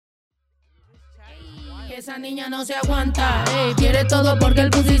Esa niña no se aguanta, ey, quiere todo porque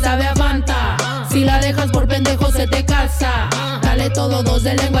el pussy sabe a Fanta. Si la dejas por pendejo se te casa. Dale todo, dos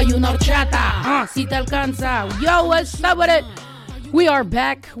de lengua y una horchata. Si te alcanza. Yo, what's up with it? We are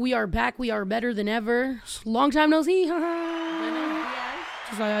back. We are back. We are better than ever. Long time no see. Just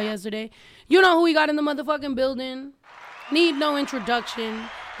like yesterday. You know who we got in the motherfucking building. Need no introduction.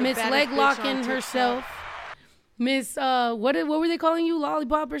 Miss Leg Locking herself. Miss, what were they calling you?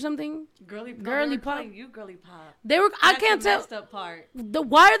 Lollipop or something? Girly pop. Girly they were pop. calling you girly pop. They were. I can't tell. Messed up part.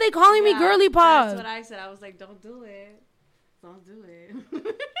 Why are they calling me girly pop? That's what I said. I was like, don't do it. Don't do it.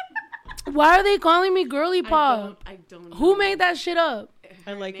 Why are they calling me girly pop? I don't know. Who made that shit up?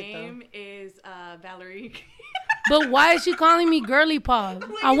 Her I like it though. name is Valerie. But why is she calling me girly pop?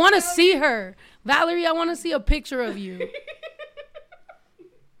 I want to see her. Valerie, I want to see a picture of you.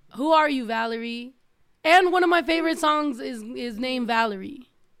 Who are you, Valerie? And one of my favorite songs is named Valerie.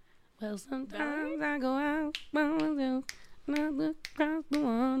 Well, sometimes I go out by myself and I look across the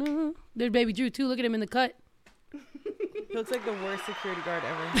water. There's Baby Drew, too. Look at him in the cut. He looks like the worst security guard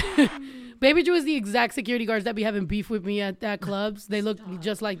ever. Baby Drew is the exact security guards that be having beef with me at clubs. They look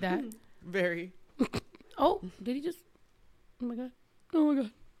just like that. Very. Oh, did he just? Oh my god. Oh my god.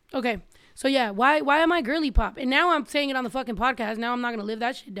 Okay. So yeah, why am I girly pop? And now I'm saying it on the fucking podcast. Now I'm not gonna live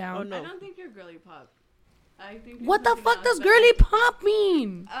that shit down. Oh no. I don't think you're girly pop. I think. What the fuck does girly pop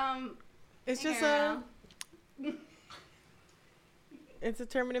mean? It's just it's a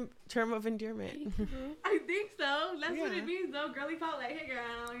term of endearment. I think so. That's what it means, though. Girly pop, like, hey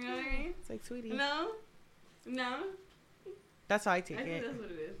girl, you know what I mean? It's like, sweetie. No. That's how I take I think it. that's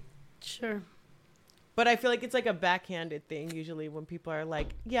what it is. Sure. But I feel like it's like a backhanded thing usually when people are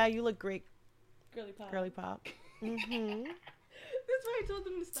like, yeah, you look great, Girly pop. girly pop. That's why I told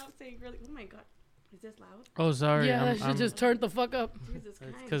them to stop saying girly. Oh my god. Is this loud? Oh, sorry. Yeah, that shit just turned the fuck up. Jesus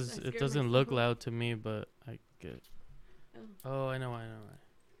Christ. It's because that it scared doesn't me. look loud to me, but I get. Oh, I know.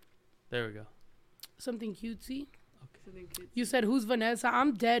 There we go. Something cutesy. Something cute. You said, who's Vanessa?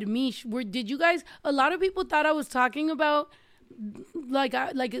 I'm dead. Did you guys? A lot of people thought I was talking about like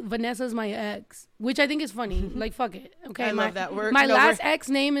Vanessa's my ex, which I think is funny. Like, fuck it. Okay, I love that word. My last ex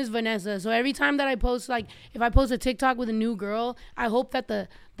name is Vanessa. So every time that I post, like, if I post a TikTok with a new girl, I hope that the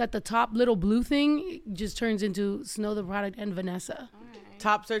top little blue thing just turns into Snow the Product and Vanessa. Right.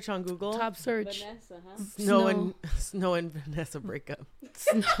 Top search on Google. Top search. Vanessa, huh? Snow and Vanessa breakup.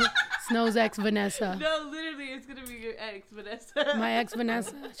 Snow's ex Vanessa. No, literally, it's gonna be your ex, Vanessa. My ex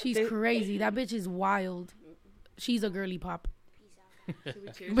Vanessa. She's crazy. That bitch is wild. She's a girly pop.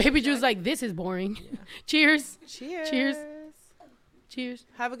 Baby Drew's like, this is boring. Yeah. Cheers. Cheers.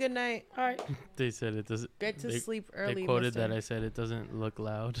 Have a good night. All right. They said it doesn't. Get to sleep early. They quoted that I said it doesn't look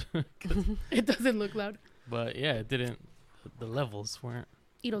loud. It doesn't look loud. But yeah, it didn't. The levels weren't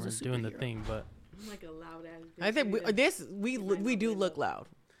doing the thing. But I'm like a loud ass. I think we do look loud.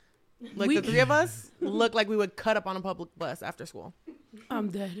 Like the three of us look like we would cut up on a public bus after school. I'm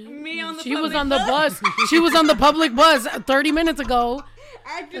dead. Me on the She was on the bus. She was on the public bus 30 minutes ago.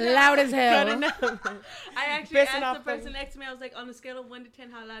 Loud as hell. I actually asked the person next to me, I was like, on a scale of 1 to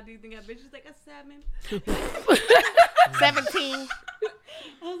 10, how loud do you think that bitch was? Like, a 7. 17.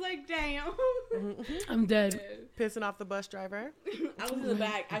 I was like, damn. I'm dead. Pissing off the bus driver. I was in the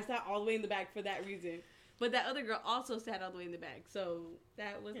back. I sat all the way in the back for that reason. But that other girl also sat all the way in the back. So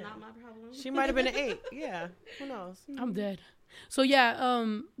that was not my problem. She might have been an 8. Yeah. Who knows? I'm dead. So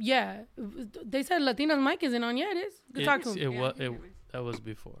yeah, they said Latina's mic isn't on. Yeah, it is. Good talk to him. That was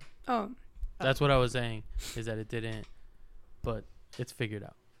before. Oh. That's what I was saying, is that it didn't, but it's figured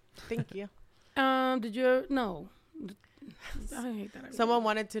out. Thank you. Did you? No. I hate that. Someone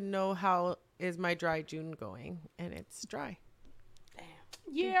wanted to know how is my dry June going, and it's dry.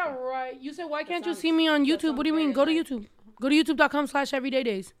 Yeah, right. You said, why can't you see me on YouTube? What do you mean? Go to YouTube. Go to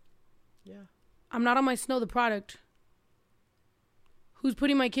youtube.com/everydaydays. Yeah. I'm not on my Snow the Product. Who's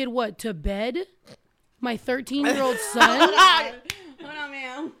putting my kid, to bed? My 13-year-old son? Hold on,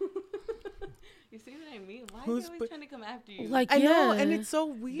 ma'am. You see what I mean? Why are they always trying to come after you? Like, I know, and it's so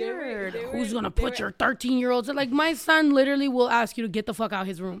weird. Who's going to put your 13-year-old? Like, my son literally will ask you to get the fuck out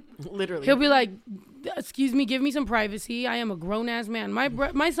his room. Literally. He'll be like, excuse me, give me some privacy. I am a grown-ass man.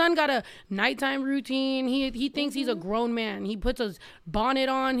 My son got a nighttime routine. He thinks he's a grown man. He puts a bonnet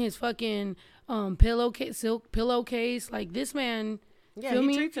on, his fucking silk pillowcase. Like, this man... Yeah,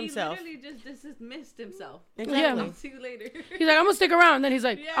 he treats himself. He literally just dismissed himself. Exactly. Yeah. I'll see you later. He's like, I'm going to stick around. Then he's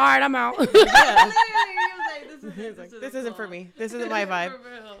like, all right, I'm out. Yeah. This isn't for me. This isn't my vibe.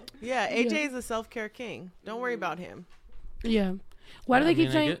 Yeah, AJ is a self-care king. Don't worry about him. Yeah. Why do they keep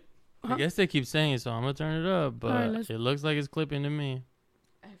saying... I guess they keep saying it, so I'm going to turn it up, but right, it looks like it's clipping to me.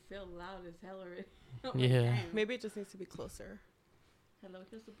 I feel loud as hell already. Yeah. Damn. Maybe it just needs to be closer. Hello,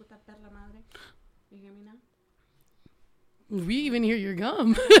 ¿qué su puta perra madre? You hear me now? We even hear your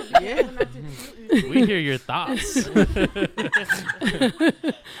gum. Yeah. We hear your thoughts. All right,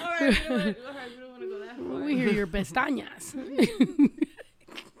 we don't want to go that far. We hear your pestañas.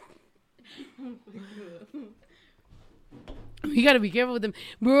 You gotta be careful with them,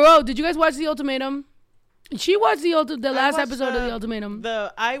 bro. Did you guys watch The Ultimatum? She watched the last watched episode of The Ultimatum.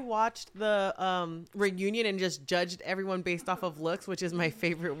 I watched the reunion and just judged everyone based off of looks, which is my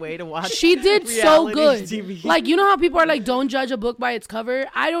favorite way to watch. She did so reality good. TV. Like, you know how people are like, don't judge a book by its cover?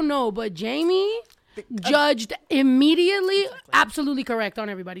 I don't know, but Jaime judged immediately, absolutely correct on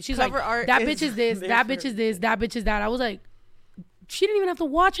everybody. She's like, Cover art that is bitch is this, that bitch is this, that bitch is that. I was like, she didn't even have to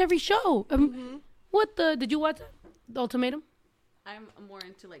watch every show. Did you watch The Ultimatum? I'm more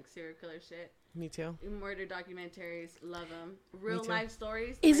into like serial killer shit. Me too. Murder documentaries, love them. Real life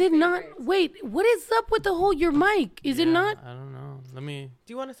stories. Is my it not? favorites. Wait, what is up with the whole your mic? Is it not? I don't know. Let me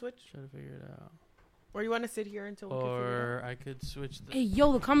Do you want to switch, try to figure it out. or you want to sit here until we can figure Or I could switch the. Hey,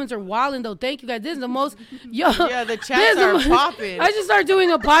 yo, the comments are wilding though. Thank you guys. This is the most. Yo, it out? Yeah, the chats are popping. I should start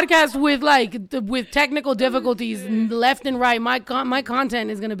doing a podcast with with technical difficulties left and right. My content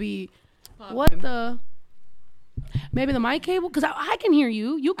is gonna be what the. Maybe the mic cable, because I can hear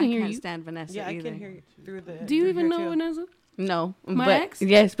you. You can I hear can't you. stand Vanessa Yeah, I either. can hear you through the. Do you through even here know too. Vanessa? No. My but ex?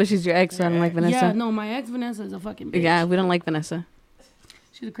 Yes, but she's your ex, so I don't like Vanessa. Yeah, no, my ex Vanessa is a fucking bitch. Yeah, we don't like Vanessa.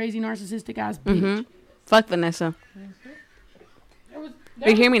 She's a crazy narcissistic ass bitch. Fuck Vanessa.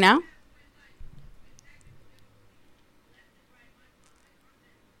 You hear me now?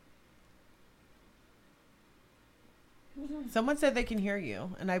 Someone said they can hear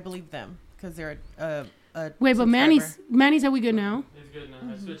you, and I believe them because they're a Wait, but subscriber. Manny said we good now. It's good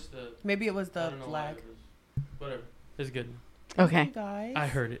now. I switched the. Maybe it was I the don't know why lag. it was- Whatever. It's good. Okay. Guys. I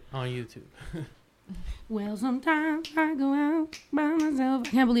heard it on YouTube. Well, sometimes I go out by myself. I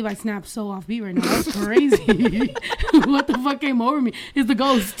can't believe I snapped so off beat right now. That's crazy. What the fuck came over me? It's the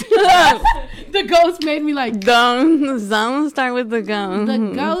ghost. The ghost made me like. Gum. Start with the gum. The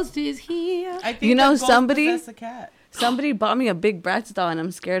ghost is here. I think You know, the ghost somebody- possessed a cat. Somebody bought me a big Bratz doll, and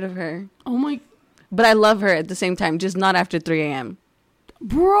I'm scared of her. Oh my, But I love her at the same time, just not after 3 a.m.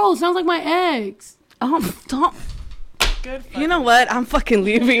 bro, sounds like my ex. Don't. Good. You know what? I'm fucking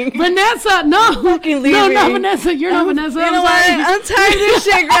leaving. Vanessa, no. Fucking No, leaving. not Vanessa. You're not Vanessa. You I'm know what? sorry. I'm tired of this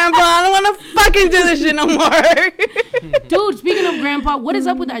shit, Grandpa. I don't want to fucking do this shit no more. Dude, speaking of Grandpa, what is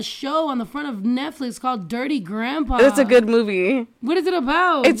up with that show on the front of Netflix called Dirty Grandpa? It's a good movie. What is it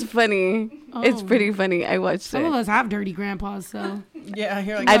about? It's funny. It's Oh. pretty funny. I watched Some of it. us have dirty grandpas, so. Yeah,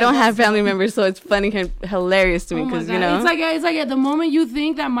 you're like, I don't have family members, so it's funny and hilarious to me Oh my because, God. you know. It's like at the moment you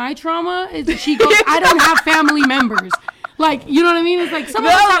think that my trauma is, she goes, I don't have family members. Like, you know what I mean? It's like some of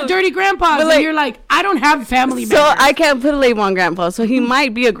us have dirty grandpas, but and like- you're like, I don't have family So members. I can't put a label on Grandpa. So he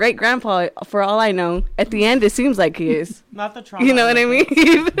might be a great grandpa for all I know. At the end, it seems like he is. Not the trauma. You know what I mean?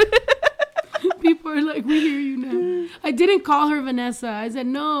 People are like, we hear you now. I didn't call her Vanessa. I said,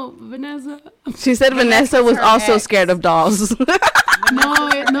 no, Vanessa. She said Vanessa was her also ex. scared of dolls.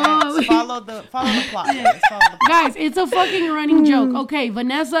 No. Follow the plot. Guys. Follow the Guys, it's a fucking running joke. Okay,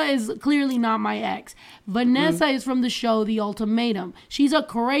 Vanessa is clearly not my ex. Vanessa is from the show The Ultimatum. She's a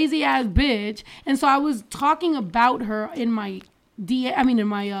crazy ass bitch, and so I was talking about her in my in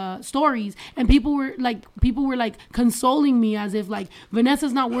my stories, and people were like consoling me as if like,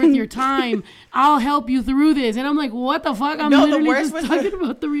 Vanessa's not worth your time. I'll help you through this, and I'm like, what the fuck? I'm No, the literally worst just was talking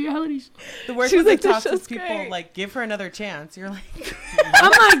about the reality show. The worst She was was like like, "This toxic show's people great." like give her another chance. You're like,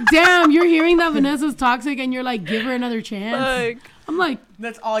 I'm like, damn, you're hearing that Vanessa's toxic, and you're like, give her another chance. Fuck. I'm like,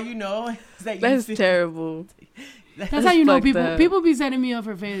 that's all you know is that you That's see- terrible. that's how you know fucked people. up. People be setting me up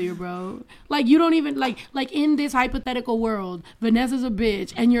for failure, bro. Like, you don't even like in this hypothetical world, Vanessa's a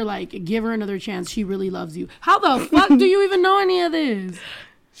bitch, and you're like, give her another chance. She really loves you. How the fuck do you even know any of this?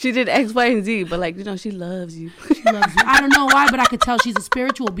 She did X, Y, and Z, but like, you know, she loves you. She loves you. I don't know why, but I could tell she's a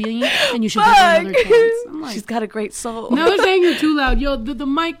spiritual being, and you should give her another chance. I'm like, She's got a great soul. no, they're saying you're too loud. Yo, the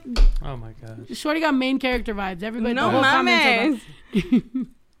mic. Oh my gosh. Shorty got main character vibes. Everybody, No the whole comments mames. about.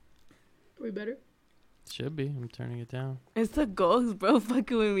 Are we better? Should be. I'm turning it down. It's the ghost, bro,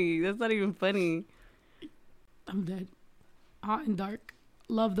 fucking with me. That's not even funny. I'm dead. Hot and dark.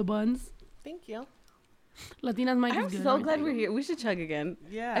 Love the buns. Thank you. Latinas mic I'm is good. so right? glad we're here. We should chug again.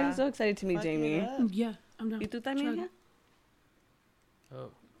 Yeah. I'm so excited to meet Fuck it Jamie. up. Yeah, I'm down. ¿Y tú también? Chug. Oh.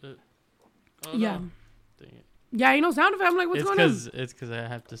 Oh Yeah. no. Dang it. Yeah, you know sound effect. I'm like, what's going on? It's because I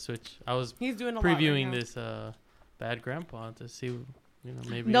have to switch. I was He's doing a lot previewing right now. this bad grandpa to see,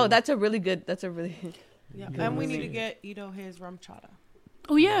 maybe. No, that's a really good. Yeah, Yeah, and we let's need to see. get Ito his rum chata.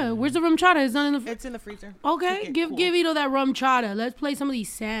 Oh yeah, where's the rum chata? It's not in the. It's in the freezer. Okay, give Ito that rum chata. Let's play some of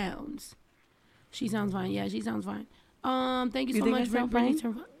these sounds. She sounds fine. Yeah, she sounds fine. Thank you so much for bringing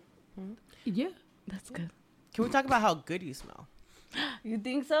her. Yeah, That's good. Can we talk about how good you smell? You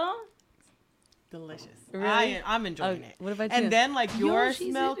think so? Delicious. Really? I'm enjoying it. What about you? And then like your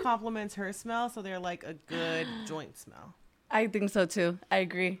she's smell in it. complements her smell, so they're like a good joint smell. I think so too. I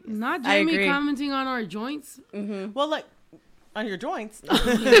agree. not I Jamie agree. commenting on our joints. Well, like on your joints.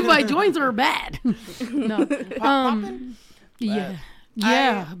 My joints are bad. No, Popping. yeah,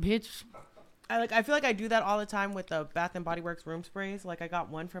 bitch. I feel like I do that all the time with the Bath and Body Works room sprays. Like I got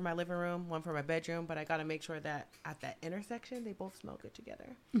one for my living room, one for my bedroom, but I gotta make sure that at that intersection they both smell good together.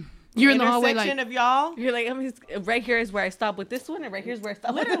 You're in the hallway like. Intersection of y'all. You're like, right here is where I stop with this one, and right here is where I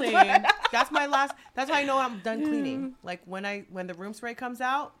stop Literally, with this one. that's my last. That's how I know I'm done cleaning. Like when the room spray comes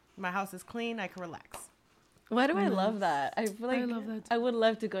out, my house is clean. I can relax. Why do I love that? I feel like I love that too. I would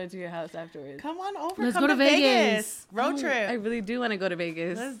love to go to your house afterwards. Come on over. Let's come go to Vegas. Road trip. I really do want to go to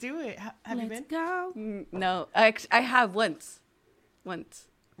Vegas. Let's do it. Have you Let's been? go. No, I have once.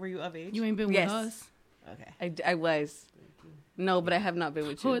 Were you of age? You ain't been Yes. with us. Okay. I was. No, but I have not been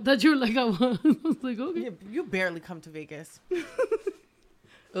with Oh, I you. thought you were like I was. I was like, okay. You barely come to Vegas.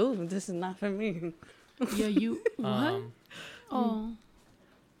 Oh, this is not for me. Yeah, you. What? Oh.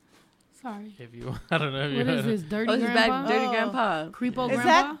 Sorry. If you, I don't know. If What you is this? Dirty Oh, this is grandpa? bad, dirty Oh. grandpa. Creepo Is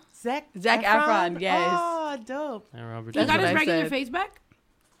grandpa? that Zac Efron, yes. Oh, dope. And Robert. He That's got what his I regular said. face back?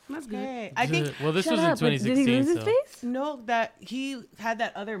 That's good. Okay. I think Well, this Shut was in up. Did 2016. he lose his so. face? no, that he had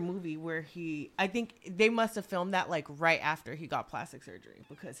that other movie where I think they must have filmed that like right after he got plastic surgery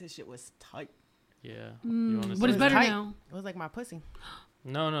because his shit was tight. Yeah. You wanna But it's say- better tight. now. It was like my pussy.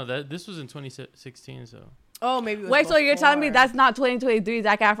 No. This was in 2016. So Oh, maybe. It was Wait, so you're telling me before. that's not 2023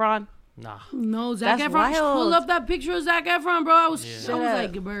 Zac Efron? nah. No, Zac That's Efron. wild. Pull up that picture of Zac Efron, bro. I was Yeah.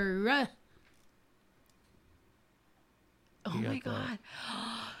 like, bruh. Oh You my got that. god.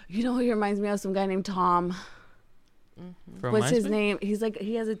 You know who he reminds me of? Some guy named Tom. From What's his MySpace? name? He's like,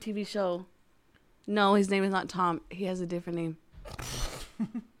 he has a TV show. No, his name is not Tom. He has a different name.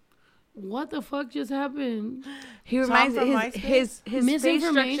 What the fuck just happened? He reminds from his face structure.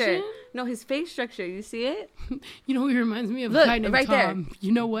 Misinformation? No, his face structure. You see it? You know who he reminds me of? Look, a guy named right there. Tom.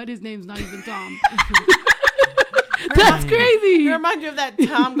 You know what? His name's not even Tom. That's crazy. He reminds you of that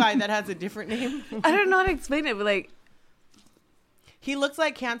Tom guy that has a different name. I don't know how to explain it, but like, He looks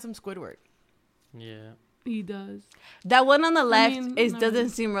like handsome Squidward. Yeah. He does. that one on the left mean, is no. doesn't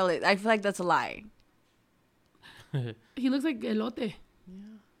seem real. I feel like that's a lie. He looks like elote.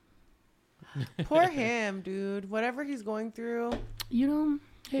 Poor him, dude. Whatever he's going through, You know?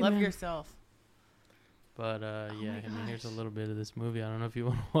 Hey, love man. yourself. But yeah, I mean, here's a little bit of this movie. I don't know if you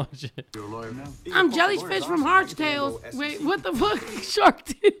want to watch it. You're a lawyer now? I'm Jellyfish from Harch Tales. Wait, what the fuck? Shark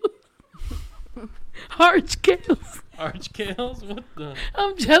Tales. Harch Tales. Archcales? What the?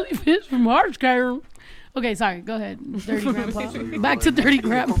 I'm Jellyfish from Harch Tales. Okay, sorry. Go ahead. Dirty Grandpa. Back to Dirty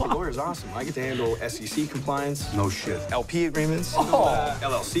Being a corporate Grandpa. lawyer is awesome. I get to handle SEC compliance, No shit. LP agreements,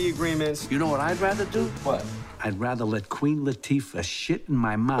 LLC agreements. You know what I'd rather do? What? I'd rather let Queen Latifah shit in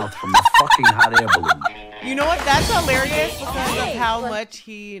my mouth from a fucking hot air balloon. You know what? That's hilarious because of how much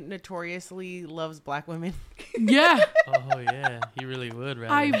he notoriously loves black women. Yeah. Oh yeah, he really would.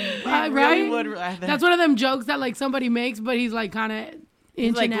 Rather. I Really right? would rather. That's one of them jokes that like somebody makes, but he's like kind of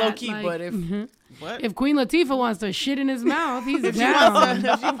He's like inching low at, key, like, but if Queen Latifah wants to shit in his mouth, he's if down.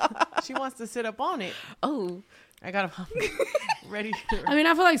 she wants to sit up on it, Oh, I got him ready. I mean,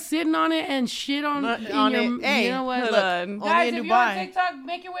 I feel like sitting on it and shit on it. Hey, you know what? hold look, on. only Guys, in if you're on Dubai. TikTok,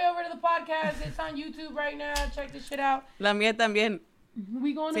 make your way over to the podcast. It's on YouTube right now. Check this shit out. La mía también.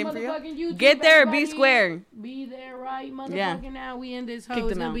 We going to Same for you? motherfucking YouTube. Get there, be everybody. square. Be there right motherfucking Yeah. now. We in this hoe. Kick It's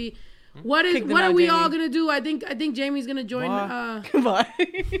them gonna out. be Kick what them are out, we all Jamie. gonna do? I think Jamie's gonna join Come on.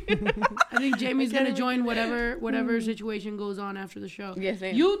 I think Jamie's gonna join whatever situation goes on after the show. Yes,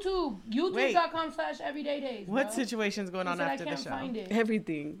 same. YouTube.com/everydaydays. What bro. situation's going He on said after I the can't show? find it.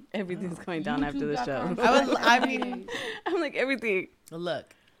 Everything's going down after the show. I mean, I'm like everything.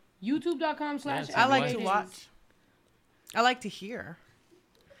 look, YouTube.com/everydaydays. I like to watch. I like to hear.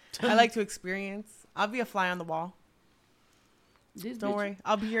 I like to experience. I'll be a fly on the wall. This Don't bitch- worry.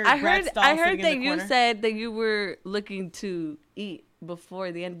 I'll be here. I heard that you said that you were looking to eat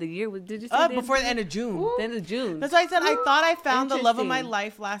before the end of the year. Did you say before the end of June. the end of June? That's why I said I thought I found the love of my Interesting.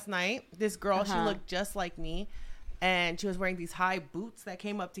 life last night. This girl, she Uh-huh. looked just like me. And she was wearing these high boots that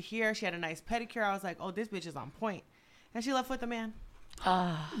came up to here. She had a nice pedicure. I was like, oh, this bitch is on point. And she left with a man.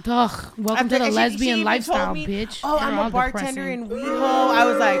 Ugh. Welcome to the She lesbian even lifestyle, told me, bitch. Oh, They're I'm all a bartender depressing. in WeHo. I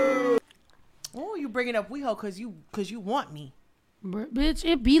was like, oh, you bringing up WeHo because you want me. Bitch,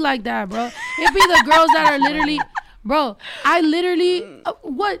 it be like that, bro. It be the girls that are literally, bro. I literally,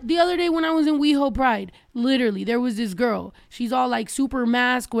 what the other day when I was in WeHo Pride, literally there was this girl. She's all like super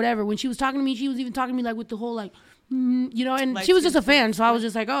mask, whatever. When she was talking to me, she was even talking to me like with the whole like, you know, and like she was just a fan, so I was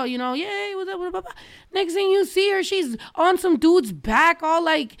just like, oh, you know, yay, what's up, what up? Next thing you see her, she's on some dude's back, all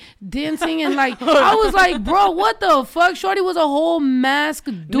like dancing and like, I was like, bro, what the fuck? Shorty was a whole masked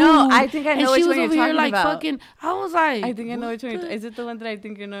dude. No, I think I know which one you're talking here, like, about. Fucking, I was like, I think I know which one. Is it the one that I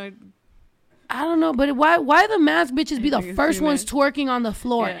think you know? I don't know, but why the masked bitches be the first ones twerking on the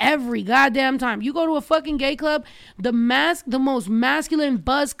floor every goddamn time? You go to a fucking gay club, the most masculine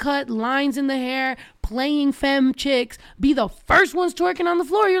buzz cut, lines in the hair, playing femme chicks be the first ones twerking on the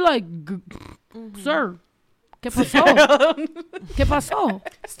floor. You're like, sir, ¿qué pasó? ¿Qué pasó?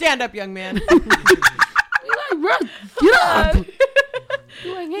 Stand up, young man. You're like, bro, get up.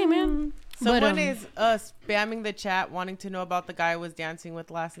 You're like, hey, man. Someone is spamming the chat wanting to know about the guy I was dancing with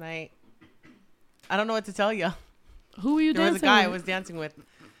last night. I don't know what to tell you. Who were you dancing with? There was a guy I was dancing with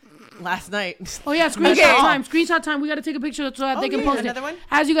last night. Oh, yeah, screenshot time. Screenshot time. We got to take a picture so that they can post it. One?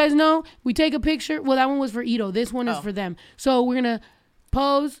 As you guys know, we take a picture. Well, that one was for Ito. This one is for them. So we're going to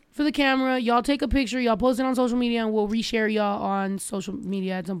pose for the camera. Y'all take a picture. Y'all post it on social media, and we'll reshare y'all on social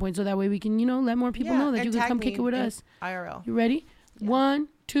media at some point. So that way we can, you know, let more people know that you can come kick it with us. IRL. You ready? Yeah. 1,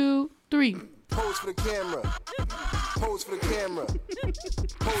 2, 3. Pose for the camera. Pose for the camera.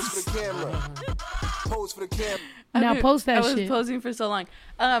 Pose for the camera. Pose for the camera. Now post that shit. I was posing for so long.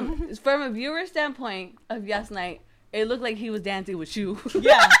 From a viewer standpoint of last night, it looked like he was dancing with you.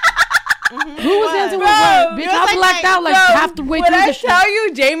 Yeah. Who was dancing with what? Bitch, I blacked out like half the way through the shit. When I tell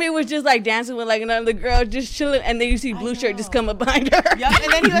you, Jaime was just like dancing with like another girl, just chilling, and then you see blue shirt just come up behind her. Yep.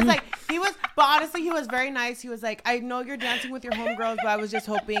 And then he was like, but honestly, he was very nice. He was like, I know you're dancing with your homegirls, but I was just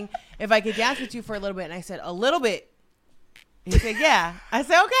hoping if I could dance with you for a little bit. And I said, a little bit? He said, yeah. I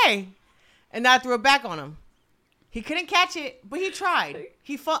said, okay. And I threw it back on him. He couldn't catch it, but he tried.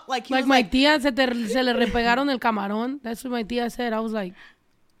 He fought like he was my tía se le repegaron el camarón. That's what my tía said. I was like,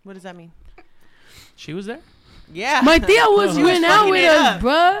 what does that mean? She was there? Yeah. My tía was went out with us,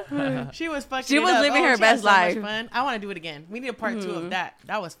 bruh. She was fucking She was living her best life. So much fun. I want to do it again. We need a part 2 of that.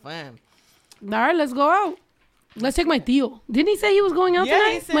 That was fun. All right, let's go out. Let's take my tío. Didn't he say he was going out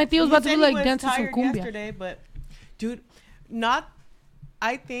tonight? My tío was about to be like dancing some cumbia. Yesterday, but dude,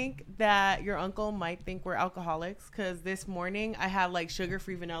 I think that your uncle might think we're alcoholics because this morning I had like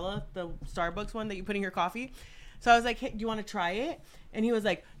sugar-free vanilla, the Starbucks one that you put in your coffee. So I was like, hey, do you want to try it? And he was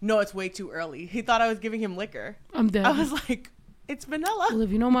like, no, it's way too early. He thought I was giving him liquor. I'm dead. I was like, it's vanilla. Well,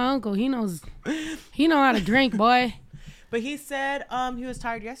 if you know my uncle, he know how to drink, boy. But he said he was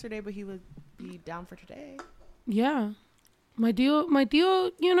tired yesterday, but he would be down for today. Yeah. My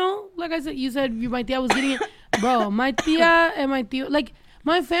tío, you know, like I said, you said my tía was getting it. Bro, my tía and my tío, like,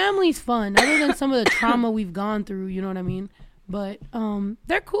 my family's fun, other than some of the trauma we've gone through, you know what I mean? But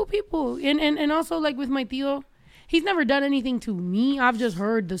they're cool people. And also, like, with my tío, he's never done anything to me. I've just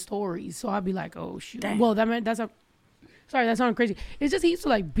heard the stories. So I'd be like, oh, shoot. Dang. Well, sorry, that sounded crazy. It's just he used to,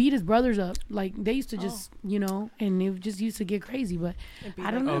 like, beat his brothers up. Like, they used to just, you know, and it just used to get crazy. But I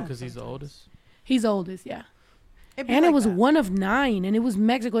don't know. Oh, because he's the oldest? He's the oldest, yeah. And it was one of 9, and it was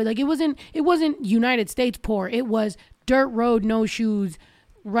Mexico. Like, it wasn't United States poor. It was dirt road, no shoes,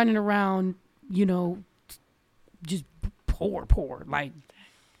 running around, you know, just poor. Like,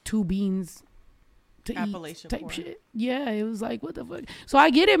 2 beans to Appalachian eat type poor. shit. Yeah, it was like, what the fuck? So I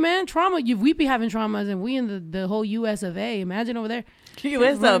get it, man. Trauma. We be having traumas, and we in the whole U.S. of A. Imagine over there.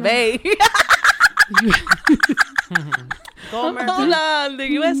 U.S. of A. Hold on, the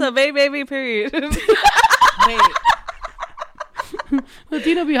U.S. of A, baby, period. Wait.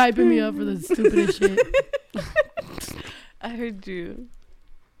 Latina be hyping me up for the stupidest shit. I heard you.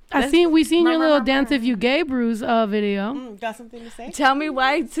 We seen your little Dance If You Gay Bruise video. Got something to say? Tell me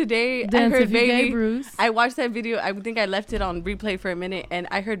why today Dance I heard If You Gay Bruise. I watched that video. I think I left it on replay for a minute, and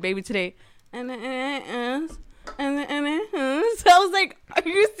I heard Baby today. So I was like, are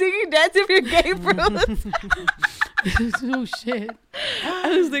you singing Dance If You're Gay Bruce? Oh, shit.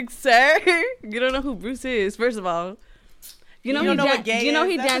 I was like, sir, you don't know who Bruce is, first of all. You know,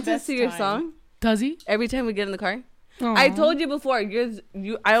 he dances to your song? Does he? Every time we get in the car? Aww. I told you before,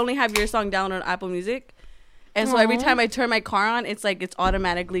 I only have your song down on Apple Music. And so every time I turn my car on, it's like it's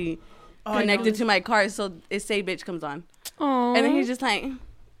automatically connected to my car. So it Say Bitch comes on. Aww. And then he's just like,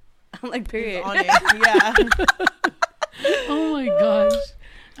 I'm like, period. On it. Yeah. Oh my gosh.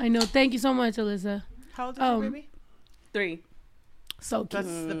 I know. Thank you so much, Alyssa. How old is your baby? 3. So cute.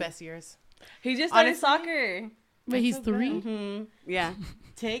 That's the best years. He just started soccer. But he's 3? Mm-hmm. Yeah.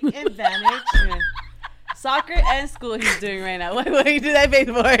 Take advantage. Soccer and school he's doing right now. What do you do that face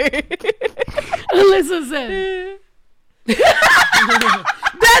for? Alyssa said.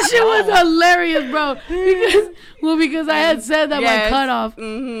 That shit was hilarious, bro. Because I had said that by cutoff.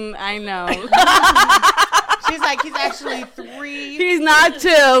 I know. She's like, he's actually 3. He's not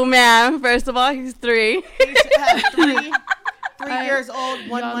 2, man. First of all, he's 3. He's 3 years old,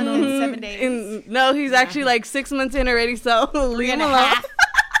 1 month and 7 days. No, he's actually like 6 months in already. So leave him alone.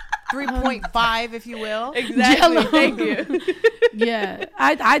 3.5, if you will. Exactly. Jello. Thank you. Yeah,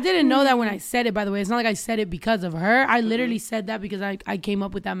 I didn't know that when I said it, by the way. It's not like I said it because of her. I literally said that because I came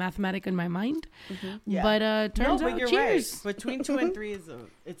up with that mathematic in my mind. Yeah. But turns out, you're cheers. right. Between 2 and 3 is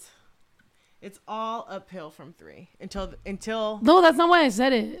it's all uphill from 3 until. No, that's not why I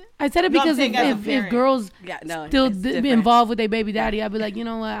said it. I said it because if girls still involved with their baby daddy, I'd be like, you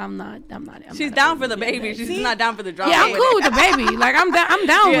know what? I'm not. She's down for the baby. She's not down for the drama. Yeah, I'm cool with the baby. Like I'm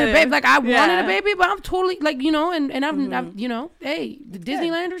down with baby. Like I wanted a baby, but I'm totally like and I've hey, the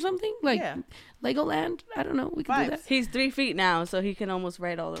Disneyland or something like Legoland. I don't know. We can do that. He's 3 feet now, so he can almost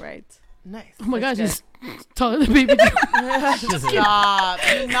ride all the rides. Nice. Oh my gosh, he's taller than baby. Stop. Stop.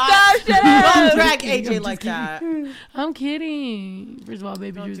 Don't drag AJ like that. I'm kidding. First of all,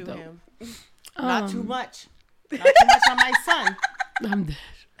 baby Drew's dope. Not too much. Not too much on my son. I'm dead.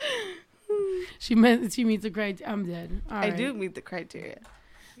 She meets the criteria. I'm dead. All right. I do meet the criteria.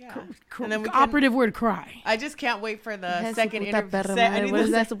 Yeah. And then operative word cry. I just can't wait for the second interview. What is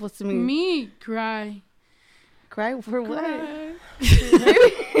that supposed to mean? Me cry. Cry for what?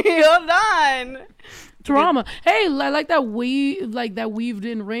 Hold on. Drama. Hey, I like that weaved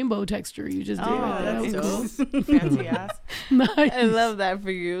in rainbow texture you just did. Oh, that's dope. Fancy ass. Nice. I love that for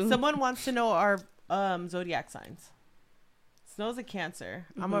you. Someone wants to know our zodiac signs. Snow's a Cancer.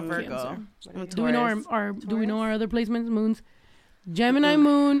 I'm a Virgo. Do we know our do we know our other placements? Moons. Gemini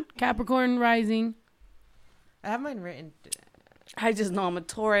moon, Capricorn rising. I have mine written. I just know I'm a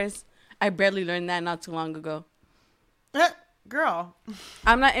Taurus. I barely learned that not too long ago. Girl.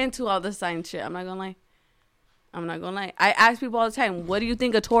 I'm not into all the sign shit. I'm not gonna lie. I ask people all the time, what do you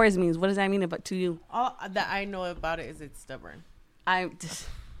think a Taurus means? What does that mean to you? All that I know about it is it's stubborn. I'm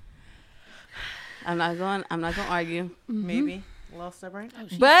not going to argue. Mm-hmm. Maybe a little stubborn.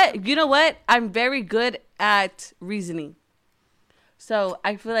 But you know what? I'm very good at reasoning. So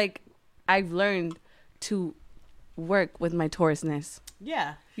I feel like I've learned to work with my Taurusness.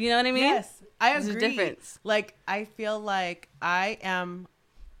 Yeah. You know what I mean? Yes. I agree. There's a difference. Like, I feel like I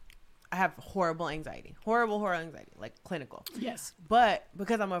have horrible anxiety. Horrible anxiety. Like, clinical. Yes. But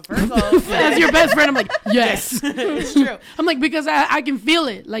because I'm a Virgo. As your best friend, I'm like, yes. It's true. I'm like, because I can feel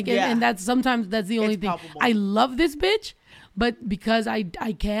it. Like, and that's sometimes that's the only thing. Palpable. I love this bitch, but because I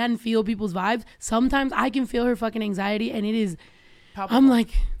can feel people's vibes, sometimes I can feel her fucking anxiety, and it is, palpable. I'm like...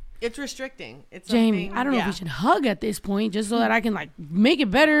 It's restricting. It's Jamie, I don't know if we should hug at this point just so that I can like make it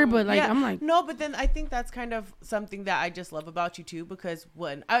better. But like, I'm like, no, but then I think that's kind of something that I just love about you too, because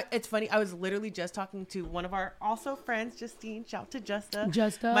it's funny. I was literally just talking to one of our also friends, Justine. Shout to Justa,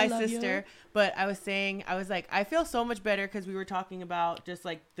 my sister. You. But I was like, I feel so much better because we were talking about just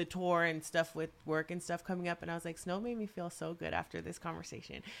like the tour and stuff with work and stuff coming up. And I was like, Snow made me feel so good after this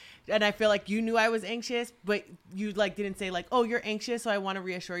conversation. And I feel like you knew I was anxious, but you like didn't say like, oh, you're anxious, so I want to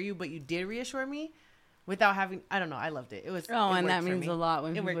reassure you. But you did reassure me without having, I don't know. I loved it. It was, and that means a lot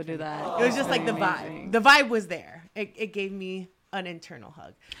when people do that. It was just like the vibe. The vibe was there. It gave me an internal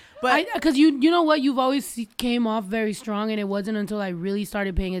hug. But because you know what, you've always came off very strong, and it wasn't until I really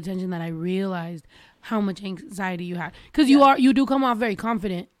started paying attention that I realized how much anxiety you had. Because you do come off very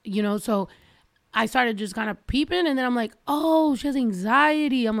confident, you know. So I started just kind of peeping, and then I'm like, oh, she has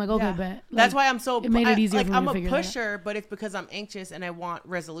anxiety. I'm like, okay, bet. Like, that's why I'm so. It made it easier for me I'm to a figure pusher, but it's because I'm anxious and I want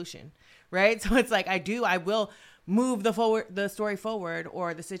resolution, right? So it's like I will move the story forward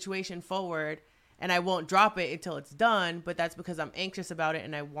or the situation forward, and I won't drop it until it's done. But that's because I'm anxious about it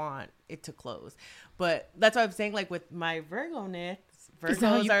and I want it to close. But that's what I'm saying. Like with my Virgo-ness,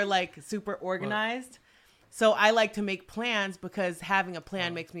 Virgos are like super organized. So I like to make plans because having a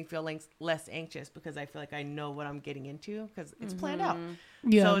plan makes me feel less anxious because I feel like I know what I'm getting into because it's planned out.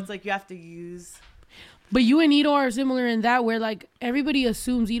 Yeah. So it's like you have to use. But you and Ito are similar in that where like everybody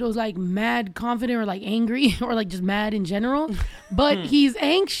assumes Ito's like mad confident or like angry or like just mad in general, but he's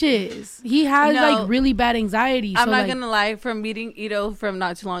anxious. He has like really bad anxiety. I'm not gonna lie, from meeting Ito from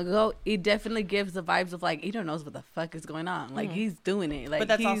not too long ago, it definitely gives the vibes of like Ito knows what the fuck is going on. Like he's doing it. Like, but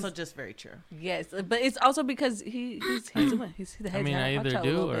that's also just very true. Yes, but it's also because he's doing. He's the head. I mean, I either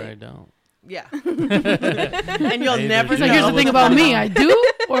do or I don't. Yeah. And you'll never know. Like, here's the thing about me. I do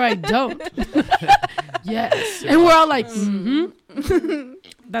or I don't. Yes. And we're all like, mm-hmm.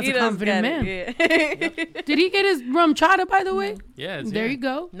 That's He a does confident get man. it, yeah. Did he get his rum chata, by the way? Yeah, it's There here. you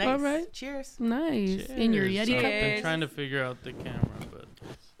go. Nice. All right. Cheers. Nice. In your Cheers. Yeti I've cup. been trying to figure out the camera, but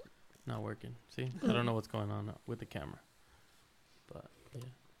it's not working. See? I don't know what's going on with the camera. But, yeah.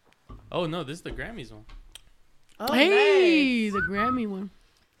 Oh, no, this is the Grammys one. Oh, Hey, nice. the Grammy one.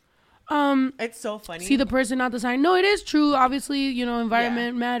 It's so funny. See the person, not the sign. No, it is true. Obviously, you know,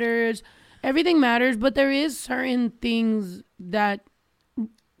 environment matters. Everything matters, but there is certain things that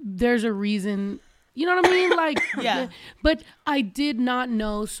there's a reason. You know what I mean? Like, Yeah. But I did not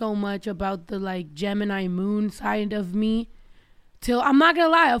know so much about the like Gemini moon side of me till, I'm not gonna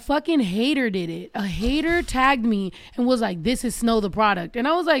lie, a fucking hater did it. A hater tagged me and was like, "This is Snow the product," and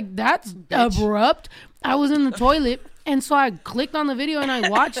I was like, "That's abrupt." I was in the toilet, and so I clicked on the video and I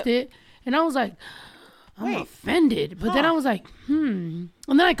watched it, and I was like, I'm offended. But then I was like, and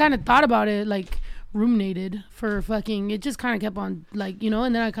then I kind of thought about it, like ruminated for fucking, it just kind of kept on like, you know,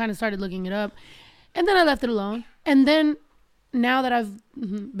 and then I kind of started looking it up, and then I left it alone. And then now that I've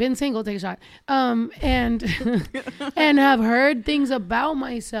been single, take a shot, and and have heard things about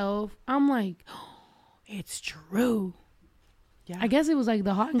myself, I'm like, it's true. Yeah. I guess it was like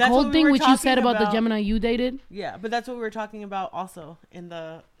the hot and That's cold what we thing, were which you said talking about the about. Gemini you dated. Yeah, but that's what we were talking about also in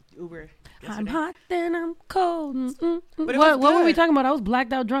the Uber. I'm yesterday. hot, then I'm cold. But it What was were we good. talking about? I was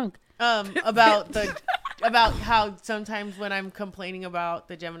blacked out drunk. About the about how sometimes when I'm complaining about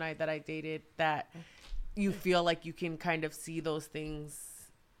the Gemini that I dated, that you feel like you can kind of see those things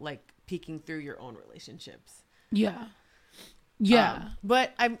like peeking through your own relationships. Yeah. Yeah.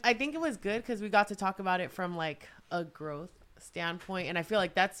 But I think it was good because we got to talk about it from like a growth standpoint, and I feel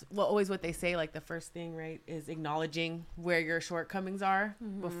like that's what they say, like the first thing, right, is acknowledging where your shortcomings are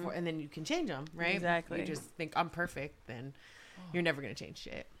before, and then you can change them, right? Exactly. You just think I'm perfect, then you're never gonna change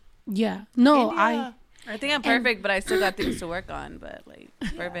shit. Yeah. No, India. I think I'm perfect, but I still got things to work on. But like,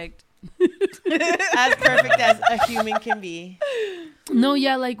 perfect. As perfect as a human can be. No,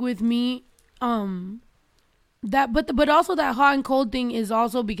 yeah, like with me, that, but also that hot and cold thing is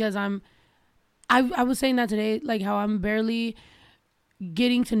also because I was saying that today, like how I'm barely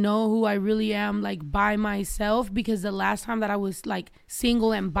getting to know who I really am, like by myself, because the last time that I was like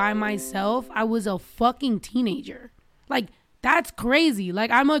single and by myself, I was a fucking teenager. Like, that's crazy.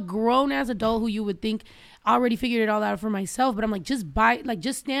 Like, I'm a grown ass adult who you would think I already figured it all out for myself, but I'm like, just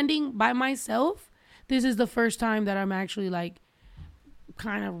standing by myself, this is the first time that I'm actually like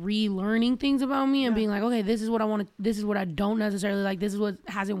kind of relearning things about me and being like, okay, this is what I want to, this is what I don't necessarily like, this is what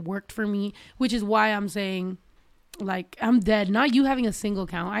hasn't worked for me, which is why I'm saying, like, I'm dead. Not you having a single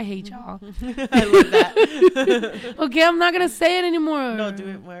count. I hate y'all. I love that. Okay, I'm not gonna say it anymore. No, do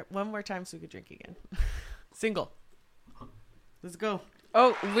it one more time so we could drink again. Single. Let's go.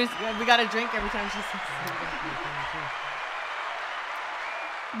 Oh, We gotta drink every time she says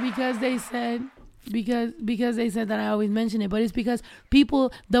Because they said that I always mention it, but it's because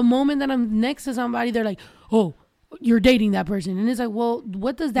people, the moment that I'm next to somebody, they're like, oh, you're dating that person, and it's like, well,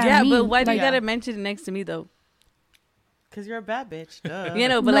 what does that mean? yeah, but why do you Like, gotta mention it next to me though? because you're a bad bitch. Duh. You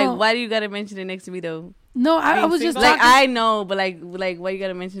know, but No. like, why do you gotta mention it next to me though? No, I Being was just single? Like, talking. I know, but like, why you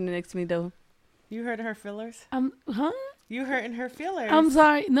gotta mention it next to me though? You hurt her feelers. Huh? You hurting her feelers. I'm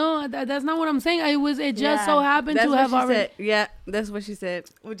sorry. No, that's not what I'm saying. It just so happened That's to what have she already. said. Yeah, that's what she said.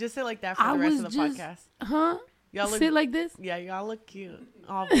 We'll just sit like that for I the rest was of the just- podcast. Huh? Y'all look, Sit like this. yeah, y'all look cute.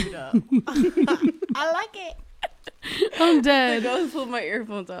 All beat up. I like it. I'm dead. Go pull my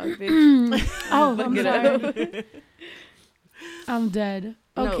earphones off, bitch. Oh, I'm Get sorry. I'm dead.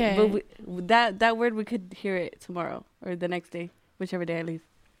 Okay. No, but that word, we could hear it tomorrow or the next day, whichever day I leave.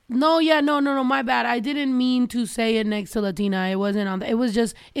 No, my bad. I didn't mean to say it next to Latina. It wasn't on it was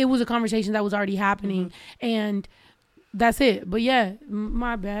a conversation that was already happening, and that's it. But yeah,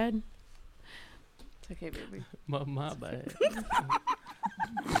 my bad. It's okay, baby. My bad.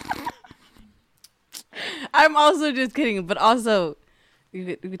 I'm also just kidding, but also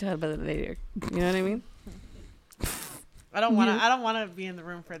we could talk about it later. You know what I mean? I don't wanna be in the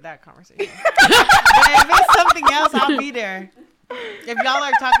room for that conversation. But if it's something else, I'll be there. If y'all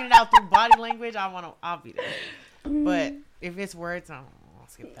are talking it out through body language, I'll be there. But if it's words, I'll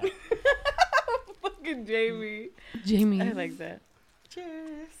skip that. Fucking Jamie. Jamie. I like that.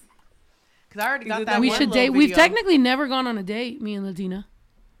 Cheers. Because I already got that. We one should little date. We've video. technically never gone on a date, me and Latina.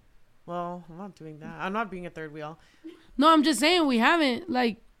 Well, I'm not doing that. I'm not being a third wheel. No, I'm just saying we haven't,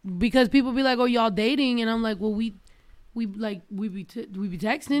 like, because people be like, "Oh, y'all dating," and I'm like, "Well, we be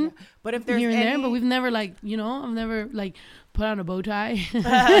texting, But if there's here and any, there, but we've never, like, you know, I've never like put on a bow tie and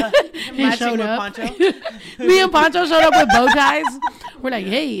matching showed with up. Poncho. Me and Poncho showed up with bow ties. We're like,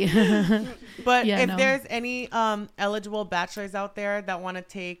 hey, But Yeah, if no. there's any eligible bachelors out there that want to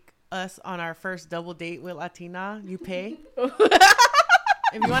take us on our first double date with Latina, you pay.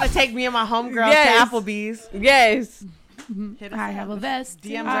 If you want to take me and my homegirl Yes. to Applebee's, Yes. hit us I up. have a vest.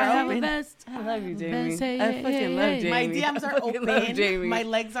 DMs I are have a open. vest. I love you, Jamie. Best, hey, I hey, fucking hey, love hey. Jamie. My DMs I are fucking love open. Jamie. My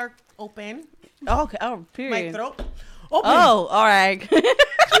legs are open. Oh, okay. Oh, My period. throat open. Oh, all right.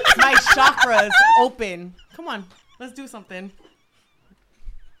 My chakras open. Come on, let's do something.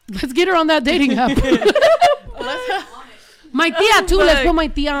 Let's get her on that dating app. My tia too. Let's put my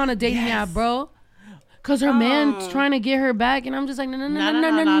tia on a dating app, bro. Cause her man's trying to get her back, and I'm just like, no.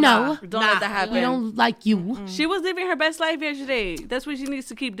 Don't let that happen. We don't like you. She was living her best life yesterday. That's what she needs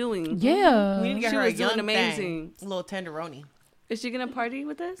to keep doing. Yeah. We need to get She her was a doing young amazing. thing. A little tenderoni. Is she gonna party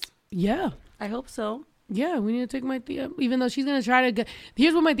with us? Yeah. I hope so. Yeah, we need to take my tia, even though she's gonna try to get.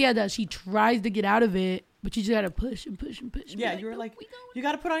 Here's what my tia does: she tries to get out of it, but you just gotta push and push and push. Yeah, you were like, you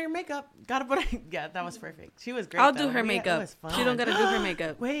gotta put on your makeup. Gotta put on. Yeah, that was perfect. She was great. I'll though. do her It makeup. was fun. She don't gotta do her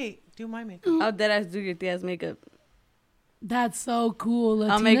makeup. Wait, do my makeup. I'll deadass do your tia's makeup. That's so cool.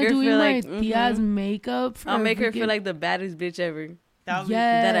 Latina I'll make her doing feel my like, tia's makeup. For I'll make her freaking- feel like the baddest bitch ever. That would be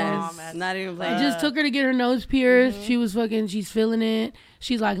Yes. Deadass. That's Not even I playing. just took her to get her nose pierced. She was fucking. She's feeling it.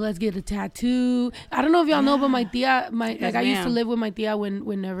 She's like, let's get a tattoo. I don't know if y'all know, but my tia, Yes, I used to ma'am. live with my tia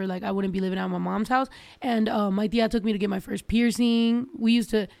whenever like I wouldn't be living out at my mom's house, and my tia took me to get my first piercing. We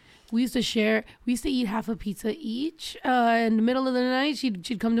used to share. We used to eat half a pizza each. In the middle of the night,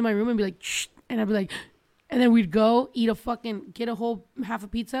 she'd come to my room and be like, shh, and I'd be like. And then we'd go get a whole half a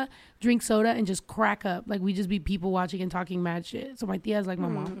pizza, drink soda, and just crack up. Like we'd just be people watching and talking mad shit. So my tia's like my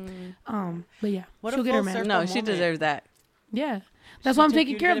mom. But yeah, What a she'll get her full man. circle. No, she moment. deserves that. Yeah, that's She why I'm took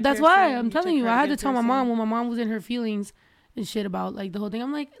taking you care to of. get a That's why piercing, I'm you telling took you. her I to had get to tell my piercing. mom when my mom was in her feelings and shit about like the whole thing.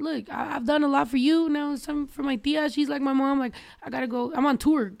 I'm like, look, I've done a lot for you. Now it's time for my tia. She's like my mom. Like I gotta go. I'm on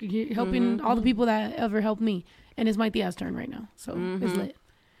tour helping all the people that ever helped me, and it's my tia's turn right now. So it's lit.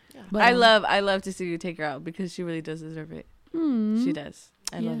 But, I love to see you take her out because she really does deserve it. She does.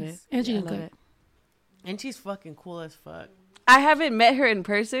 I love it. Yes. And she I can love cook. it. And she's fucking cool as fuck. I haven't met her in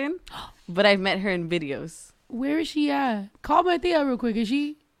person, but I've met her in videos. Where is she at? Call my tia real quick. Is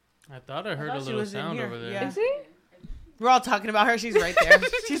she? I thought I heard thought a she little was in sound here. over there. Yeah. Is she? We're all talking about her. She's right there.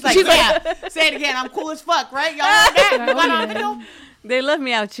 She's like, yeah. Say it again. I'm cool as fuck, right? Y'all know that? You got on video? They love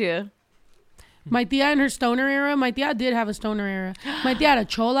me out here. My tia in her stoner era. My tia did have a stoner era. My tia had a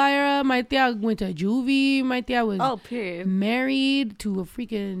chola era. My tia went to juvie. My tia was Period. married to a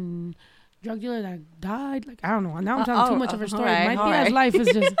freaking drug dealer that died. Like I don't know. Now I'm telling too much of her story. alright, My tia's alright. life is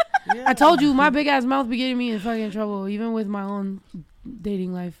just. I told you, my big ass mouth be getting me in fucking trouble, even with my own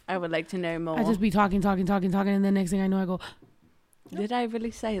dating life. I would like to know more. I just be talking, and then next thing I know, I go. Did I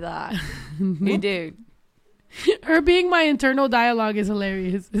really say that? You did. Her being my internal dialogue is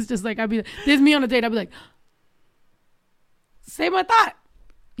hilarious. It's just like there's me on a date. I'd be like, say my thought.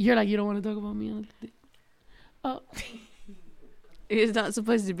 You're like, you don't want to talk about me on a date. Oh. He's not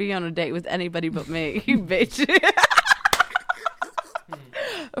supposed to be on a date with anybody but me, you bitch.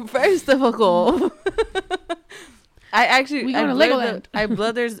 First of all, I actually We going to Legoland.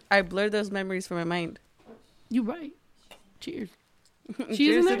 I blurred those memories from my mind. You right. Cheers. She's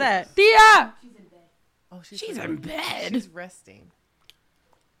Cheers in to there. that. Tia. Oh, She's in bed. She's resting.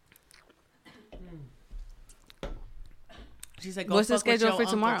 She's like, go What's the fuck with schedule your for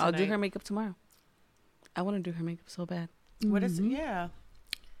uncle tomorrow? I'll do tonight. her makeup tomorrow. I want to do her makeup so bad. What is yeah?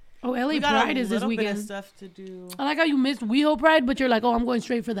 Oh, LA We got Pride a is this little bit of weekend. stuff to do. I like how you missed WeHo Pride, but you're like, oh, I'm going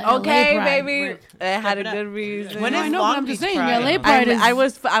straight for the Okay, LA Pride. baby. I had a it up. good reason. When I is know, but Long I'm just Beach saying, Pride? LA Pride is.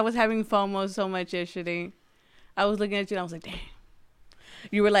 I was having FOMO so much yesterday. I was looking at you and I was like, damn.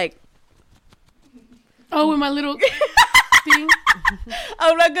 You were like, Oh, with my little thing.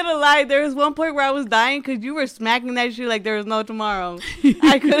 I'm not gonna lie. There was one point where I was dying because you were smacking that shit like there was no tomorrow.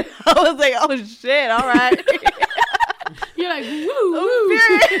 I was like, oh shit, all right. You're like, woo, woo.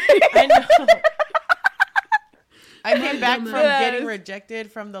 I know. I came back from Yes. getting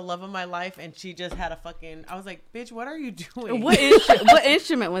rejected from the love of my life, and she just had a fucking. I was like, "Bitch, what are you doing?" what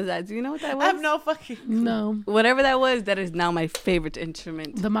instrument was that? Do you know what that was? I have no fucking. No, Whatever that was, that is now my favorite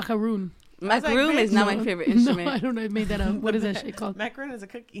instrument. the macaroon. Macaroon like, is now No. my favorite No, instrument. I don't know. I made that up. What is that shit called? Macaroon is a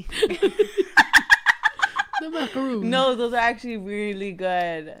cookie. The macaroon. No, those are actually really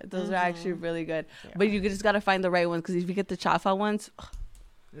good. Those are actually really good. But you just gotta find the right ones because if you get the chafa ones,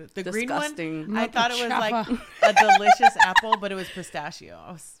 The green one. disgusting. I Not thought the it was like chapa. a delicious apple, but it was pistachio.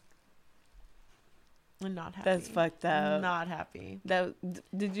 I was not happy. That's fucked up. Not happy.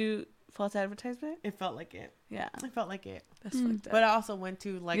 Did you false advertisement. It felt like it. Yeah, It felt like it. that's fucked up. But I also went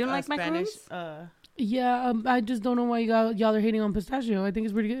to like You don't a like Spanish. macaroons? Yeah, I just don't know why y'all are hating on pistachio. I think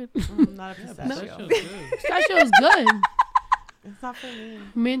it's pretty good. Not a pistachio. Pistachio is good. It's not for me.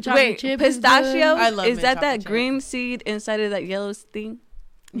 Mint chocolate Wait, chip. pistachio? I love Is mint that chocolate chip. green seed inside of that yellow thing?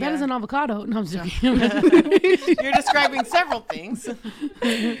 That is Yeah. an avocado. No, I'm just joking. You're describing several things.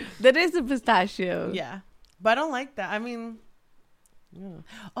 That is a pistachio. Yeah, but I don't like that. I mean, yeah.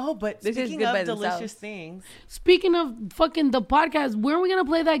 Oh, but This is speaking good by of delicious themselves. things, Speaking of fucking the podcast, weren't we gonna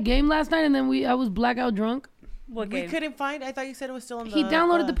play that game last night and then I was blackout drunk? What we game? couldn't find. I thought you said it was still on the. He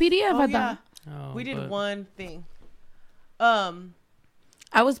downloaded the PDF. Oh, I yeah. thought. Oh, We did but- one thing.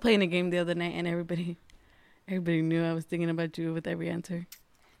 I was playing a game the other night and everybody knew I was thinking about you with every answer.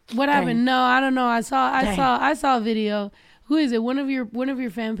 What Dang. happened? No, I don't know. I saw Dang. a video. Who is it? One of your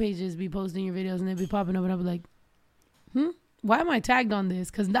fan pages be posting your videos and they'd be popping up and I'd be like, why am I tagged on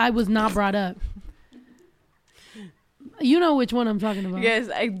this? Because I was not brought up. You know which one I'm talking about. Yes,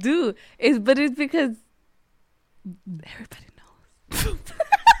 I do. But it's because everybody knows.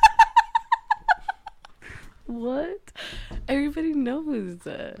 What? Everybody knows.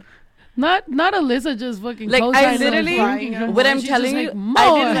 Not Alyssa just fucking Like, co-signing I us literally, drinking her what wine. I'm She's telling just you,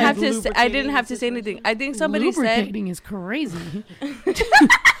 like, I didn't "More." have to say anything. I think somebody said Lubricating is crazy.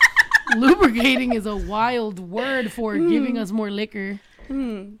 Lubricating is a wild word for giving us more liquor.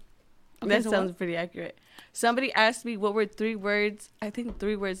 Okay, that so sounds what? pretty accurate. Somebody asked me what were 3 words. I think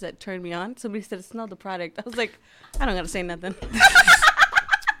 3 words that turned me on. Somebody said, "Smell the product." I was like, I don't gotta say nothing.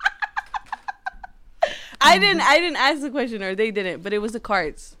 I didn't ask the question, or they didn't, but it was the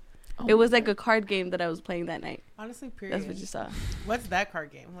cards. It was like a card game that I was playing that night. Honestly, period. That's what you saw. What's that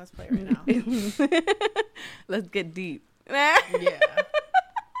card game? Let's play it right now. Let's get deep. Yeah.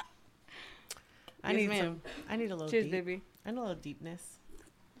 I Yes, need ma'am. I need a little Cheers, deep. baby. I need a little deepness.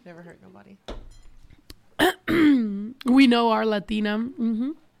 Never hurt nobody. We know our Latina.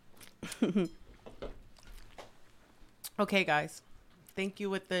 Mm-hmm. Okay, guys. Thank you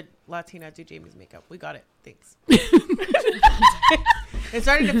with the Latina do Jamie's makeup. We got it. Thanks. It's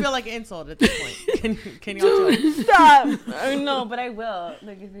starting to feel like an insult at this point. Can you all tell? Stop. No, but I will.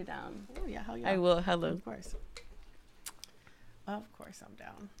 Look, if you're down. Oh, yeah, hell yeah. I will. Hello. Of course. Of course, I'm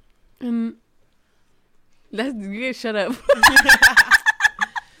down. And You guys shut up.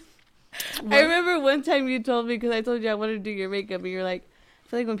 I remember one time you told me, because I told you I wanted to do your makeup, and you're like, I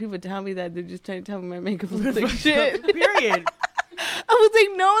feel like when people tell me that, they're just trying to tell me my makeup looks like shit. Period. I was like,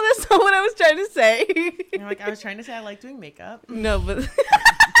 no, that's not what I was trying to say. You're like, I was trying to say I like doing makeup. No, but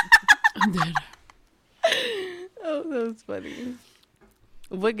I'm dead. oh, that was funny.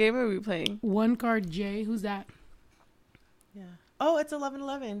 What game are we playing? One card J. Who's that? Yeah. Oh, it's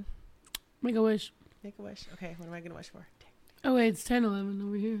 11:11. Make a wish. Make a wish. Okay, what am I gonna wish for? Oh wait, it's 10:11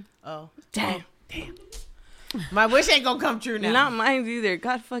 over here. Oh, Damn. damn. My wish ain't gonna come true now. Not mine either.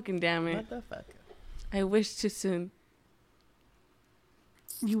 God fucking damn it. What the fuck? I wish too soon.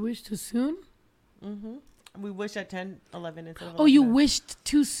 You wish too soon? We wish at 10:11 instead of. Oh, you 11. wished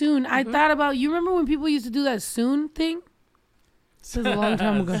too soon. I thought about. You remember when people used to do that soon thing? This was a long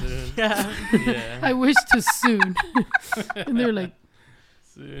time ago. Soon. Yeah. Yeah. I wish too soon, and they're like,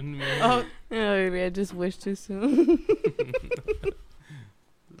 Soon, man. Oh, Oh, baby, I just wish too soon.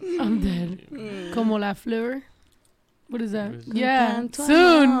 I'm dead. Como la fleur. What is that? Wish- Yeah, Antoine.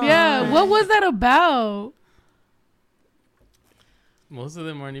 soon. Yeah. What was that about? Most of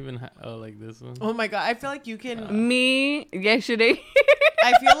them aren't even like this one. oh my god! I feel like you can. Me yesterday.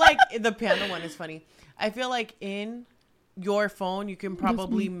 I feel like the panda one is funny. I feel like in your phone you can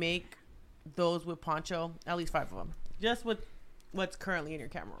probably make those with Poncho, at least 5 of them, just with what's currently in your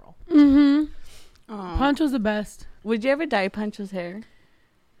camera roll. Aw. Poncho's the best. Would you ever dye Pancho's hair?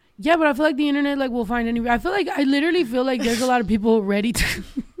 Yeah, but I feel like the internet will find any. I literally feel like there's a lot of people ready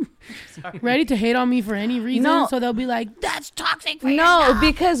to hate on me for any reason. No. So they'll be like, "That's toxic." For you." No,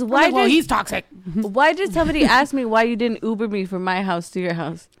 because I'm why like, well, did he's toxic. why did somebody ask me why you didn't Uber me from my house to your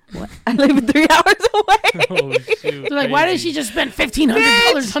house? What? I live 3 hours away. Oh shoot! They're like, why did she just spend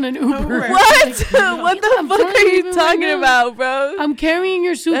 $1,500 on an Uber? What? What the I'm fuck telling are you you right talking now. about, bro? I'm carrying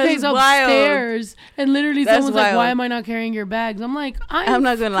your suitcase That's wild. upstairs, and literally That's someone's like, wild. "Why am I not carrying your bags?" I'm like, I'm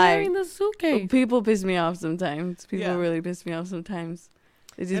not gonna lie. carrying the suitcase. People piss me off sometimes. People Yeah. really piss me off sometimes.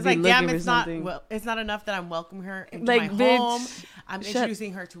 They just It's be like, looking damn, for it's not. something. Well, it's not enough that I'm welcoming her into Like, my bitch, home. I'm shut-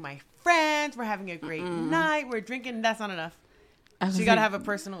 introducing her to my friends. We're having a great night. We're drinking. That's not enough. I was She gotta like, have a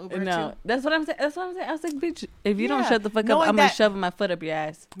personal Uber no. too. That's what I'm saying. That's what I'm saying. I was like, bitch, if you don't Yeah. shut the fuck up, Knowing I'm gonna that- shove my foot up your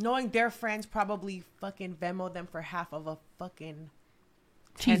ass. Knowing their friends probably fucking Venmo them for half of a fucking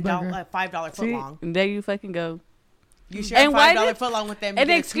Cheeseburger. $5 foot See? long. And there you fucking go. You share a And why $5 did- foot long with them. And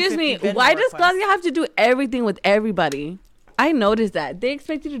excuse me, why does Claudia have to do everything with everybody? I noticed that. They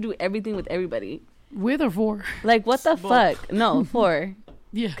expect you to do everything with everybody. With or for? Like, what the fuck? No, for.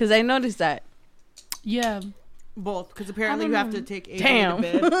 Yeah. Because I noticed that. Yeah. Both, because apparently I you don't have to know. take AJ Damn. to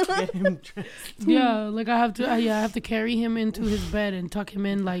bed, get him dressed. Yeah, like I have to. I have to carry him into his bed and tuck him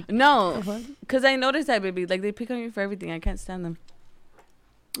in. Like No, because I noticed that, baby. Like, they pick on you for everything. I can't stand them.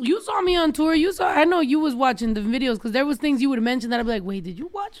 you saw me on tour. You saw. I know you was watching the videos because there was things you would mention that I'd be like, wait, did you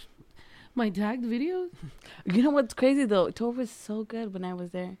watch my tagged videos? You know what's crazy, though? Tour was so good when I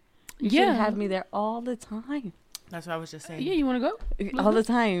was there. You should have me there all the time. That's what I was just saying. Yeah, you want to go? All the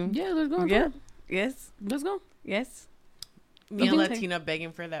time. Yeah, let's go. On Yeah. tour. Yes. Let's go. Yes. Me and Okay. Latina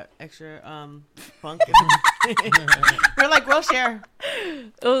begging for that extra bunk. We're like, we'll share.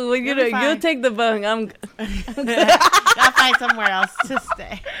 Oh, well, you You'll know, be you'll fine. take the bung. I'll find somewhere else to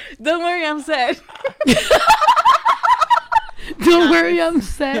stay. Don't worry, I'm sad. Don't worry, I'm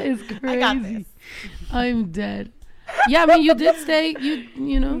set. It's crazy. I got this. I'm dead. Yeah, I mean, you did stay.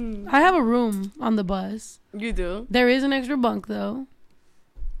 You know, I have a room on the bus. You do. There is an extra bunk though.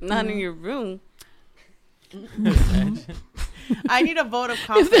 Not in your room. I need a vote of If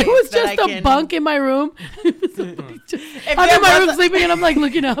confidence. there was that just I a can- bunk in my room, If I'm there in my room was a- sleeping and I'm like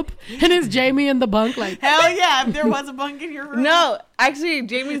looking up, and it's Jamie in the bunk. Like, Hell yeah! If there was a bunk in your room, No, actually,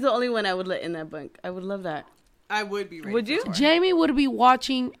 Jamie's the only one I would let in that bunk. I would love that. I would be ready. Would for you? tour. Jamie would be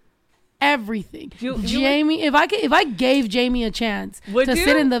watching everything. You Jamie, if I gave Jamie a chance Would to you?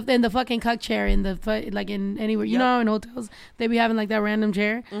 sit in the fucking cuck chair in the like in anywhere, you know, how in hotels they be having like that random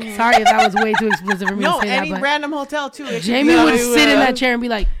chair. Sorry if that was way too explicit for me No, to say that, any but random hotel too. It could Jamie be- would sit in that chair and be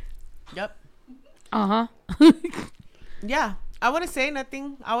like, Yep. uh-huh. Yeah, I wouldn't say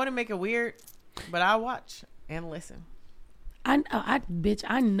nothing. I wouldn't make it weird, but I watch and listen. Bitch,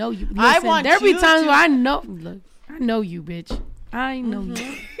 I know you. Listen, I want there be you times to- where I know you, bitch. I know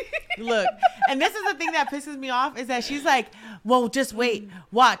you. Look, and this is the thing that pisses me off is that she's like, well, just wait,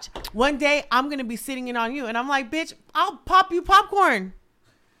 watch. One day I'm going to be sitting in on you. And I'm like, bitch, I'll pop you popcorn.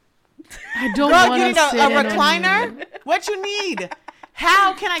 I don't Girl, want you to need a sit in on recliner? you. What you need?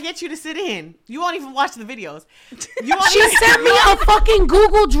 How can I get you to sit in? You won't even watch the videos. You won't She even- sent me a fucking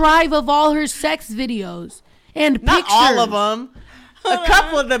Google Drive of all her sex videos and Not pictures. all of them. A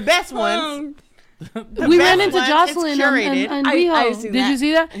couple of the best ones. We ran best into one, Jocelyn it's on curated. WeHo. I've seen Did that. you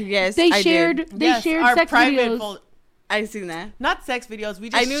see that? Yes, They I shared. did. They Yes, shared our sex private videos. folder. I seen that. Not sex videos. We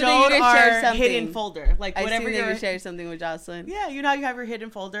I just knew that you showed guys shared our something. hidden folder. Like I whatever seen that you're. you shared something with Jocelyn. Yeah, you know how you have your hidden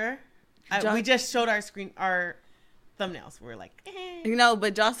folder. We just showed our thumbnails. We're like, You know,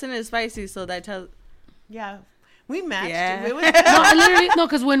 but Jocelyn is spicy, so that tells. yeah, we matched. Yeah. It was- No, I literally no,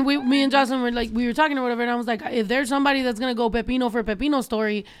 because when me and Jocelyn were like, we were talking or whatever, and I was like, if there's somebody that's gonna go Pepino for Pepino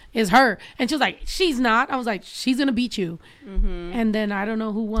story, is her. And she was like, she's not. I was like, she's gonna beat you. And then I don't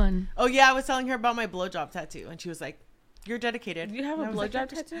know who won. Oh yeah, I was telling her about my blowjob tattoo, and she was like, "You're dedicated." You have a And I was like, blowjob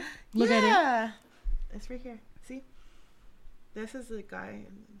tattoo? Look at it. Yeah, it's right here. See, this is the guy.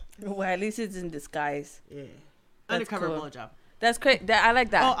 Well, at least it's in disguise. Yeah, That's undercover cool. blowjob. That's great. I like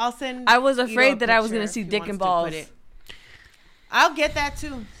that. Oh, I'll send. I was Eno a afraid that I was picture gonna if see he dick wants and to put balls. it. I'll get that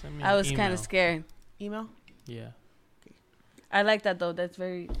too. Send me I an was kind email. of scared. Email. Yeah. I like that though. That's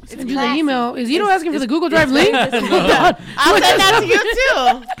very. Send you the email. Is Ito asking for the Google Drive link? I'll send that to you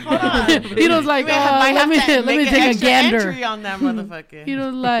too. Hold on. Ito's like, You might let me have to let me make an take a extra gander. entry on that motherfucker.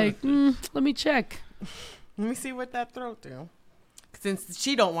 Ito's like, let me check. Let me see what that throat do. Since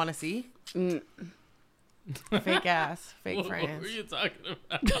she don't want to see. Fake ass, fake What friends. were you talking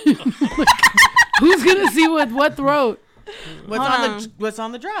about? Who's gonna see what throat? What's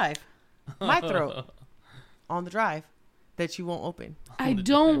on the drive? My throat on the drive that you won't open. I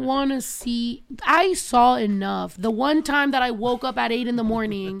don't want to see. I saw enough. The one time that I woke up at 8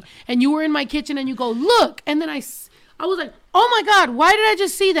 a.m. and you were in my kitchen and you go, look. And then I was like, oh my God, why did I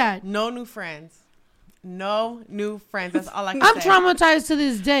just see that? No new friends. No new friends. That's all I can I'm say. traumatized to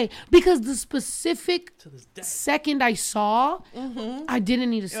this day because the specific second I saw, I didn't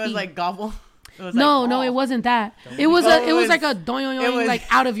need to see. It was like gobble. It was no, like, no, oh. it wasn't that. It was like a doing it was- like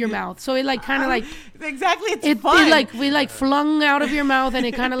out of your mouth. So it like kind of like Exactly. It's it fun. we like flung out of your mouth and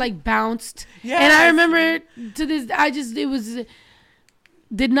it kind of like bounced. Yes. And I remember to this,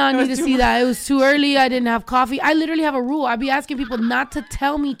 did not need to see that. It was too early. I didn't have coffee. I literally have a rule. I'd be asking people not to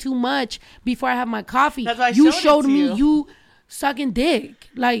tell me too much before I have my coffee. That's why I you showed it showed to me you. you sucking dick.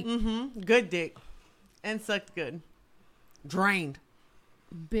 Like, Good dick. And sucked good. Drained.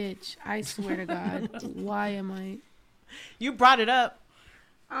 bitch, I swear to God. Why am I? You brought it up.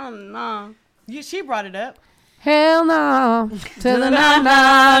 Oh no. She brought it up. Hell no. To the no,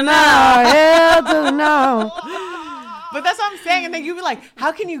 no, no. Hell to the no. But that's what I'm saying. And then you be like,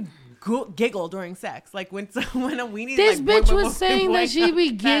 how can you giggle during sex? Like when a weenie. This like, bitch was saying that she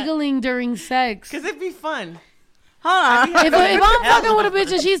be giggling during sex. Because it'd be fun. Hold on. If I'm fucking with a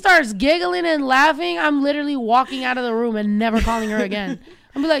bitch and she starts giggling and laughing, I'm literally walking out of the room and never calling her again.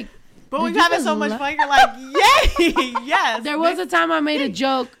 I'm like, but we're having so much fun. You're like, yay, yes. There was a time I made a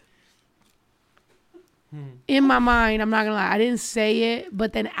joke in my mind. I'm not gonna lie, I didn't say it,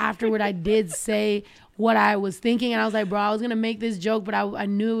 but then afterward, I did say what I was thinking, and I was like, bro, I was gonna make this joke, but I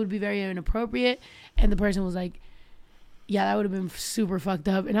knew it would be very inappropriate, and the person was like, yeah, that would have been super fucked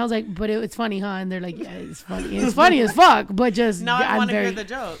up. And I was like, but it's funny, huh? And they're like, yeah, it's funny. It's funny as fuck, but just now I want to hear the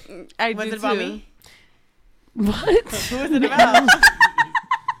joke. Was it about me? What? Who was it about?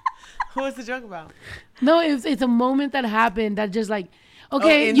 Who was the joke about? No, it's a moment that happened that just like,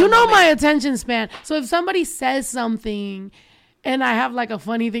 okay, you know my attention span. So if somebody says something and I have like a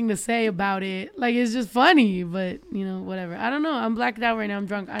funny thing to say about it, like it's just funny, but you know, whatever. I don't know. I'm blacked out right now. I'm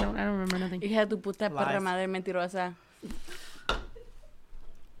drunk. I don't remember nothing. Hija tu puta perra madre mentirosa.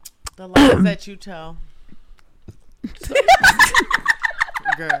 The lies that you tell.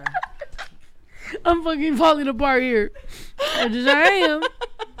 Girl. I'm fucking falling apart here. I am.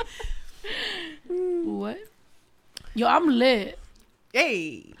 What? Yo, I'm lit.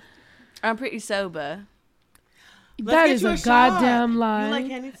 Hey. I'm pretty sober. That is a goddamn lie. You like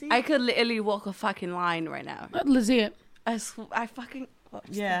Hennessy? I could literally walk a fucking line right now. Let's see it. I fucking...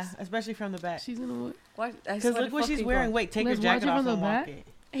 Yeah, especially from the back. She's gonna what? Because look what she's wearing. Wait, take your jacket off and walk it.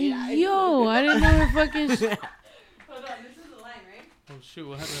 Hey, yo, I didn't know her fucking... Hold on, this is the line, right? Oh, shoot,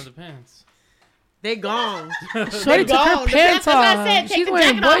 what happened to the pants? They gone. Shorty took her pants off. She's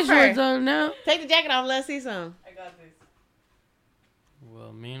wearing boy shorts on now. Take the jacket off. Let's see some. I got this.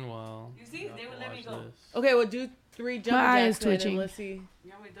 Well, meanwhile... You see? They would let me go. This. Okay, well, do 3 jumping My eye jacks. is twitching. Let's see.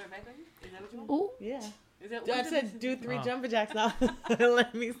 You want me to throw it back on you? Is that what you want? Ooh. Yeah. Is that I said do 3 jumping jacks now.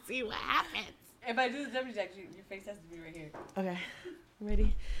 Let me see what happens. If I do the jumping jacks, your face has to be right here. Okay.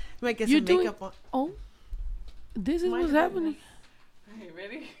 Ready? Might get You're some doing... makeup on. Oh. This is what's happening. Okay,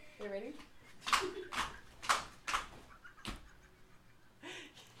 ready? You ready?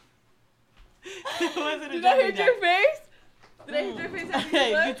 Did I hit your face? Did I hit your face?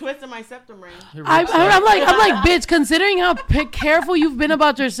 Hey, you twisted my septum ring. I'm like, bitch, considering how careful you've been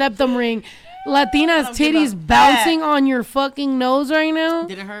about your septum ring, Latina's titties bouncing on your fucking nose right now.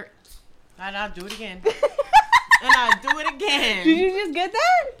 Did it hurt? And I'll do it again. And I'll do it again. Did you just get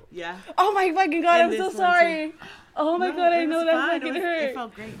that? Yeah. Oh my fucking god, And I'm so this one sorry. Oh my god, I know that fucking hurt. It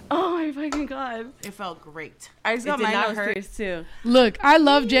felt great. Oh my fucking god. It felt great. I just got my nose pierced too. Look, I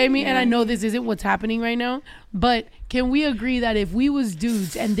love Jaime, and I know this isn't what's happening right now, but can we agree that if we was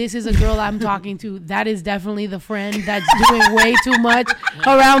dudes and this is a girl I'm talking to, that is definitely the friend that's doing way too much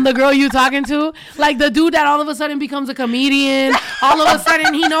around the girl you talking to? Like the dude that all of a sudden becomes a comedian, all of a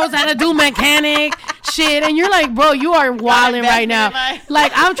sudden he knows how to do mechanic shit, and you're like, bro, you are wilding right now.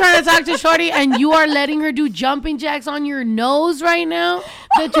 Like, I'm trying to talk to Shorty, and you are letting her do jumping jacks on your nose right now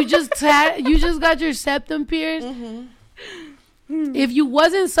that you just got your septum pierced. If you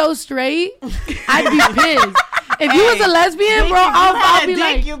wasn't so straight, I'd be pissed. If you was a lesbian, bro, I'll be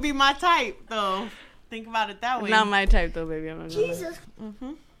like, you'll be my type, though. Think about it that way. Not my type though, baby. I'm not gonna Jesus.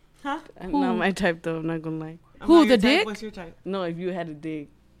 lie. Huh? Not my type though. I'm not gonna lie. Who, the dick? What's your type? No, if you had a dick.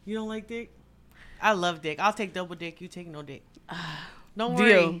 You don't like dick? I love dick. I'll take double dick. You take no dick. Don't Deal.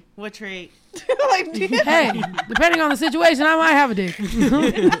 worry. What trade? Like, hey, depending on the situation, I might have a dick.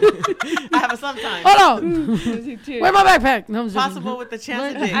 I have a sometimes. Hold on. Where's my backpack? No, I'm just Possible with the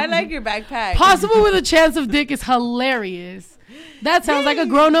chance of dick. I like your backpack. Possible with a chance of dick is hilarious. That sounds like a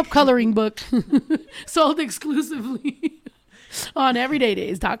grown-up coloring book. Sold exclusively on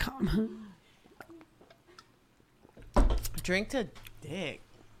everydaydays.com. Drink to dick.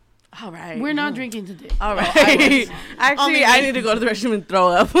 All right. We're not drinking to dick. All right. Actually, I need to go to the restroom and throw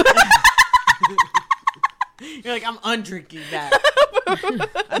up. You're like, I'm undrinking that.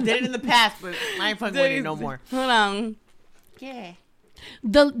 I did it in the past, but I ain't fucking with it no more. Hold on. Yeah.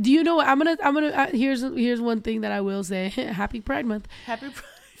 Do you know what I'm gonna here's one thing that I will say. Happy Pride Month. Happy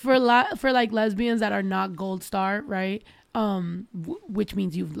Pride. For like lesbians that are not Gold Star, right? Which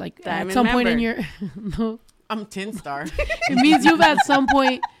means you've like Diamond at some point in member. your no, I'm 10 star. it means you've at some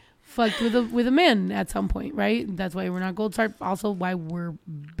point fucked with a man at some point, right? That's why we're not Gold Star. Also, why we're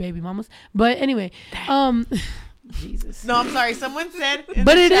baby mamas. But anyway, Jesus. No, I'm sorry. Someone said.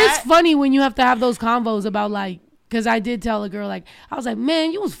 But it is funny when you have to have those convos about like, because I did tell a girl like, I was like,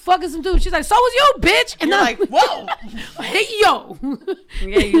 man, you was fucking some dude. She's like, so was you, bitch. And You're I'm like, whoa. Hey, yo.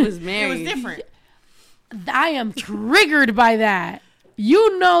 Yeah, you was It married. was different. I am triggered by that.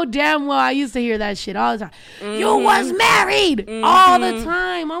 You know damn well I used to hear that shit all the time. You was married all the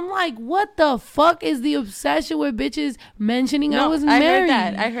time. I'm like, what the fuck is the obsession with bitches mentioning I was married?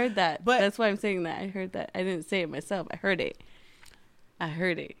 I heard that. But that's why I'm saying that. I heard that. I didn't say it myself. I heard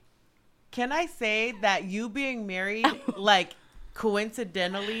it. Can I say that you being married, like,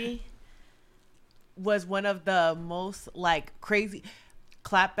 coincidentally, was one of the most, like, crazy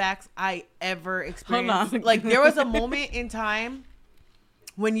clapbacks I ever experienced? Hold on. Like, there was a moment in time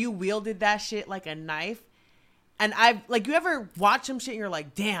when you wielded that shit like a knife. And you ever watch some shit and you're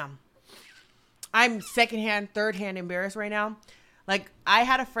like, damn, I'm secondhand, thirdhand embarrassed right now. Like, I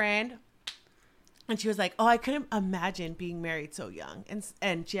had a friend and she was like, oh, I couldn't imagine being married so young.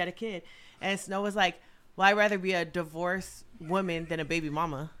 And she had a kid. And Snow was like, well, I'd rather be a divorced woman than a baby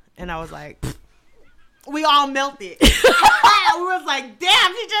mama. And I was like, we all melted. We was like,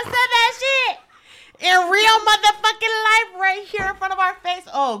 damn, she just said that shit in real motherfucking life right here in front of our face.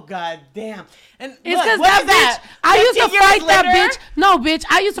 Oh, god damn. And it's because that bitch, I used to fight that bitch. No, bitch,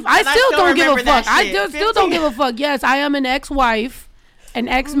 I still don't give a fuck. I still don't give a fuck. Yes, I am an ex-wife, an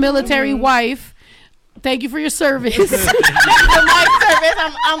ex-military wife. Thank you for your service. For my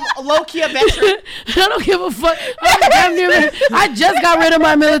service, I'm low-key a veteran. I don't give a fuck. I just got rid of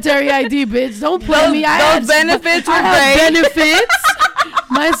my military ID, bitch. Don't play me. Those benefits were great. Benefits.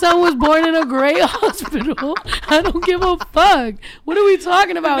 My son was born in a great hospital. I don't give a fuck. What are we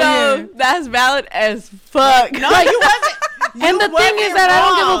talking about here? That's valid as fuck. No, you wasn't. And the thing is that I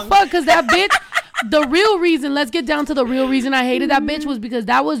don't give a fuck because that bitch. The real reason, let's get down to the real reason I hated that bitch was because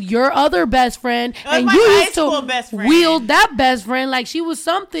that was your other best friend. And you used to wield that best friend like she was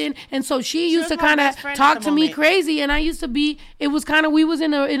something. And so she used to kind of talk to me crazy. And I used to be, it was kind of, we was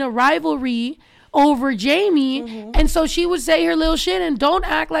in a rivalry over Jaime. And so she would say her little shit and don't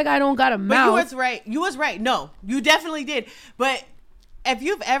act like I don't got a mouth. But you was right. No, you definitely did. But if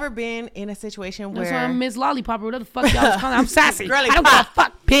you've ever been in a situation where. That's why I'm Miss Lollipop or whatever the fuck y'all was calling. I'm sassy. Girly I don't give a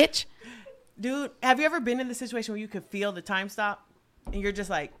fuck, bitch. Dude, have you ever been in the situation where you could feel the time stop and you're just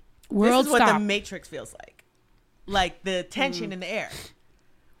like, world this is what stop. the Matrix feels like. Like the tension in the air.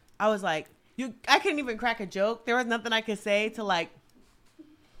 I was like, I couldn't even crack a joke. There was nothing I could say to like,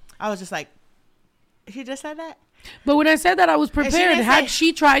 I was just like, she just said that? But when I said that, I was prepared. Had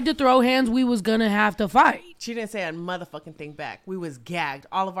she tried to throw hands, we was going to have to fight. She didn't say a motherfucking thing back. We was gagged.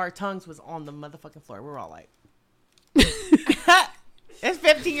 All of our tongues was on the motherfucking floor. We were all like. It's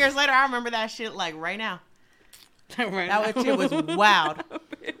 15 years later. I remember that shit like right now. That shit was wild.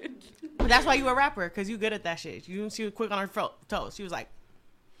 But that's why you a rapper, because you good at that shit. She was quick on her toes. She was like,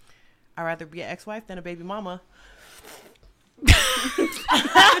 I'd rather be an ex-wife than a baby mama. We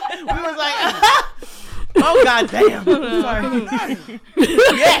was like, oh god damn. Sorry.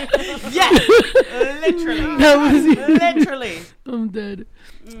 Yeah. Literally. I'm dead.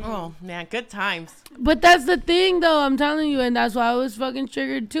 Oh man, good times. But that's the thing though, I'm telling you, and that's why I was fucking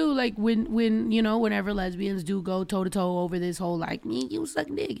triggered too. Like when you know, whenever lesbians do go toe to toe over this whole like, me, you was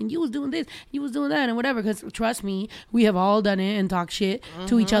sucking dick and you was doing this, you was doing that and whatever, because trust me, we have all done it and talk shit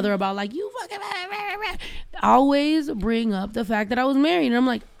to each other about like, you fucking always bring up the fact that I was married. And I'm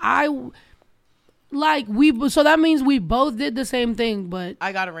like, so that means we both did the same thing, but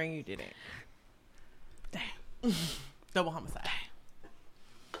I got a ring, you didn't. Damn. Double homicide.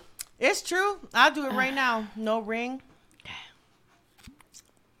 It's true. I'll do it right now. No ring.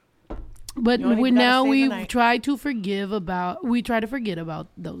 But now we try to forget about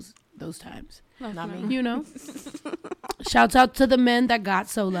those times. Not me. You know? Shouts out to the men that got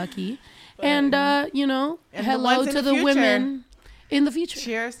so lucky. And you know, and hello to the women in the future.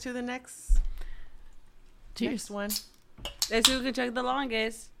 Cheers to the next. Cheers. Next one. Let's see who can chug the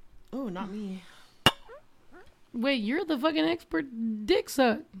longest. Oh, not me. Wait, you're the fucking expert dick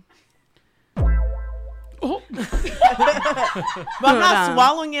suck. Oh. But I'm not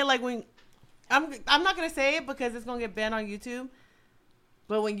swallowing it like when I'm not gonna say it because it's gonna get banned on YouTube.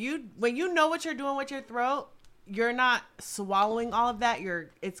 But when you know what you're doing with your throat, you're not swallowing all of that.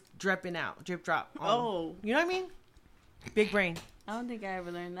 It's dripping out, drip drop. Oh, you know what I mean? Big brain. I don't think I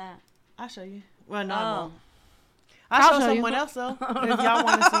ever learned that. I'll show you. Well, no, I won't. I'll show someone else though. If y'all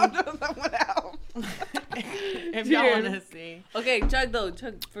want to see. I'll show someone else. If y'all want to see. Okay, chug though.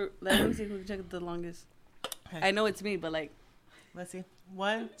 Let me see who can chug the longest. Okay. I know it's me, but like, let's see.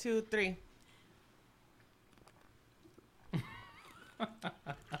 1, 2, 3.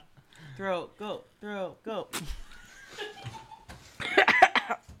 Throat, go.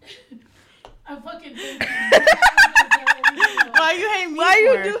 I fucking Why you hate me? Why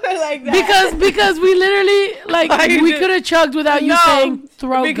you do it like that? Because we literally we could have chugged without you saying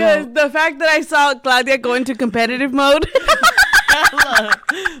throat. Because the fact that I saw Claudia go into competitive mode.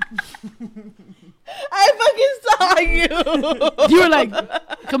 I fucking saw you. You were like,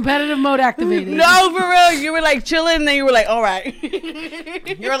 competitive mode activated. No, for real. You were like chilling, and then you were like, all right.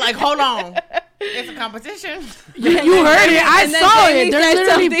 You were like, hold on. It's a competition. You heard it. I and then saw Jamie it. There's said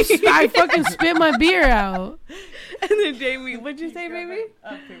literally, something. I fucking spit my beer out. And then Jamie, what'd you say, baby?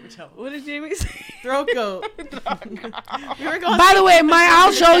 Paper towel. What did Jamie say? Throat coat. You were going By the way, my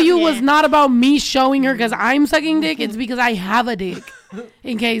I'll show you was not about me showing her because I'm sucking dick. It's because I have a dick.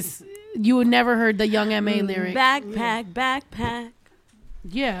 In case you had never heard the Young M.A. lyric. Backpack.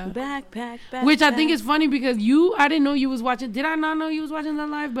 Yeah. Backpack. Which I think is funny because I didn't know you was watching. Did I not know you was watching that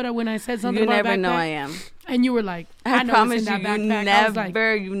live? But when I said something You about never backpack, know I am. and you were like, I know promise it's you, in that you backpack. I was like,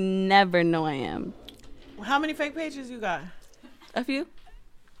 you never know I am. How many fake pages you got? A few?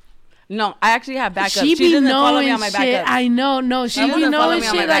 No, I actually have backups. she be doesn't follow me knowing on my shit. backups. I know. No, she be doesn't follow knowing me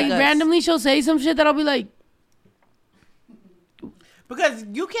on shit. my Like backups. randomly, she'll say some shit that I'll be like, Because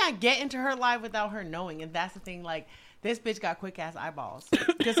you can't get into her live without her knowing. And that's the thing. Like, this bitch got quick ass eyeballs.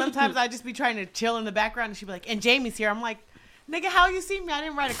 Because sometimes I just be trying to chill in the background and she'd be like, and Jamie's here. I'm like, nigga, how you see me? I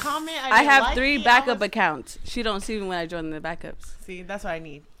didn't write a comment. I didn't have like 3 it. backup accounts. She don't see me when I join the backups. See, that's what I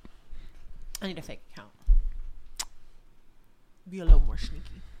need. I need a fake account. Be a little more sneaky.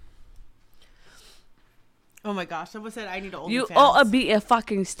 Oh my gosh, someone said I need an OnlyFans. You ought to be a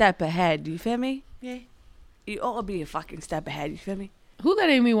fucking step ahead. You feel me? Yeah. You ought to be a fucking step ahead. You feel me? who let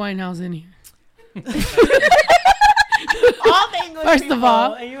Amy Winehouse in here? All the English First people, of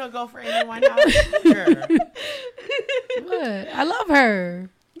all- and you gonna go for Amy Winehouse? Sure. What? I love her.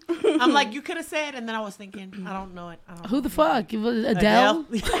 I'm like, you could have said, and then I was thinking, I don't know it. I don't Who know. the fuck? It was Adele?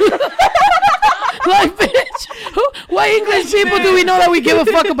 Adele? Like, bitch. What English people do we know that we give a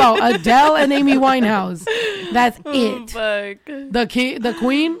fuck about? Adele and Amy Winehouse. That's it. Fuck. The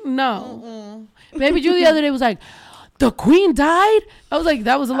Queen? No. Baby Julie the other day was like, the Queen died? I was like,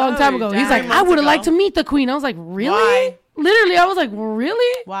 that was a long time ago. He's like, I would have liked to meet the Queen. I was like, really? Why? Literally, I was like,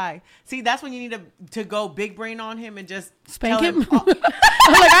 really? Why? See, that's when you need to go big brain on him and just Spank tell him? Oh,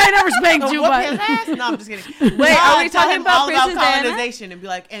 I'm like, I ain't never spanked you, whoop but his ass? No, I'm just kidding. Wait, are we tell talking him about all about Princess Diana? colonization and be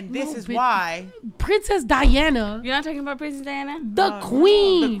like, and this No, is bitch. why Princess Diana, You're not talking about Princess Diana? the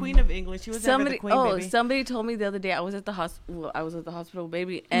Queen. the Queen of England. She was never the Queen, baby. Somebody told me the other day I was at the hospital. I was at the hospital,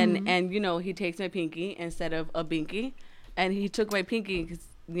 baby, and you know he takes my pinky instead of a binky, and he took my pinky because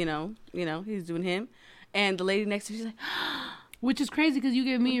you know he's doing him, and the lady next to me she's like, Which is crazy because you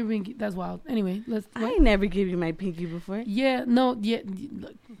gave me your pinky. That's wild. Anyway, I ain't never give you my pinky before. Yeah, no, yeah.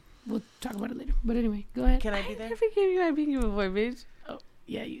 Look, we'll talk about it later. But anyway, go ahead. Can I be there? Never gave you my pinky before, bitch.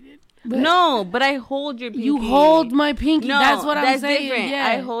 Yeah, you did. No, but I hold your pinky. You hold my pinky. No, that's what I'm that's saying. different. Yeah.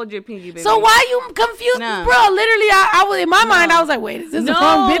 I hold your pinky, baby. So why you confused, No. bro? Literally, I was in my mind. I was like, wait, is this a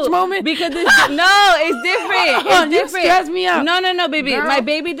wrong bitch moment? Because it's it's different. It's You different. stress me out. No, baby. Girl. My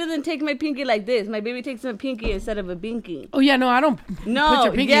baby doesn't take my pinky like this. My baby takes my pinky instead of a binky. Oh yeah, no, I don't. No, put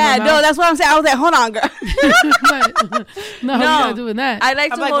your pinky yeah, in my no, mouth. that's what I'm saying. I was like, hold on, girl. But, no, you gotta do with that. I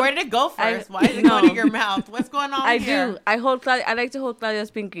like I'm to like, hold. where did it go first? Why is it no. going in your mouth? What's going on I here? do. I like to hold Claudia's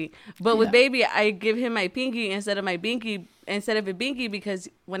pinky, but with baby, I give him my pinky instead of my binky. Instead of a binky, because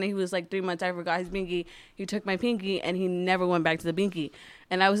when he was like 3 months, I forgot his binky. He took my pinky and he never went back to the binky.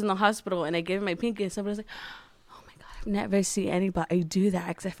 And I was in the hospital and I gave him my pinky and somebody was like, "Oh my god, I've never seen anybody do that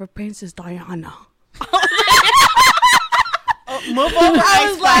except for Princess Diana." Move over. I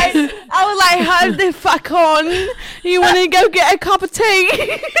was like, hold the fuck on. You want to go get a cup of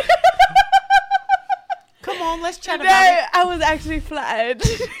tea? Come on, let's chat No, about it. I was actually flattered.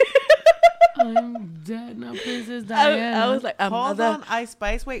 I'm dead now, Princess Diana. I was like, a Hold mother. on, Ice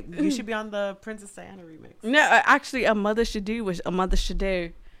Spice. Wait, you should be on the Princess Diana remix. No, actually, a mother should do what a mother should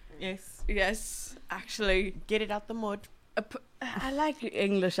do. Yes. Yes, actually. Get it out the mud, I like your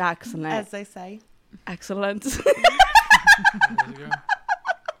English accent. as they say. Excellent. There's a girl.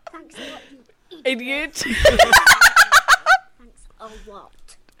 Thanks a lot, you Idiot. Thanks a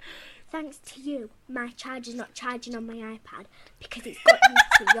lot. Thanks to you, my charger's not charging on my iPad because it's got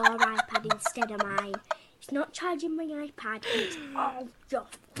used to your iPad instead of mine. It's not charging my iPad and it's all your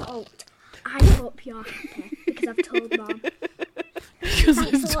fault. I hope you're happy because I've told Mom. Because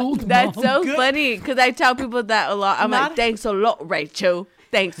I've told That's Mom. so funny because I tell people that a lot. I'm like, thanks a lot, Rachel.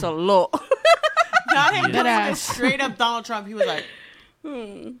 Thanks a lot. Not him doing Deadass. this straight up Donald Trump. He was like,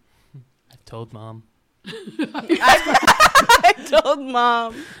 I told mom. I told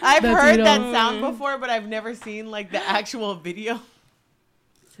Mom. I've That's heard it that all. sound before, but I've never seen like the actual video.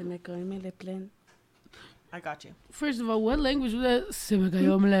 Se me cayó mi lip line. I got you. First of all, what language was that? Se me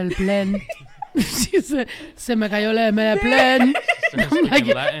cayó el plan. She said, se me cayó el plan. Started I'm like,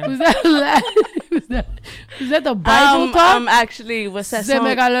 speaking Latin. was that Latin? Is that the Bible talk? Actually, what's that song?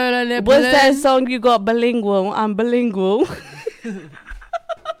 What's that song you got bilingual? I'm bilingual.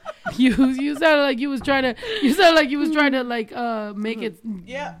 You sounded like you was trying to like make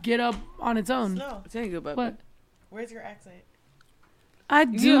it get up on its own. No. What? Where's your accent? I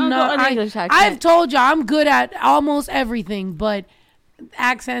do not. English accent. I've told you I'm good at almost everything, but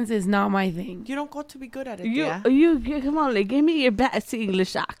accents is not my thing. You don't got to be good at it. You come on, like, give me your best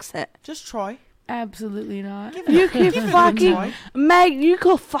English accent. Just try. Absolutely not. You can fucking, mate. You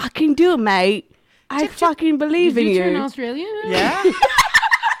can fucking do it, mate. I fucking believe in you. You're an Australian? Yeah.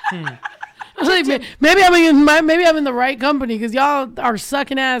 Like, maybe I'm in the right company because y'all are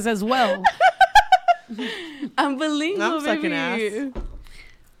sucking ass as well. I'm bilingual. I'm sucking baby. ass.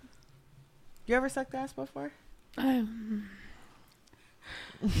 You ever sucked ass before? Don't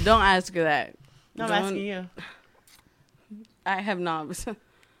ask her that. No, I'm asking you. I have not.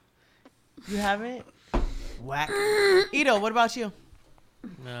 You haven't? Whack. Ito, what about you?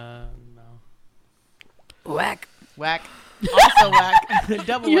 No. Whack. Whack. Also whack.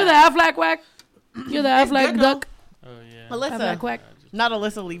 Double You're whack. the Aflac whack. You're the Aflac duck. Oh yeah. Alyssa. Aflac quack. Not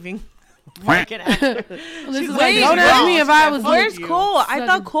Alyssa leaving. Fucking actor. She's like, don't ask me if I was. Where's you. Cole? I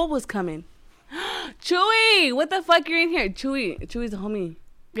thought Cole was coming. Chewy, what the fuck? You're in here. Chewy's a homie.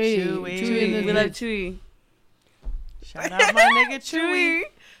 Chewy. We love Chewy. Shout out my nigga Chewy.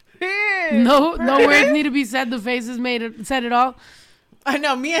 No words need to be said. The faces said it all. I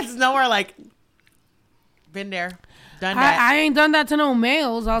know. Me and Snow are like, been there, done that. I ain't done that to no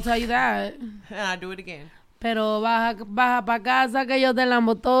males. I'll tell you that. And I do it again. Pero baja pa casa que yo te la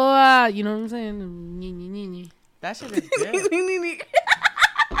motoa. You know what I'm saying? That shit is good.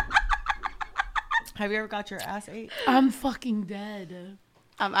 Have you ever got your ass ate? I'm fucking dead.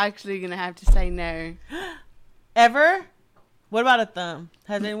 I'm actually gonna have to say no. Ever? What about a thumb?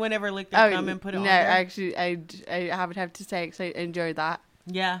 Has anyone ever licked their thumb and put it on no, there? actually, I would have to say because I enjoyed that.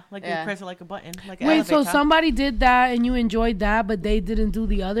 Yeah, like you press it like a button. Like an Wait, so elevator. somebody did that and you enjoyed that, but they didn't do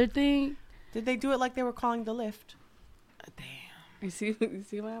the other thing? Did they do it like they were calling the lift? Damn. You see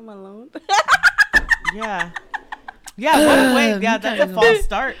why I'm alone? Yeah. Yeah, wait, yeah, that's a false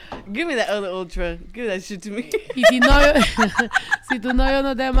start. Give me that other ultra. Give that shit to me. Y si si tu novio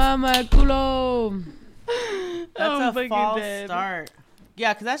no te mama el culo. That's a false start.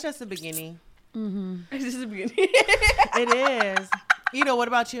 Yeah, because that's just the beginning. Mm-hmm. It's just the beginning. It is. Ito, what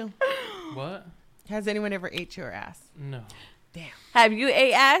about you? What? Has anyone ever ate your ass? No. Damn. Have you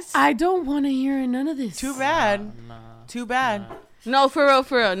ate ass? I don't want to hear none of this. Too bad. Nah. Too bad. No, for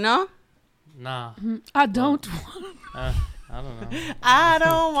real, no? Nah. I don't I don't know. I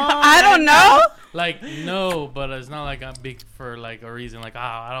don't want. I don't know. Like, no, but it's not like I'm big for like a reason. Like,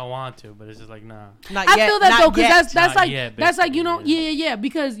 I don't want to, but it's just like, nah. Not I yet. feel that Not though, because yet. that's like you don't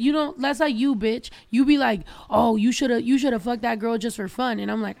because you don't. That's like you, bitch. You be like, oh, you should have fucked that girl just for fun,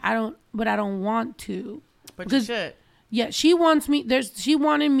 and I'm like, I don't want to. But you should. Yeah, she wanted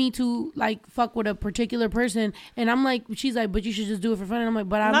me to like fuck with a particular person, and I'm like, she's like, but you should just do it for fun, and I'm like,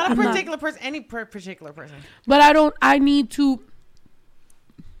 but I'm not a I'm particular person, any particular person. But I need to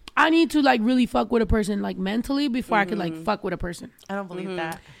like really fuck with a person like mentally before I could like fuck with a person. I don't believe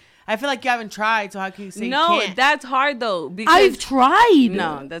that. I feel like you haven't tried, so how can you say no? you can't? That's hard though. Because I've tried.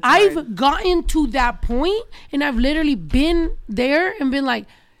 No, that's I've hard. gotten to that point, and I've literally been there and been like,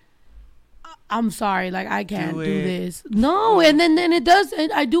 I'm sorry, like I can't do this. No, and then it does.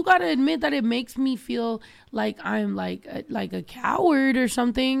 And I do gotta admit that it makes me feel like I'm like a coward or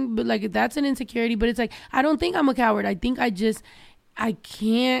something. But like that's an insecurity. But it's like I don't think I'm a coward. I think I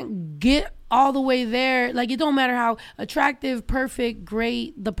can't get all the way there. Like it don't matter how attractive, perfect,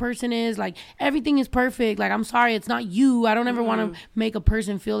 great the person is. Like everything is perfect. Like I'm sorry, it's not you. I don't ever want to make a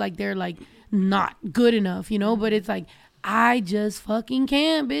person feel like they're like not good enough, you know. But it's like. I just fucking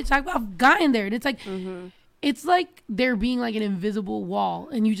can't, bitch. I've gotten there. And it's like, it's like there being like an invisible wall,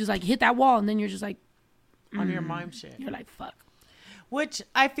 and you just like hit that wall, and then you're just like on your mime shit. You're like, fuck. Which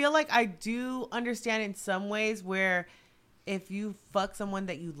I feel like I do understand in some ways where if you fuck someone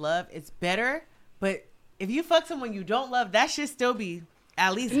that you love, it's better. But if you fuck someone you don't love, that should still be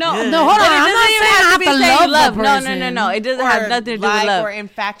at least no, good. No, hold on. But it I'm doesn't not even saying I have to say love the No. person. It doesn't Or have nothing to do with like love. or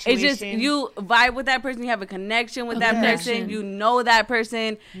infatuation. It's just you vibe with that person. You have a connection with that connection. person. You know that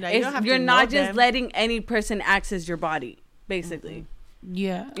person. No, you don't have You're to not know just them. letting any person access your body, basically.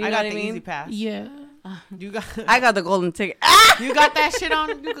 Yeah. You know I got what the I mean? easy pass. Yeah. You got. I got the golden ticket. You got that shit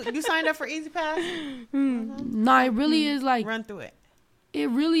on. You signed up for easy pass. No, it really is like. Run through it. It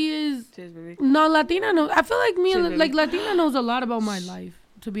really is. Cheers, baby. No, Latina knows. I feel like Cheers, baby. like Latina knows a lot about my life.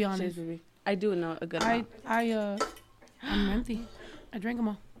 To be Cheers, honest, baby. I do know a good amount. I'm empty. I drank them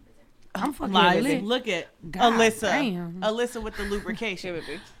all. I'm fucking Lies. lit. Look at God Alyssa. damn. Alyssa with the lubrication.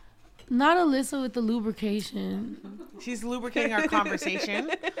 Not Alyssa with the lubrication. She's lubricating our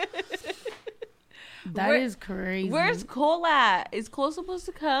conversation. That is crazy. Where's Cole at? Is Cole supposed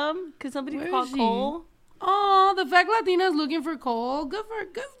to come? Can somebody call Cole? Oh, the fact Latina's looking for Cole. Good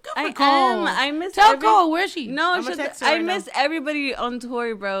for I Cole. I miss Tell Cole, where's she? No, I'ma text her I right miss now. everybody on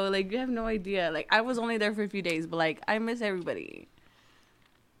tour, bro. Like, you have no idea. Like, I was only there for a few days, but like, I miss everybody.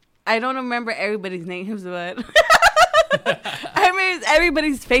 I don't remember everybody's names, but I miss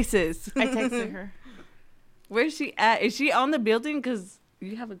everybody's faces. I texted her. Where's she at? Is she on the building? Cause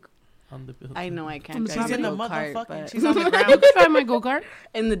you have a. On the building. I know I can't. She's drive in a the go-kart, motherfucking. but- She's on the You ground. can drive my go-kart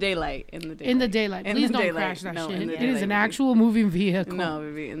in the daylight. In the daylight. in the daylight. In Please the don't daylight. crash that No, shit. in the It is daylight, an baby. actual moving vehicle. No,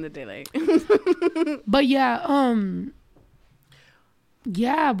 baby, in the daylight. But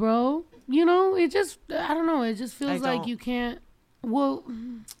yeah, bro. You know, it just, I don't know. It just feels like don't. you can't. Well,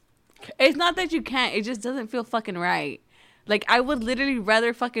 It's not that you can't. It just doesn't feel fucking right. Like, I would literally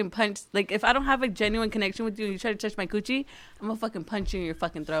rather fucking punch. Like, if I don't have a genuine connection with you and you try to touch my coochie, I'm gonna fucking punch you in your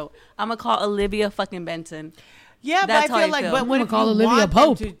fucking throat. I'm gonna call Olivia fucking Benson. Yeah, That's but I how feel I like, feel. but what I'm if gonna call you Olivia want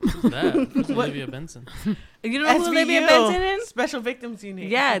Pope. them That Olivia Benson. You don't know who Olivia SVU, Benson is? Special Victims Unit.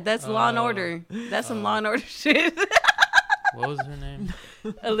 Yeah, that's Law and Order. That's some Law and Order shit. What was her name?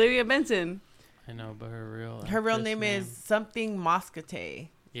 Olivia Benson. I know, but her real Her name is something Moscate.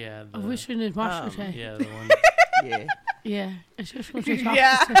 Yeah. I wish it was my Yeah, the one. Yeah. Yeah. It's just gonna say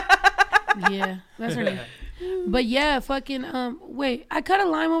Yeah. Yeah, that's her name. But yeah, fucking, wait, I cut a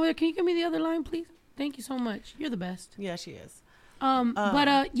lime over there. Can you give me the other lime, please? Thank you so much. You're the best. Yeah, she is.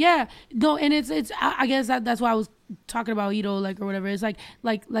 Yeah, no, and it's I guess that's why I was talking about Ito, like, or whatever. It's like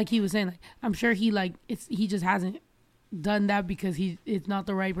he was saying, like, I'm sure he just hasn't done that because it's not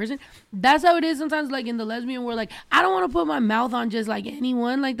the right person. That's how it is sometimes, like in the lesbian world. Like, I don't want to put my mouth on just like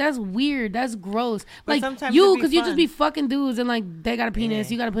anyone. Like, that's weird. That's gross. But Like, sometimes you, it'd be because you just fun. be fucking dudes and like they got a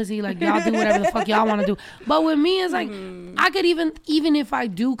penis, you got a pussy, like y'all do whatever the fuck y'all want to do. But with me, it's like I could even if I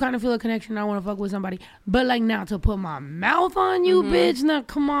do kind of feel a connection, I want to fuck with somebody. But like, now to put my mouth on you, bitch. Now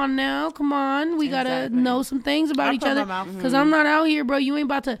come on, we gotta know some things about I each put my other. mouth- Because I'm not out here, bro. You ain't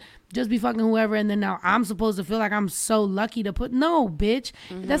about to just be fucking whoever, and then now I'm supposed to feel like I'm so lucky to put. No, bitch.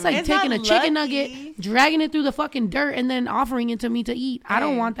 That's like It's taking a not chicken lucky. nugget, dragging it through the fucking dirt, and then offering it to me to eat. I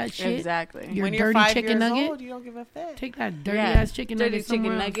don't Hey, want that shit. Exactly. Your When you're dirty 5 chicken years nugget. old, you don't give a fuck. Take that dirty Yeah. ass chicken dirty nugget chicken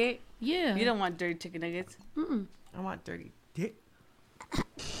somewhere else. nugget. Yeah. You don't want dirty chicken nuggets. I want dirty dick.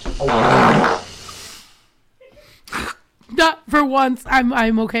 For once,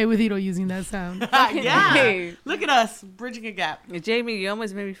 I'm okay with Ito using that sound. Yeah. Hey. Look at us bridging a gap. Jamie, you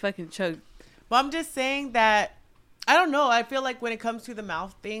almost made me fucking choke. But I'm just saying that I don't know. I feel like when it comes to the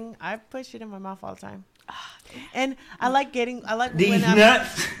mouth thing, I put shit in my mouth all the time. And I like when I'm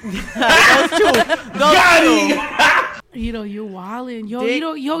nuts. those two. Ito, you're wildin'. Yo, Dick,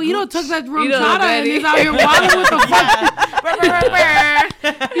 Ito took that rum Ito, chata and ready? he's out here wildin' with the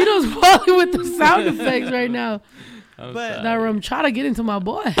fuck. Ito's wildin' with the sound effects right now. But That rum chata get into my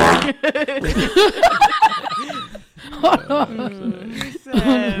boy. Hold on.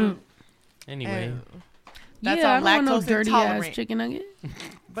 so, Anyway. That's Yeah, I all don't want no lactose dirty ass intolerant. chicken nugget.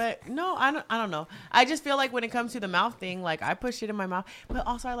 but no, I don't know. I just feel like when it comes to the mouth thing, like I put shit in my mouth, but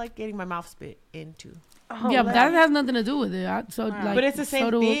also I like getting my mouth spit into. Yeah, but that has nothing to do with it. But it's the same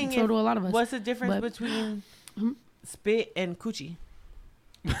thing. So do a lot of us. What's the difference But- between spit and coochie?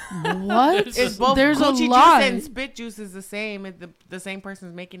 What? It's both There's a coochie lot. juice and spit juice is the same. The same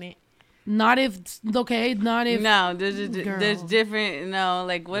person's making it. Not if not if No, there's Girl. different. No,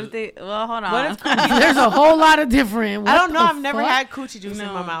 like what if they? Well, hold on. What if there's a whole lot of different. I What don't know. the I've never fuck? had coochie juice in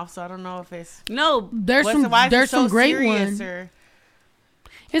my No. mouth, so I don't know if it's. No, There's why is it there's so some great serious, ones. or-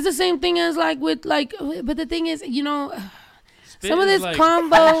 It's the same thing as like with like, but the thing is, you know, Spit some of is this like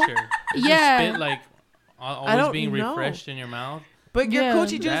combo. pressure. Isn't Yeah. Spit like always don't being know. refreshed in your mouth. But your Yeah.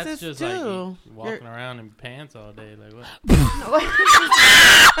 coochie juice That's is just too. like you Your walking around in pants all day. Like what?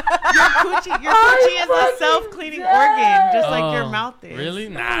 coochie is a self-cleaning organ, just like your Oh, mouth is. Really?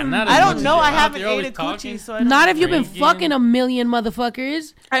 Nah, not I as don't much know. as I your mouth. haven't You're ate always a talking. coochie, so I don't Not if you've been Drinking. fucking a million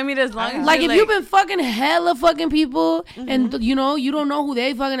motherfuckers. I mean as long as Like you're, if you've been fucking hella fucking people, Mm-hmm. and you know you don't know who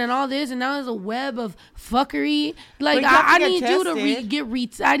they fucking and all this, and now there's a web of fuckery. Like But you have to I get need you to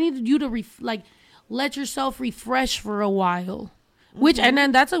tested. I need you to like let yourself refresh for a while. Which and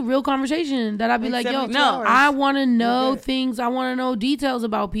then that's a real conversation that I'd be like, yo, 72 no, hours. I want to know You're good. things. I want to know details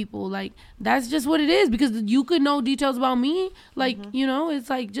about people. Like that's just what it is, because you could know details about me. Like you know, it's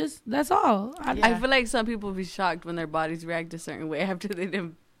like just that's all. I feel like some people be shocked when their bodies react a certain way after they've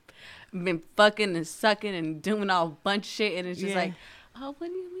been fucking and sucking and doing all bunch of shit, and it's just Yeah. like, Oh, what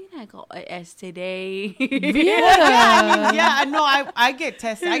do you mean I go today? I know. I get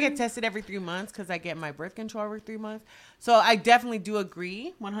tested. I get tested every 3 months because I get my birth control every 3 months. So I definitely do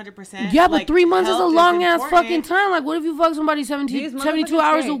agree 100%. Yeah, but 3 months is a long ass fucking time. Like, what if you fuck somebody 72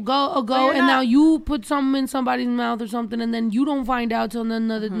 hours ago and now you put something in somebody's mouth or something and then you don't find out till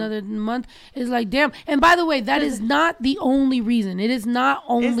another month? It's like, damn. And by the way, that is not the only reason. It is not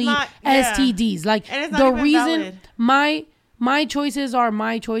only STDs. Like, the reason my choices are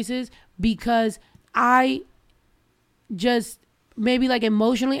my choices because I just maybe like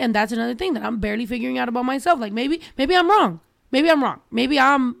emotionally, and that's another thing that I'm barely figuring out about myself. Like maybe I'm wrong. Maybe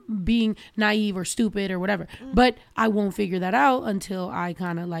I'm being naive or stupid or whatever. But I won't figure that out until I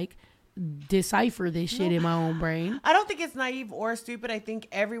kind of like decipher this shit in my own brain. I don't think it's naive or stupid. I think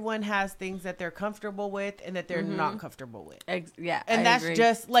everyone has things that they're comfortable with and that they're not comfortable with. And that's agree.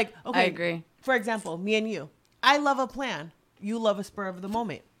 Just like, okay. I agree. For example, me and you. I love a plan. You love a spur of the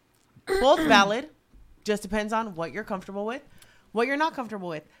moment. Both valid. Just depends on what you're comfortable with, what you're not comfortable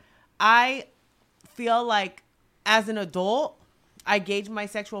with. I feel like as an adult, I gauge my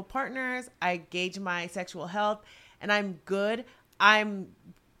sexual partners. I gauge my sexual health. And I'm good. I'm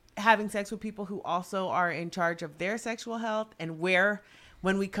having sex with people who also are in charge of their sexual health. And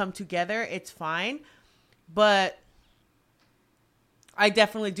when we come together, it's fine. But I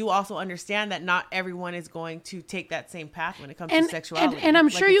definitely do also understand that not everyone is going to take that same path when it comes to sexuality. And I'm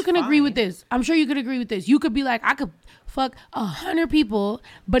sure you can agree with this. I'm sure you could agree with this. You could be like, I could fuck 100 people,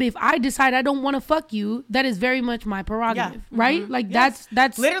 but if I decide I don't want to fuck you, that is very much my prerogative, right? Like that's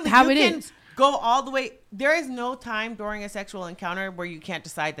literally how it is. Go all the way. There is no time during a sexual encounter where you can't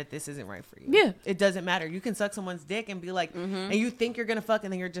decide that this isn't right for you. Yeah. It doesn't matter. You can suck someone's dick and be like, and you think you're going to fuck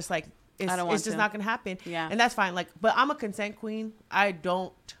and then you're just like, it's just not going to happen. Yeah. And that's fine. Like, but I'm a consent queen. I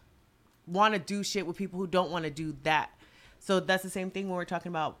don't want to do shit with people who don't want to do that. So that's the same thing when we're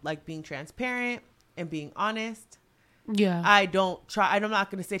talking about like being transparent and being honest. Yeah. I'm not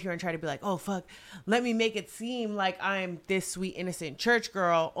going to sit here and try to be like, oh, fuck, let me make it seem like I'm this sweet, innocent church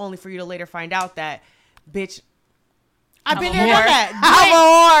girl only for you to later find out that, bitch, I've been there, done that.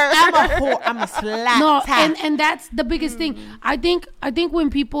 I'm a whore. I'm a slut. No, and that's the biggest thing. I think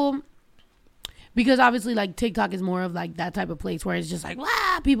when people, because obviously like TikTok is more of like that type of place where it's just like,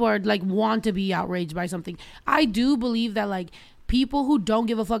 people are like want to be outraged by something. I do believe that like people who don't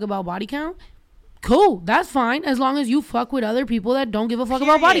give a fuck about body count, cool, that's fine as long as you fuck with other people that don't give a fuck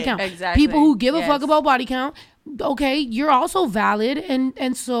about body count. Exactly. People who give a fuck about body count, okay, you're also valid,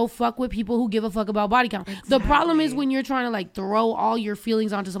 and so fuck with people who give a fuck about body count. Exactly. The problem is when you're trying to like throw all your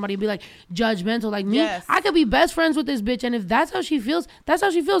feelings onto somebody and be like judgmental. Like me, I could be best friends with this bitch, and if that's how she feels, that's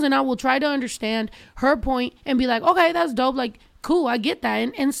how she feels, and I will try to understand her point and be like, okay, that's dope, like cool, I get that,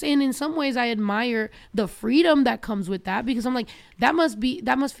 and in some ways I admire the freedom that comes with that, because I'm like, that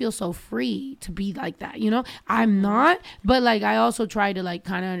must feel so free to be like that, you know? I'm not, but like I also try to like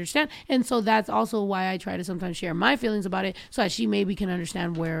kind of understand, and so that's also why I try to sometimes share my feelings about it so that she maybe can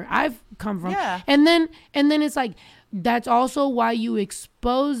understand where I've come from. And then it's like that's also why you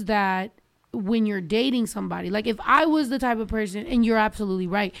expose that when you're dating somebody. Like if I was the type of person, and you're absolutely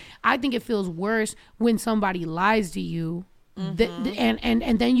right, I think it feels worse when somebody lies to you. And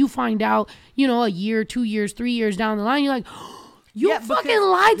then you find out, you know, a year, 2 years, 3 years down the line, you're like, you fucking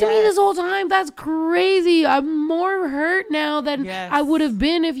lied to me this whole time. That's crazy. I'm more hurt now than I would have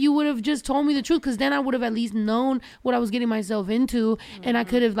been if you would have just told me the truth, because then I would have at least known what I was getting myself into, and I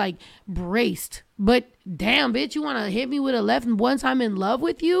could have like braced. But damn, bitch, you want to hit me with a left once I'm in love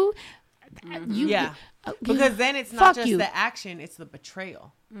with you? Because then it's not just the action, it's the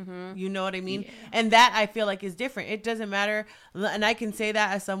betrayal. You know what I mean? And that I feel like is different. It doesn't matter. And I can say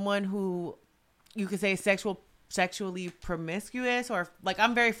that as someone who you could say sexually promiscuous, or like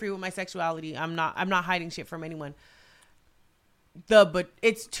I'm very free with my sexuality. I'm not hiding shit from anyone. But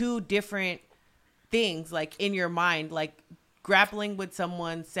it's two different things, like in your mind. Like grappling with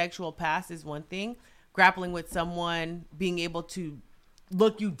someone's sexual past is one thing. Grappling with someone being able to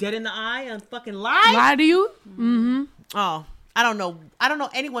look you dead in the eye and fucking lie to you. Oh, I don't know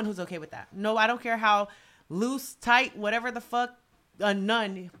anyone who's okay with that. No, I don't care how loose, tight, whatever the fuck,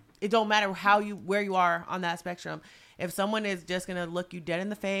 none. It don't matter where you are on that spectrum. If someone is just gonna look you dead in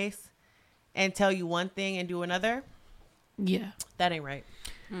the face and tell you one thing and do another, that ain't right.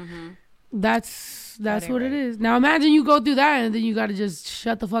 That's what it is. Now imagine you go through that and then you gotta just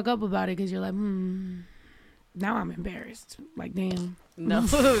shut the fuck up about it because you're like, now I'm embarrassed. Like, damn. No.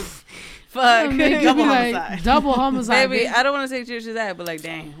 Fuck. Double homicide. Double homicide. Baby, I don't want to say cheers to that, but like,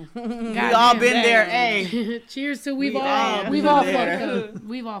 dang. We all been there. Hey. Cheers to we've all fucked up.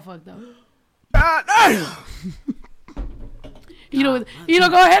 We've all fucked up.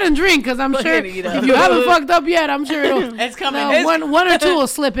 Go ahead and drink, because I'm sure if you haven't fucked up yet, I'm sure it's coming. One or two will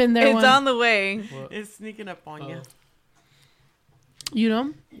slip in there. It's on the way. It's sneaking up on you. Yeah.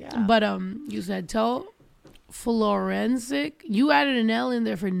 But you said tell forensic. You added an L in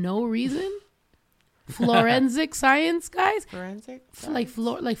there for no reason. Forensic science, guys. Forensic. Like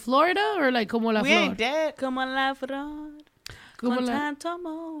Florida or like como la we flor. Ain't dead. Como la flor. Con tanto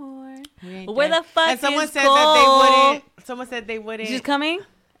amor. Where the fuck and someone is said Cole? that they wouldn't. Someone said they wouldn't. She's coming.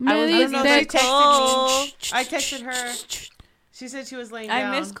 Man, I don't know. She texted Cole. me. I texted her. She said she was laying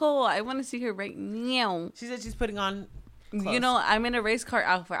down. I miss Cole. I want to see her right now. She said she's putting on clothes. You know, I'm in a race car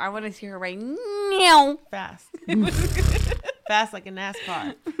outfit. I want to see her right now. Fast. Fast like a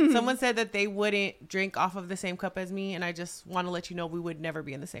NASCAR. Someone said that they wouldn't drink off of the same cup as me, and I just want to let you know we would never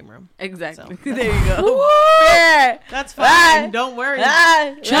be in the same room. Exactly. So, there you go. That's fine. Don't worry.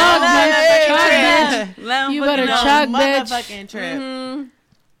 Chug, bitch. You better chug, bitch. Motherfucking trip. Mm-hmm.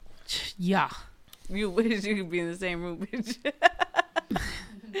 Yeah. You wish you could be in the same room, bitch.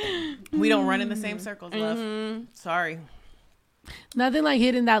 We don't run in the same circles, love. Sorry. Nothing like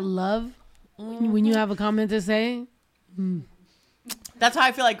hitting that love when you have a comment to say. That's how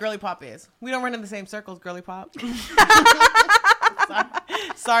I feel like girly pop is. We don't run in the same circles, girly pop.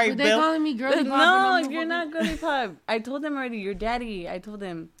 Sorry, Are Bill. they calling me girly pop? No, you're not girly pop. I told them already. You're daddy. I told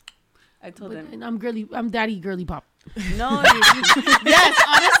them. I'm daddy girly pop. No. Yes,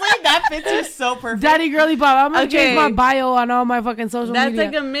 honestly, that fits you so perfect. Daddy girly pop. I'm gonna change my bio on all my fucking social That's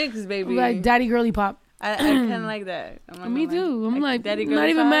media. like a mix, baby. Like daddy girly pop. I kind of like that. Me too. I'm like daddy not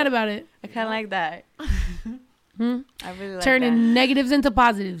even mad about it. I kind of like that. I really like Turning that. negatives into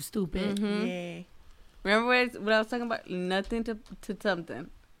positives, stupid. Mm-hmm. Yeah. Remember what I was talking about? Nothing to something.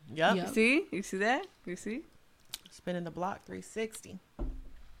 Yep. See? You see that? You see? Spinning the block 360.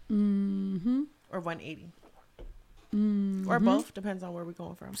 Mm-hmm. Or 180. Mm-hmm. Or both. Depends on where we're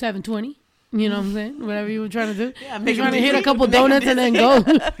going from. 720. You know what I'm saying? Whatever you were trying to do. Yeah, You're trying to hit a couple donuts and then go.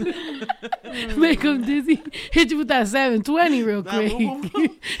 Make them dizzy. Hit you with that 720 real quick.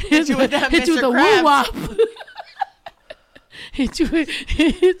 Hit you with that Hit you with the woo wop. Hit you with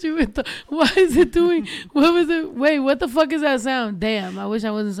the. What is it doing? What was it? Wait, what the fuck is that sound? Damn, I wish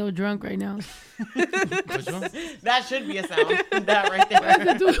I wasn't so drunk right now. Which one? That should be a sound. That right there.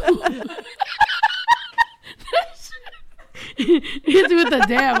 Hit you with the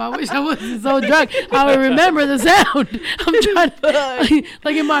damn. I wish I wasn't so drunk. I would remember the sound. I'm trying to,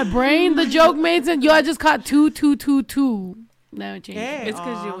 like in my brain, the joke made sense. Yo, I just caught 2, 2, 2, 2. Now it changed. Hey, It's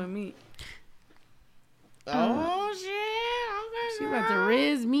because you're with me. Oh, shit. She about to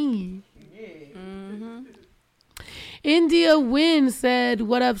riz me. Mm-hmm. India Win said,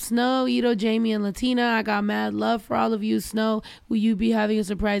 "What up, Snow, Ito, Jamie, and Latina? I got mad love for all of you. Snow, will you be having a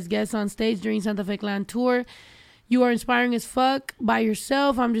surprise guest on stage during Santa Fe Clan tour? You are inspiring as fuck by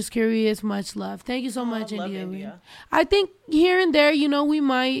yourself. I'm just curious. Much love." Thank you so much, India Win. I think here and there, we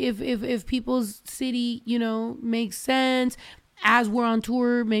might, if people's city, makes sense. As we're on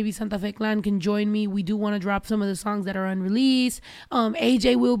tour, maybe Santa Fe Clan can join me. We do want to drop some of the songs that are unreleased.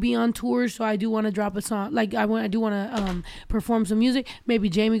 AJ will be on tour, so I do want to drop a song. Like I do want to perform some music. Maybe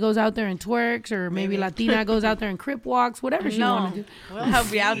Jamie goes out there and twerks, or maybe Latina goes out there and crip walks. Whatever she wants to do. We'll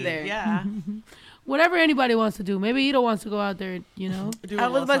help you out there. Yeah. Whatever anybody wants to do. Maybe Ito wants to go out there. I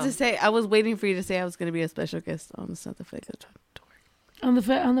was about to say. I was waiting for you to say I was going to be a special guest on the Santa Fe Clan tour. On the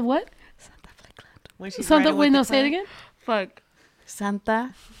what? Santa Fe Clan tour. When she's say it again. Fuck.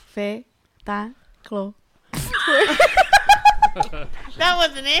 Santa Fe Ta Clo. That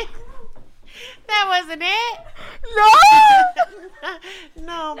wasn't it. That wasn't it. No.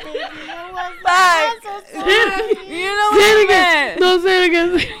 No, baby. It wasn't. I'm so sorry. You know what I meant. No, say it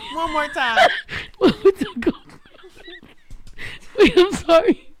again. One more time. Wait, I'm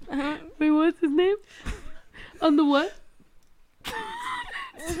sorry. Wait, what's his name? On the what?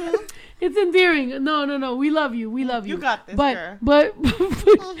 It's endearing. No. We love you. We love you. You got this, but, girl.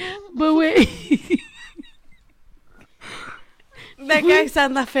 But wait. That guy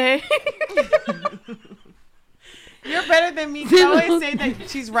Santa Fe. You're better than me. I always say that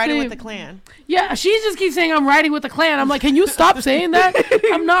she's riding with the clan. Yeah, she just keeps saying I'm riding with the clan. I'm like, can you stop saying that?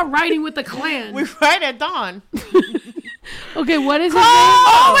 I'm not riding with the clan. We ride at dawn. Okay, what is his name?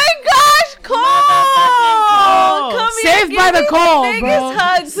 Oh my gosh, Cole! Come here, Saved by the call, bro.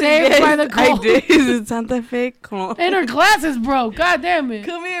 Hugs Saved by the call. I did. It's Santa Fe Call. And her glasses broke. God damn it.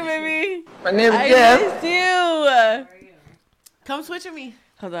 Come here, baby. My name is I Jeff. missed you. Come switch with me.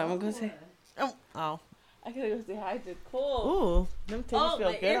 Hold on, I'm gonna say. Oh. I gotta go say hi to Cole. Ooh. Them titties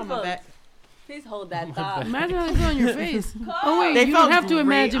feel good on my back. Please hold that thought. Imagine how they feel on your face. Oh, wait, They you don't felt have to great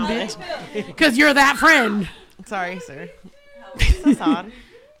imagine, on bitch. Because you're that friend. Sorry, sir. Assad.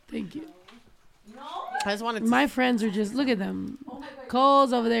 Thank you. I just wanted to. My friends are just, look at them.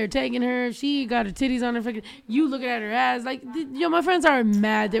 Cole's over there taking her. She got her titties on her fucking. You looking at her ass. Like, yo, my friends are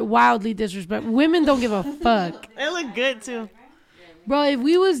mad. They're wildly disrespectful. Women don't give a fuck. They look good too. Bro, if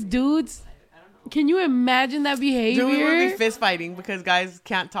we was dudes, can you imagine that behavior? Dude, we would be fist fighting because guys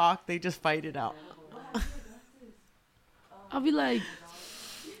can't talk. They just fight it out. I'll be like.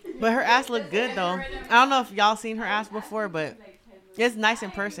 But her ass looked good though. I don't know if y'all seen her ass before, but it's nice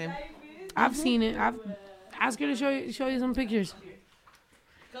in person. I've seen it. I've asked her to show you some pictures.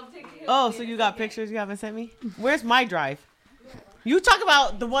 Oh, so you got pictures you haven't sent me? Where's my drive? You talk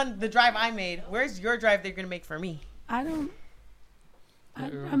about the drive I made. Where's your drive they're gonna make for me? I'm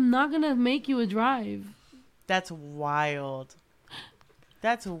not gonna make you a drive. That's wild.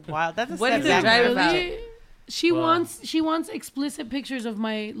 That's wild. That's a What step is the back. drive about? She wants explicit pictures of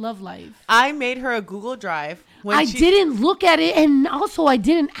my love life. I made her a Google Drive. I didn't look at it, and also I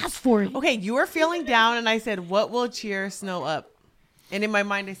didn't ask for it. Okay, you were feeling down, and I said, "What will cheer Snow up?" And in my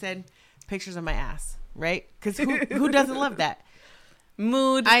mind, I said, "Pictures of my ass," right? Because who doesn't love that?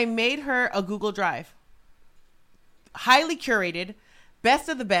 Mood. I made her a Google Drive, highly curated, best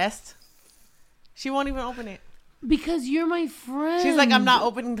of the best. She won't even open it because you're my friend. She's like, "I'm not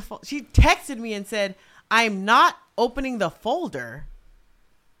opening the folder." She texted me and said, "I'm not opening the folder."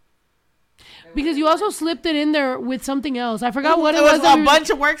 Because you also slipped it in there with something else. I forgot what it was. was A bunch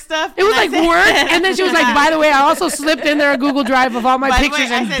of work stuff. It was like work, and then she was like, "By the way, I also slipped in there a Google Drive of all my pictures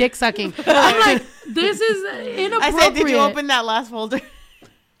and dick sucking." I'm like, "This is inappropriate." I said, "Did you open that last folder?"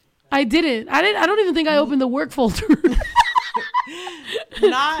 I didn't. I don't even think I opened the work folder.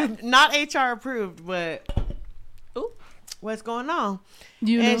 not HR approved, but what's going on?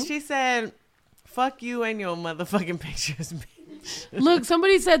 And she said, "Fuck you and your motherfucking pictures, bitch." Look,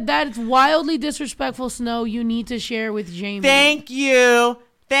 somebody said that it's wildly disrespectful, Snow. You need to share with Jaime. Thank you.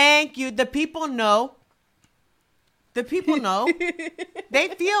 The people know. They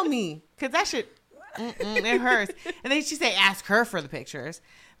feel me. Because that shit, it hurts. And then she said, "Ask her for the pictures."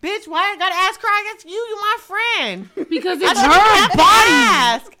 Bitch, why I gotta ask her? I guess you my friend. Because it's her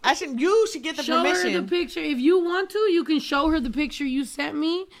body. You should get the permission. Show her the picture. If you want to, you can show her the picture you sent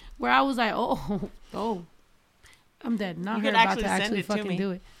me where I was like, oh. I'm dead. Not you her can about to actually fucking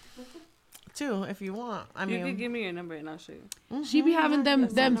do it. Too, if you want. I mean, you can give me your number and I'll show you. Mm-hmm. She be having them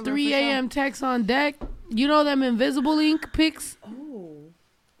 3 a.m. texts on deck. You know them invisible ink pics? Oh.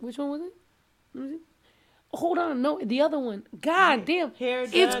 Which one was it? Let me see. Hold on. No, the other one. God damn.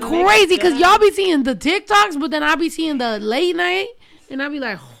 It's done, crazy because y'all be seeing the TikToks, but then I be seeing the late night. And I be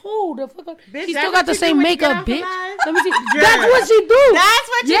like, hold the fuck up. Bitch, she still got the same makeup, bitch. Let me see. Girl. That's what she do. That's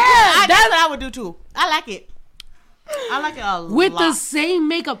what you do. That's what I would do too. I like it. I like it a lot. With the same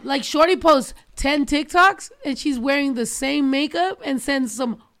makeup. Like, Shorty posts 10 TikToks and she's wearing the same makeup and sends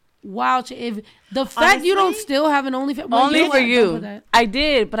some wild shit. If the fact honestly, you don't still have an OnlyFans. Only for you. I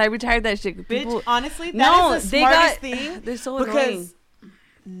did, but I retired that shit. Bitch, honestly, that is the smartest thing. They're so because annoying.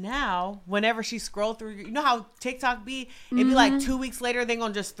 Now, whenever she scroll through, you know how TikTok be? It'd be like 2 weeks later, they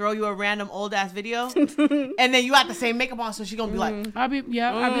gonna just throw you a random old ass video, and then you got the same makeup on, so she gonna be like, I'll be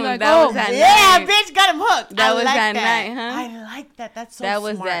like, that was that yeah, night. bitch, got him hooked. That I was like that that night, huh? I like that. That's so that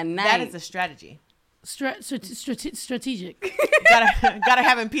smart. was that night. That is a strategy. Strategic. gotta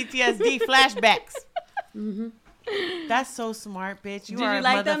having PTSD flashbacks. That's so smart, bitch. Did you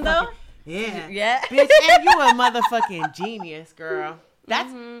like them though? Yeah, bitch, and you a motherfucking genius, girl.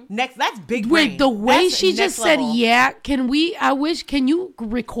 That's next. That's big brain. Wait, the way That's she just level. said, yeah, can you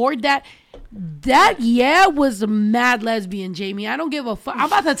record that? That was mad lesbian, Jaime. I don't give a fuck. I'm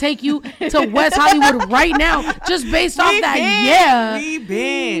about to take you to West Hollywood right now, just based off that. We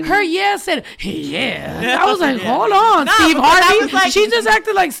been. Her said, yeah. I was like, hold on, Steve Harvey. Like, she just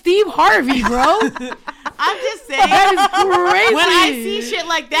acted like Steve Harvey, bro. I'm just saying. That is crazy. When I see shit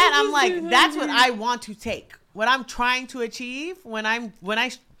like that, I'm like, that's what I want to take. What I'm trying to achieve, when I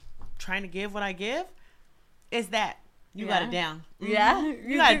trying to give what I give, is that. You got it down. Yeah.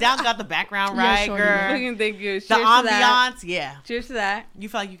 You got it down. Got the background right, girl. Thank you. Cheers the to ambiance, that. yeah. Cheers to that. You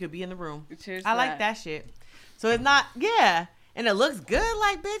feel like you could be in the room. Cheers I like that shit. So it's not, and it looks good.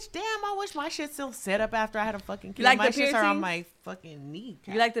 Like, bitch, damn, I wish my shit still set up after I had a fucking kid. You like my the shits are on piercings? my fucking knee.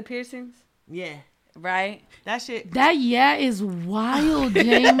 You like the piercings? Yeah. Right? That shit. That is wild,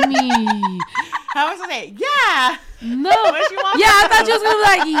 Jaime. How was I say? Yeah. No. What you want? Yeah, I thought you was gonna be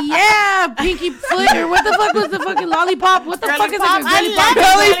like, yeah, pinky flicker. What the fuck was the fucking lollipop? What the Girly fuck is pop? a girly pop?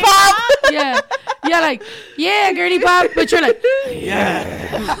 Girly pop. Yeah, like, yeah, girly pop, but you're like,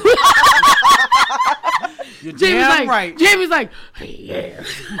 yeah. You're Jamie's damn like, right. Jamie's like, yeah.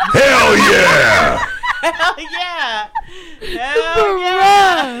 Hell yeah. Hell yeah. Hell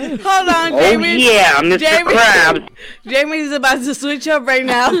yeah. Hold on, Jamie. Oh, yeah, Mr. Jamie, Krabs. Jamie's about to switch up right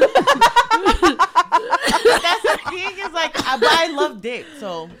now. That's the thing is like, I love dick,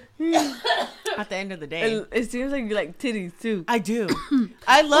 so at the end of the day. It seems like you like titties, too. I do.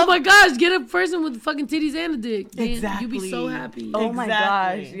 I love. Oh my gosh, get a person with fucking titties and a dick. Man, Exactly. you'd be so happy. Oh my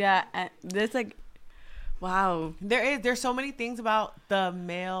gosh. Yeah. There's like, wow. There's so many things about the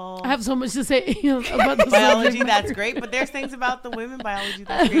male I have so much to say about the biology that's great, but there's things about the women biology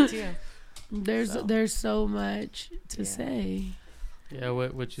that's great too. There's so much to say. Yeah,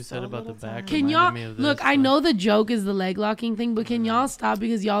 what you said about the back. Can y'all look? I know the joke is the leg locking thing, but can y'all stop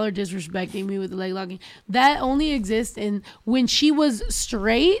because y'all are disrespecting me with the leg locking? That only exists in when she was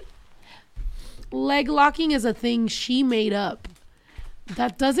straight. Leg locking is a thing she made up.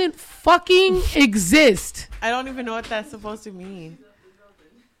 That doesn't fucking exist. I don't even know what that's supposed to mean.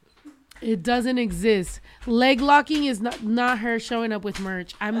 It doesn't exist. Leg locking is not her showing up with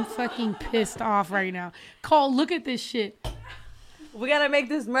merch. I'm fucking pissed off right now. Cole, look at this shit. We gotta make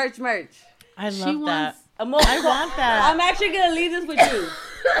this merch. I love that. I want that. I'm actually gonna leave this with you.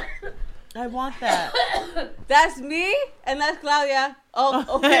 I want that. That's me and that's Claudia. Oh,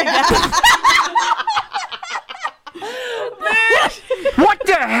 okay. What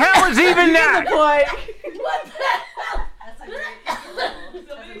the hell is even that? What the hell?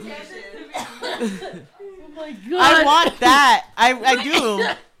 Oh my god. I want that. I do.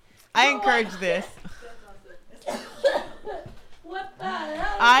 I encourage this. What the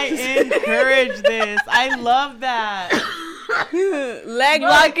hell? I encourage this. I love that. Leg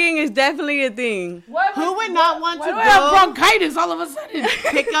locking is definitely a thing. Who would not want to I have bronchitis all of a sudden?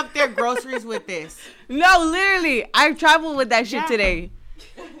 pick up their groceries with this? No, literally. I traveled with that shit today.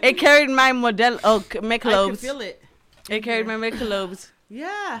 It carried my Michelobes. I can feel it. It carried my Michelobes.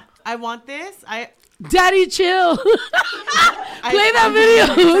 Yeah. I want this. Daddy chill. Play that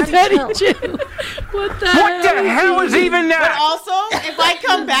video. Daddy chill. What the hell is even But that? also, if I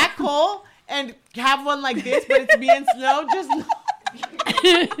come back, Cole, and have one like this, but it's being slow, just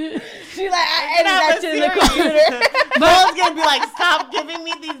She like, I edited that shit in the computer. Cole's gonna be like, stop giving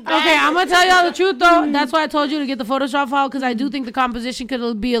me these bags. Okay, I'm gonna tell y'all the truth though. That's why I told you to get the Photoshop file because I do think the composition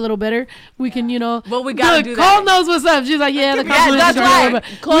could be a little better. We can, Well, we gotta do that. Cole knows what's up. She's like, yeah, the composition. that's right.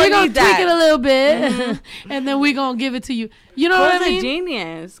 We're gonna tweak that. it a little bit, and then we gonna give it to you. You know what I mean? Cole's a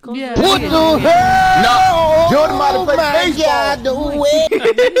genius. Yeah. What the hell? No. Jordan might have played baseball. What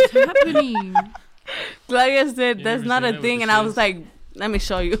is happening? Claudia said that's not a thing, and I was like, let me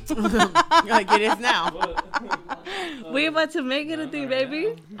show you. Like it is now. We about to make it a thing,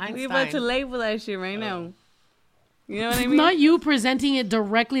 baby. Einstein. We about to label that shit right now. You know what I mean? Not you presenting it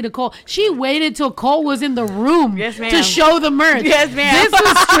directly to Cole. She waited till Cole was in the room to show the merch. Yes, ma'am. This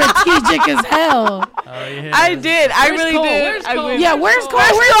was strategic as hell. Oh, yeah. I did. I really Cole? did. Where's Cole? Yeah, where's Cole?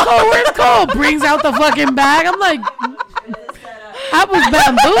 Where's Cole? Where's Cole? Brings out the fucking bag. I'm like, I was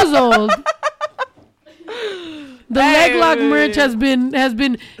bamboozled. The leg lock merch has been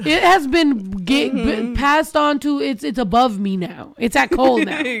passed on to it's above me now. It's at Cole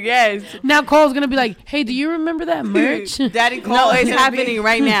now. Yes. Now Cole's gonna be like, hey, do you remember that merch? Daddy Cole. No, it's happening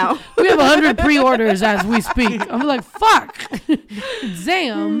right now. We have 100 pre-orders as we speak. I'm like, fuck.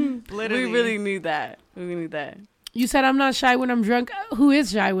 Damn. Literally. We really need that. We need that. You said I'm not shy when I'm drunk. Who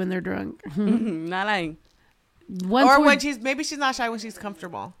is shy when they're drunk? Not I. Or when maybe she's not shy when she's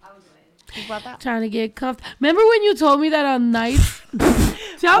comfortable. Think about that. Trying to get comfortable. Remember when you told me that on nights?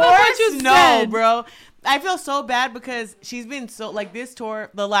 Tell me what you said. No, bro. I feel so bad because she's been so like this tour,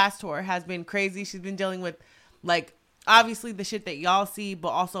 the last tour has been crazy. She's been dealing with like obviously the shit that y'all see, but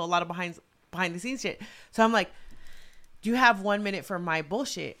also a lot of behind the scenes shit. So I'm like, do you have 1 minute for my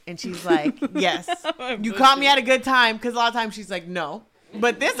bullshit? And she's like, yes. You caught me at a good time, because a lot of times she's like, no.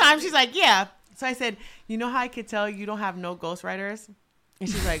 But this time she's like, yeah. So I said, you know how I could tell you don't have no ghostwriters? And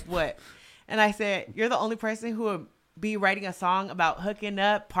she's like, what? And I said, you're the only person who would be writing a song about hooking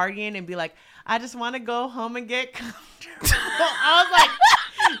up, partying, and be like, I just want to go home and get comfortable. I was like,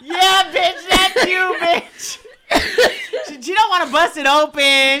 yeah, bitch, that's you, bitch. She don't want to bust it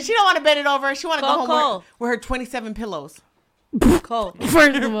open. She don't want to bend it over. She want to go home with her 27 pillows. Cole.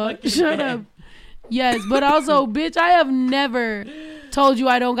 First of all, shut up. Yes, but also, bitch, I have never told you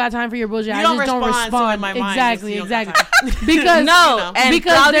I don't got time for your bullshit. I just don't respond. So in my mind, exactly. Because because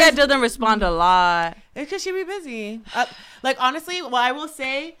Claudia doesn't respond a lot. It's because she be busy. Like honestly, what I will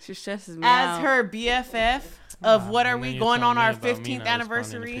say, she stresses me as out. her BFF of what are we going on our 15th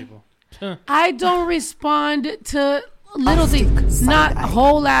anniversary. I don't respond to little things, not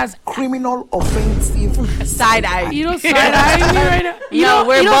whole ass criminal offensive side eye. You don't side eyeing me right now.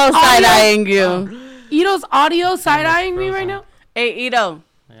 We're both side eyeing you. Ito's audio side-eyeing me right now. Hey, Ito.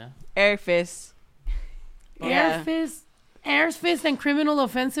 Yeah. Air fist. Air fist and criminal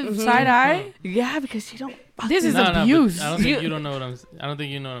offensive side-eye? Yeah, because she don't... This is abuse. I don't think you don't know what I'm. I don't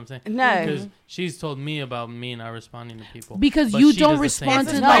think you know what I'm saying. No, because she's told me about me not responding to people. Because you don't respond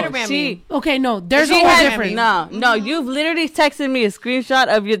to okay, no, there's a whole difference. No, you've literally texted me a screenshot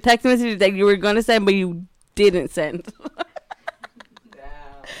of your text message that you were gonna send, but you didn't send.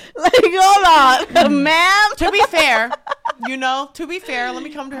 Like, hold on, ma'am. To be fair, let me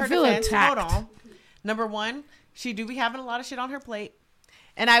come to her defense. Attacked. Hold on. Number one, she do be having a lot of shit on her plate.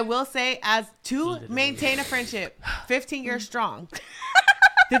 And I will say, as to maintain a friendship, 15 years strong.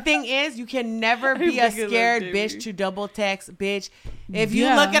 The thing is, you can never be a scared bitch to double text, bitch. If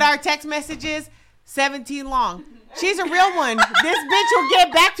you look at our text messages, 17 long. She's a real one. This bitch will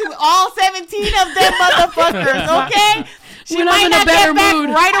get back to all 17 of them motherfuckers, okay? She might not get back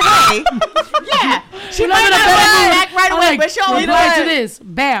right away. Yeah. She might not get back right away, but she'll reply to this.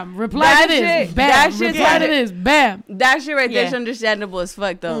 Bam. Reply to this. Bam. Reply to this. Bam. That shit right there is understandable as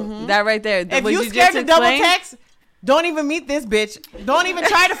fuck, though. That right there. If you scared to double text, don't even meet this bitch. Don't even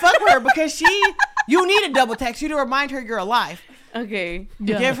try to fuck with her because you need a double text. You to remind her you're alive. Okay.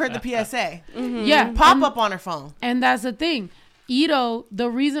 Yeah. Give her the PSA. Yeah. Pop up on her phone. And that's the thing. Ito, the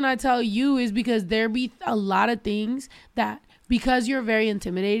reason I tell you is because there be a lot of things that because you're very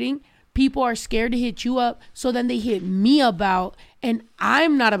intimidating, people are scared to hit you up. So then they hit me about, and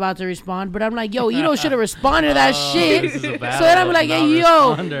I'm not about to respond, but I'm like, yo, Ito should have responded to that shit. So then I'm like, hey,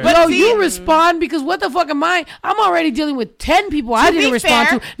 you respond because what the fuck am I? I'm already dealing with 10 people I didn't respond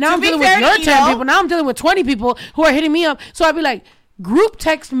to. Now I'm dealing with your 10 people. Now I'm dealing with 20 people who are hitting me up. So I'd be like, group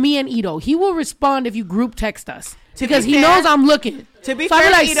text me and Ito. He will respond if you group text us. Because he knows I'm looking. To be fair,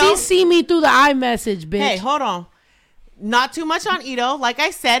 I'd be like, CC me through the iMessage, bitch. Hey, hold on. Not too much on Ito. Like I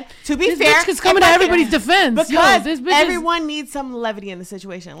said, to be fair. This bitch is coming to everybody's defense. Because everyone needs some levity in the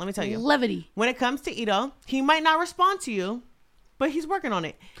situation. Let me tell you. Levity. When it comes to Ito, he might not respond to you, but he's working on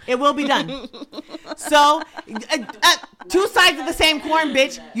it. It will be done. So, two sides of the same coin,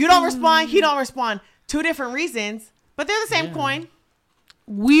 bitch. You don't respond, he don't respond. Two different reasons, but they're the same coin.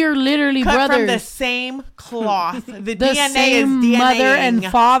 We're literally cut brothers from the same cloth. The DNA same is DNA mother and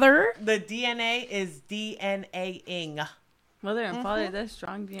father. The DNA is DNA-ing. Mother and father, that's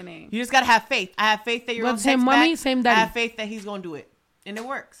strong DNA. You just gotta have faith. I have faith that you're gonna text same mommy, back. same daddy. I have faith that he's gonna do it, and it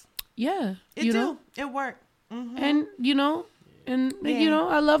works. Yeah, It worked. And you know,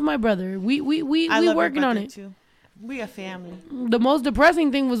 I love my brother. We working on it too. We a family. The most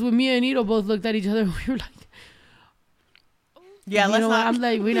depressing thing was when me and Ito both looked at each other and we were like, yeah, let's not. I'm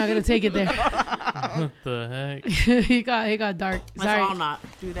like, we're not gonna take it there. What the heck? he got dark. Sorry. Let's all not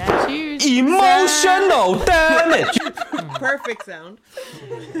do that. Cheers. Emotional damage. Perfect sound.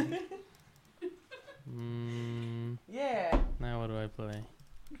 Yeah. Now what do I play?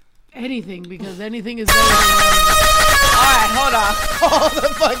 Anything, because anything is better than all right, hold on. Hold the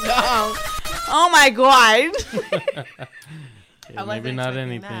fuck down. Oh my god. Yeah, maybe not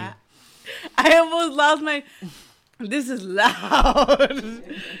anything. That. I almost lost my... This is loud.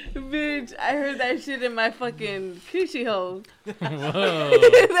 Bitch, I heard that shit in my fucking coochie hole. Whoa.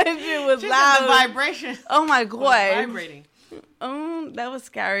 That shit was loud. The vibration. Oh my god. Vibrating. That was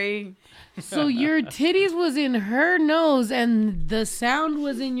scary. So your titties was in her nose and the sound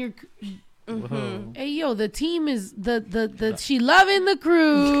was in your... Whoa. Hey, yo, the team is... the she loving the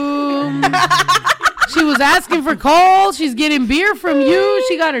crew. She was asking for calls. She's getting beer from you.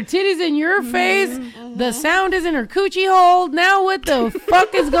 She got her titties in your face. The sound is in her coochie hole. Now what the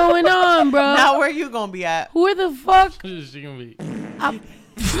fuck is going on, bro? Now where you gonna be at? Where the fuck? Who's she gonna be?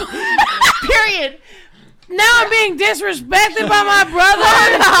 Period. Now I'm being disrespected by my brother.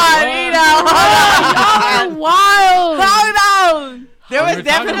 Hold on, y'all are wild. Hold on. There was We're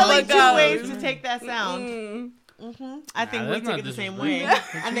definitely talking two ways to take that sound. I think we took it the same way.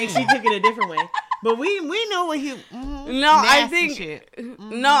 I think she took it a different way. But we know what he. No, I think. Shit.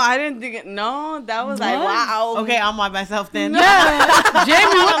 No, I didn't think it. No, that was like wow. Okay, I'm by myself then. Yeah,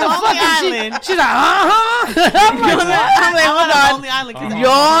 Jamie, what the fuck is she? She's like, I'm like, hold on.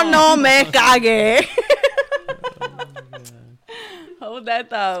 Yo no me cague. Hold that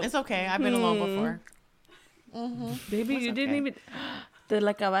thought. It's okay. I've been alone before. Baby, you didn't even. The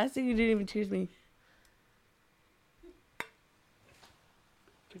la acabaste, you didn't even choose me.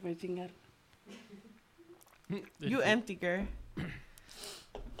 You empty, girl.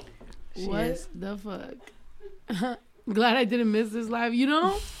 What the fuck? Glad I didn't miss this live. You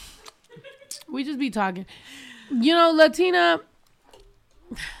know, we just be talking. You know, Latina.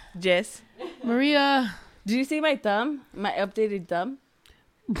 Jess. Maria. Do you see my thumb? My updated thumb?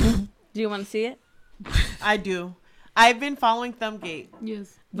 Do you want to see it? I do. I've been following Thumbgate.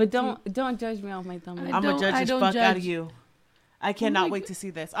 Yes. But don't judge me off my thumb. I'm gonna judge the fuck out of you. I cannot wait to see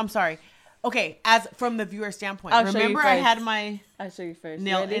this. I'm sorry. Okay, as from the viewer standpoint, remember I had my I'll show you first.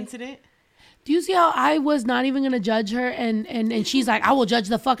 nail incident. Do you see how I was not even gonna judge her, and she's like, I will judge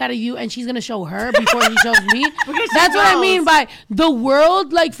the fuck out of you, and she's gonna show her before she shows me. That's what I mean by the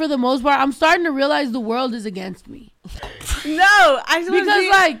world. Like for the most part, I'm starting to realize the world is against me. No, I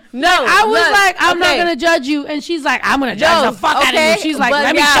was like, I'm not gonna judge you, and she's like, I'm gonna judge the fuck out of you. She's like,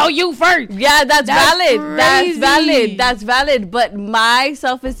 let me show you first. Yeah, that's valid. Crazy. That's valid. But my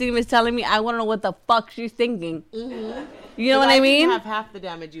self-esteem is telling me I want to know what the fuck she's thinking. Mm-hmm. You know what I mean? Have half the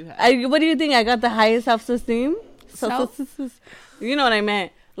damage you have. What do you think? I got the highest self-esteem. You know what I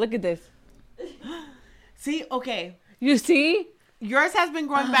meant. Look at this. See, okay. You see? Yours has been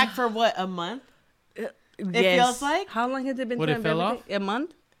growing back for what, a month? It feels like. How long has it been? What, it fell off? A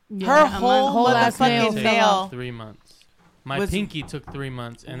month? Yeah, her whole ass nail motherfucking fell nail. off. 3 months. My pinky took 3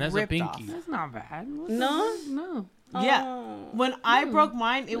 months, and that's a pinky. Off. That's not bad. No. Yeah. When I broke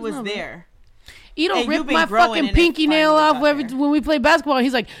mine, it was there. Ito ripped my fucking pinky nail off when we play basketball.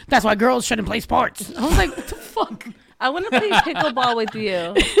 He's like, that's why girls shouldn't play sports. I was like, what the fuck? I want to play pickleball with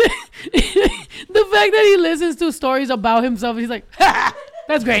you. The fact that he listens to stories about himself, he's like, ha,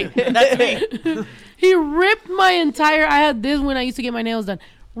 that's great. That's me. He ripped my entire, I had this when I used to get my nails done,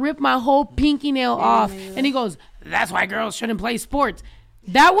 ripped my whole pinky nail off. And he goes, that's why girls shouldn't play sports.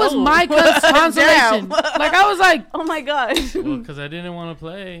 That was my consolation. Like, I was like, oh my gosh. Well, because I didn't want to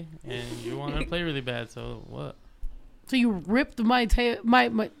play, and you wanted to play really bad, so what? So you ripped my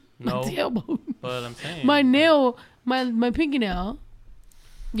tailbone. But I'm saying. My nail, my pinky nail.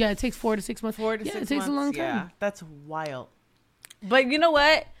 Yeah, it takes 4 to 6 months. 4 to 6 months. It takes a long time. Yeah, that's wild. But you know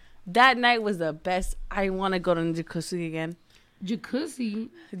what? That night was the best. I want to go to the jacuzzi again. Jacuzzi.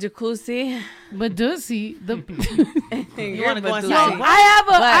 But Badussy. You want to go inside?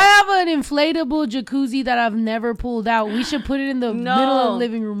 I have an inflatable jacuzzi that I've never pulled out. We should put it in the middle of the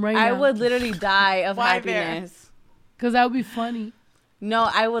living room right now. I would literally die of happiness. Because that would be funny. No,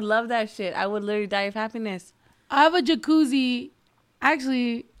 I would love that shit. I would literally die of happiness. I have a jacuzzi.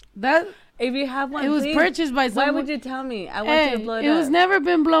 Actually, that... If you have one, it was purchased by someone. Why would you tell me? I want you to blow it up. It was never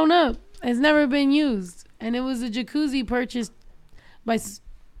been blown up. It's never been used. And it was a jacuzzi purchased by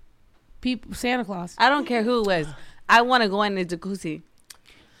people, Santa Claus. I don't care who it was. I want to go in the jacuzzi.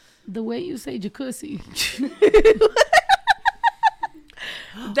 The way you say jacuzzi.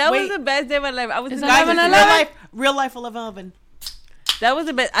 That was the best day of my life. I was in real life 11. That was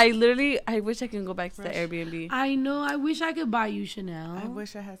the best. I wish I could go back to the Airbnb. I know. I wish I could buy you Chanel. I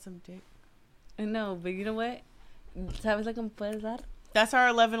wish I had some dick. I know, but you know what? ¿Sabes lo que me puedes dar? That's our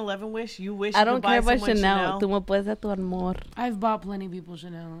 11/11 wish. You wish I you don't could care buy about Chanel. Tú me puedes dar tu amor. I've bought plenty of people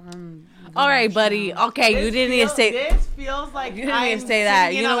Chanel. All right, buddy. Okay, you didn't need to say. This feels like you didn't need to say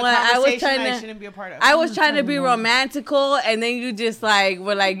that. You know what? I was trying to be romantical, and then you just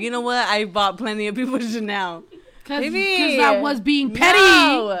were like, you know what? I bought plenty of people Chanel. Because I was being petty.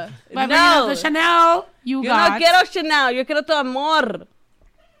 No. By bringing up the Chanel you got. Yo no quiero Chanel. Yo quiero tu amor.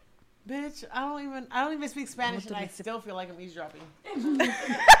 Bitch, I don't even speak Spanish, and I still feel like I'm eavesdropping.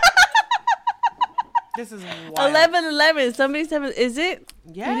 This is wild. 11/11. Somebody said, is it?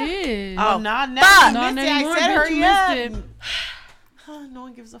 Yeah, it is. Oh, not now. Not anymore. I said hurry up. It. No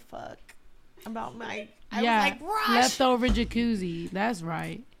one gives a fuck about my. I was like, rush. Leftover jacuzzi. That's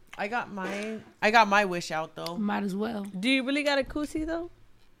right. I got my wish out though. Might as well. Do you really got a koozie though?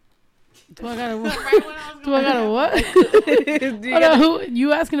 Do I got a what? Do I got a what? Who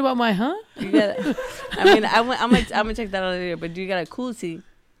you asking about my huh? You got I mean, I'm gonna check that out later. But do you got a koozie?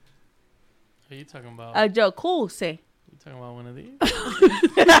 Are you talking about? A jacuzzi. You talking about one of these?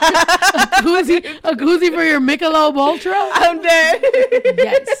 a koozie for your Michelob Ultra? I'm dead.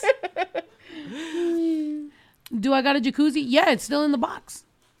 Yes. Do I got a jacuzzi? Yeah, it's still in the box.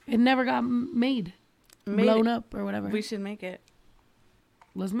 It never got blown up or whatever. We should make it.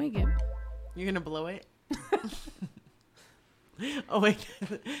 Let's make it. You're gonna blow it? Oh wait,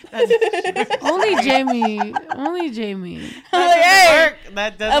 only Jamie. Only Jamie. I'm like, hey,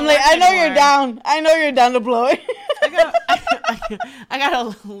 I know anymore. you're down. I know you're down to blow it. I got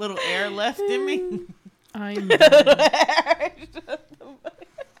a little air left in me. I know.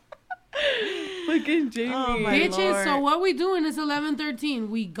 Fucking Jamie. Oh, my bitches, Lord. so what we doing is 11:13.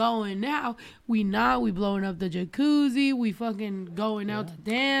 We going now. We blowing up the jacuzzi. We fucking going out to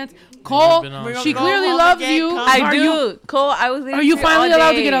dance. Cole, she clearly loves you. I do. Cole, I was. Are you finally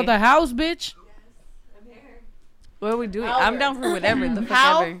allowed to get out the house, bitch? What are we doing? I'm down for whatever.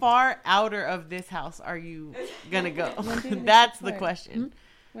 How far outer of this house are you gonna go? That's the question.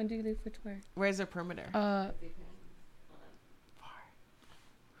 When do you leave for tour? Where's the perimeter?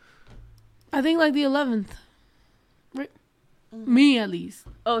 I think like the 11th. Right? Me at least.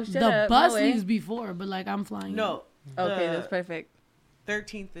 Oh, shut The up. bus No way. leaves before, but like I'm flying. No. Okay, that's perfect.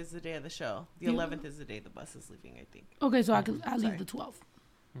 13th is the day of the show. The 11th is the day the bus is leaving, I think. Okay, so I leave the 12th.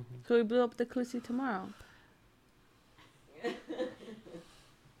 So we blew up the Clusie tomorrow.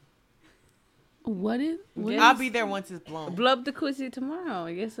 What is? I'll be there once it's blown. Blow up the Clusie tomorrow,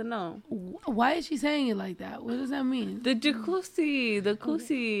 yes or no? Why is she saying it like that? What does that mean? The jacuzzi, the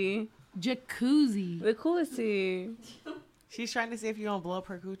Clusie. Jacuzzi. The Clusie. She's trying to see if you're gonna blow up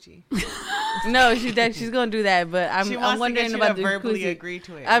her coochie. No, she's gonna do that, but I'm wondering about the verbally jacuzzi. agree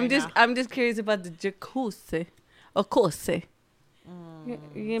to it. I'm just curious about the jacuzzi. Of course. You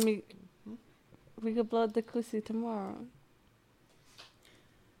give me. We could blow up the Clusie tomorrow.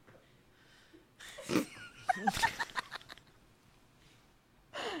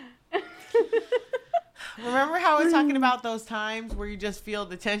 Remember how we're talking about those times where you just feel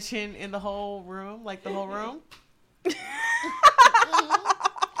the tension in the whole room, like the whole room?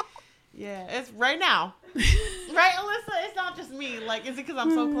 Yeah, it's right now. Right, Alyssa? It's not just me. Like, is it because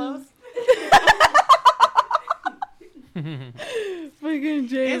I'm so close? Fucking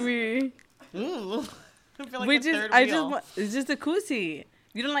Jamie. Ooh. I feel like It's just a Clusie.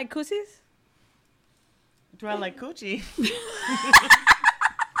 You don't like Clusies? Do I like coochie?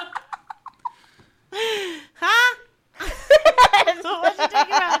 Huh? So what you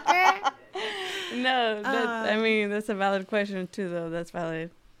talking about, girl? No, I mean, that's a valid question too, though. That's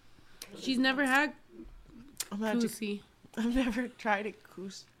valid. She's never had Koozie. I've never tried a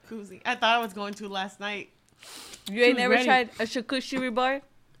koozie. I thought I was going to last night. You ain't never tried a charcuterie board?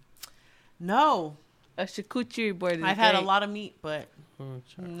 No. A charcuterie board is I've great. had a lot of meat, but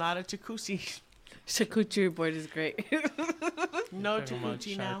not a jacuzzi. Charcuterie board is great. No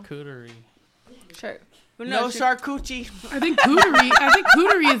jacuzzi now. Charcuterie. Sure. No charcuterie. I think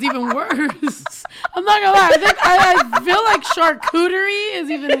cooterie is even worse. I'm not gonna lie. I feel like charcuterie is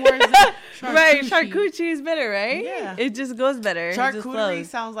even worse than charcuterie. Right, charcuterie is better, right? Yeah. It just goes better. Charcuterie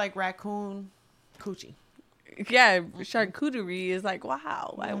sounds like raccoon coochie. Yeah, charcuterie is like,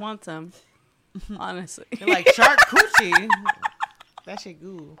 wow, I want some. Honestly. You're like, charcuterie? That shit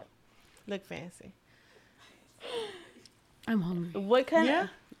good. Look fancy. I'm hungry. What kind of...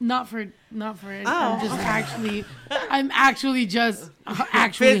 Not for it. Oh. I'm actually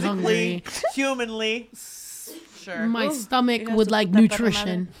physically hungry. Humanly. Sure. My stomach would like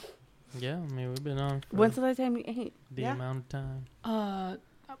nutrition. Yeah, I mean, we've been on for When's the last time you ate? the amount of time. I'm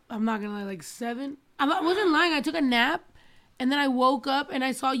not gonna lie, like 7. I wasn't lying. I took a nap, and then I woke up and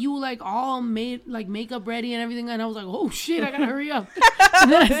I saw you like all made like makeup ready and everything, and I was like, oh shit, I gotta hurry up.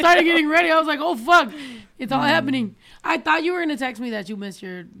 And then I started getting ready. I was like, oh fuck, it's all happening. I thought you were gonna text me that you missed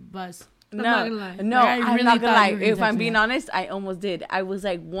your bus. I'm not gonna lie. No, I'm not gonna lie. If I'm being honest, I almost did. I was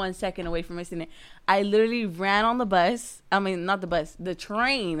like 1 second away from missing it. I literally ran on the bus. I mean, not the bus, the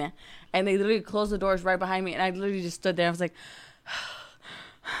train, and they literally closed the doors right behind me, and I literally just stood there. I was like,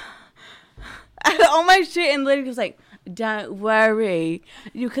 all my shit, and literally was like, don't worry,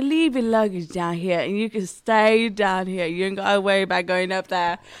 you can leave your luggage down here and you can stay down here. You ain't gotta worry about going up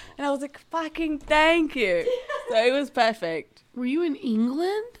there. And I was like, fucking thank you. So it was perfect. Were you in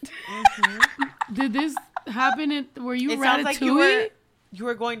England? Mm-hmm. Did this happen? Were you Ratatouille? Sounds like you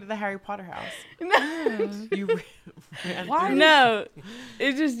were going to the Harry Potter house. No. Why? No.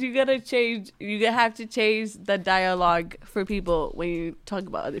 It's just you gotta change. You have to change the dialogue for people when you talk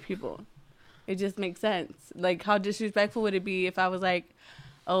about other people. It just makes sense. Like, how disrespectful would it be if I was like,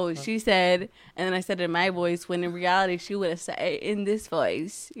 oh, she said, and then I said it in my voice, when in reality, she would have said it in this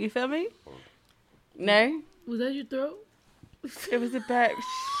voice. You feel me? No? Was that your throat? It was a burp.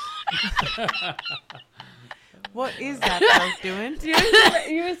 What is that I was doing?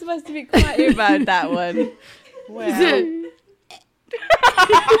 You were supposed to be quiet about that one. Well.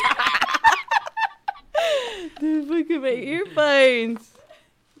 Dude, look at my earphones.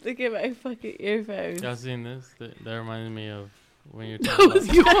 Look at my fucking earphones. Y'all seen this? That reminded me of when you're That talking was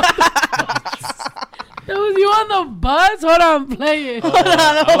you on That was you on the bus? Hold on, play it. Hold on,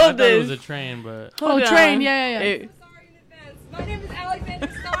 I hold thought this. it was a train, but... Train, yeah. Hey. My name is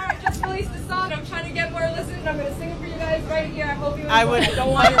Alexander Starr. I just released the song. I'm trying to get more listeners. I'm going to sing it for you guys right here. I hope you enjoy it.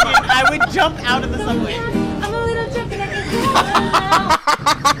 Don't worry. I would jump out of the subway. I'm a little jumpy like a Hello,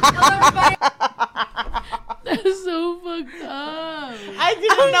 everybody. That's so fucked up. I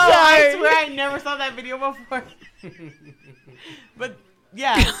didn't know. I swear I never saw that video before. But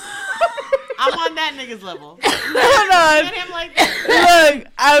yeah, I'm on that nigga's level. Hold on. Look at him like that. Look,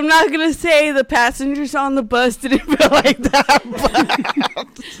 I'm not gonna say the passengers on the bus didn't feel like that, but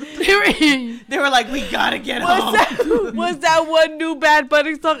They were like, we gotta get home. Was that one new Bad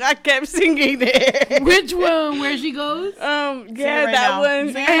Bunny song? I kept singing it. Which one? Where she goes? Say it Yeah, right that now.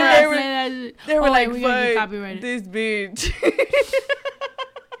 one. Say it And they were like, we gotta get fuck copyrighted. this bitch.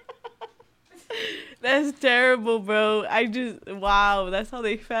 That's terrible, bro. Wow, that's how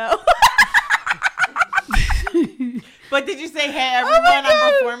they felt. But did you say, hey, everyone,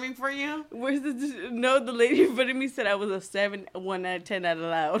 I'm performing for you? No, the lady in front of me said I was a 7, 1 out of 10 out of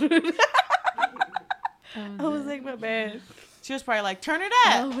loud. I was like, my bad. She was probably like, turn it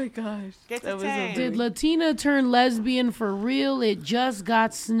up. Oh my gosh. Get That to was 10. Did Latina turn lesbian for real? It just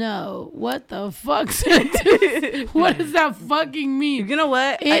got snow. What the fuck? What does that fucking mean? You know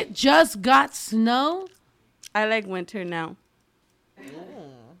what? It just got snow? I like winter now.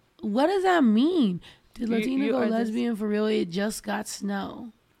 What does that mean? Did Latina you go are lesbian for real? It just got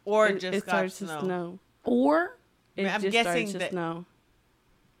snow. Or It just got starts snow. to snow. Or It I'm just guessing starts to that- snow.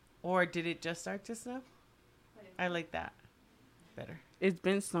 Or did it just start to snow? I like that better. It's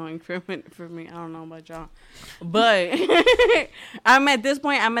been snowing for a minute for me. I don't know about y'all. But I'm at this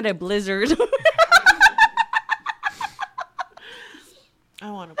point, I'm at a blizzard. I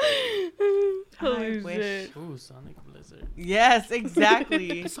want to. Holy wish. shit. Ooh, Sonic Blizzard. Yes,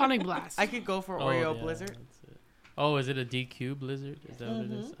 exactly. Sonic Blast. I could go for Oh, Oreo yeah, Blizzard. that's it. Oh, is it a DQ Blizzard? Is that what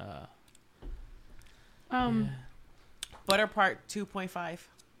it is? Butter Part 2.5.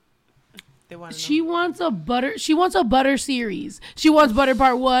 They want to know. She wants a butter series. She wants butter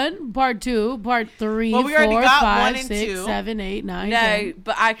part 1, part 2, part 3, Well, we already 4, got 5, 1 and 6, 2. 7, 8, 9, No, 10.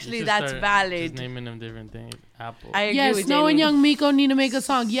 but actually You should that's start valid. Just naming them different things. Apple. I agree Yes, with Snow and Jamie. Young Miko need to make a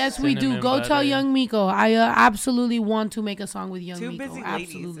song. Yes, we do. Cinnamon Go tell butter. Young Miko. I absolutely want to make a song with Young Two Miko. busy ladies,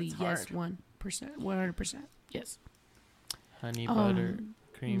 Absolutely, it's yes, hard. 1%, 100%. Yes. Honey butter,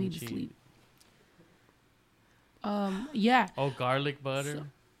 cream need to cheese. sleep. Yeah. Oh, garlic butter.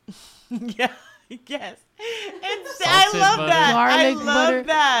 Yeah. Yes. It's, Salted I love butter. that. Garlic I love butter.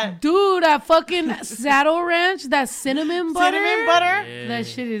 that. Dude, that fucking Saddle Ranch, that cinnamon butter. Cinnamon butter? Yeah. That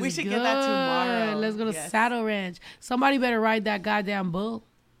shit is We should good. get that tomorrow. Let's go to Yes. Saddle Ranch. Somebody better ride that goddamn bull.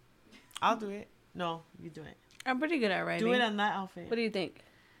 I'll do it. No, you do it. I'm pretty good at writing. Do it on that outfit. What do you think?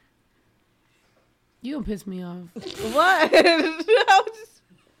 You gonna piss me off. What?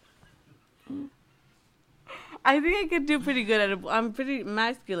 I think I could do pretty good at it. I'm pretty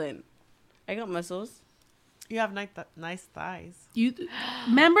masculine. I got muscles. You have nice thighs. You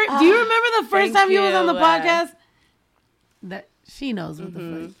remember? Do you remember the first Thank time you was on the you. podcast? That she knows what the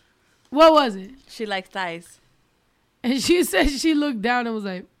fuck. What was it? She likes thighs. And she said she looked down and was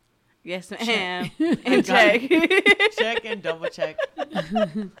like, Yes, ma'am. And check. Check and double check.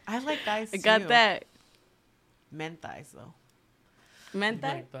 I like thighs I too. got that. Men thighs though. Meant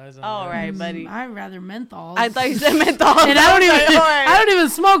that? Like thighs on All that. right, buddy. I'd rather menthols. I thought you said menthol. And I I don't even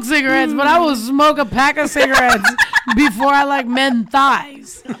smoke cigarettes, but I will smoke a pack of cigarettes before I like men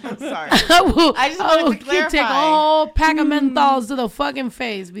thighs. I'm sorry. I just wanted to take a clarify. whole pack of menthols to the fucking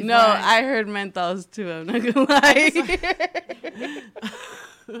face before No, I heard menthols too. I'm not gonna lie.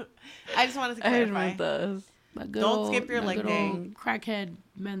 I just wanted to I heard clarify. menthols. Don't skip your leg day. old crackhead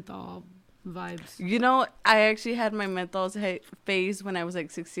menthol vibes. You know, I actually had my menthols phase when I was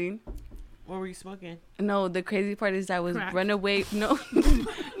like 16. What were you smoking? No, the crazy part is I was Crack. run away. No.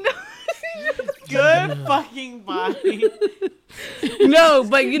 Good fucking body. No,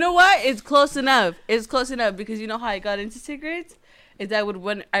 but you know what? It's close enough. It's close enough because you know how I got into cigarettes? Is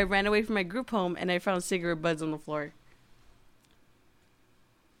I ran away from my group home and I found cigarette butts on the floor.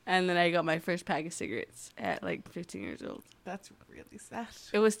 And then I got my first pack of cigarettes at like 15 years old. That's really sad.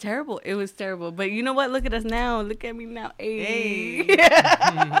 It was terrible. It was terrible. But you know what? Look at us now. Look at me now. Hey.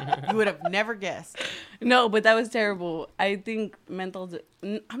 You would have never guessed. No, but that was terrible. I think menthols,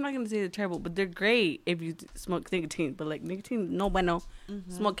 I'm not going to say they're terrible, but they're great if you smoke nicotine. But like nicotine, no bueno.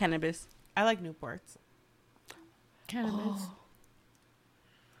 Smoke cannabis. I like Newports. Cannabis.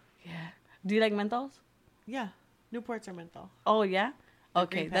 Yeah. Do you like menthols? Yeah, Newports are menthol. Oh, yeah? The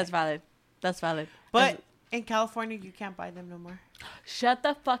Okay, green that's pack. valid. That's valid. But in California, you can't buy them no more. Shut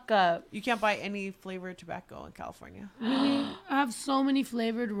the fuck up. You can't buy any flavored tobacco in California. I have so many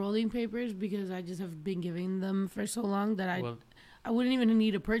flavored rolling papers because I just have been giving them for so long that I wouldn't even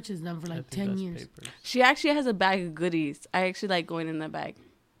need to purchase them for like 10 years. She actually has a bag of goodies. I actually like going in the bag.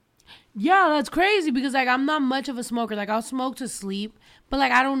 Yeah, that's crazy because like I'm not much of a smoker. Like I'll smoke to sleep, but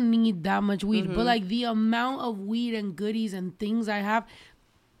like I don't need that much weed. But like the amount of weed and goodies and things I have.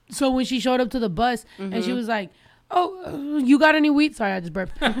 So when she showed up to the bus and she was like, "Oh, you got any weed?" Sorry, I just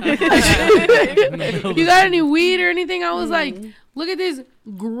burped. You got any weed or anything? I was like, "Look at this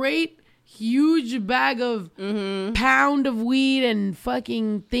great huge bag of pound of weed and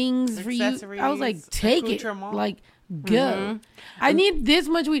fucking things for you. I was like, take it. Like, go. I need this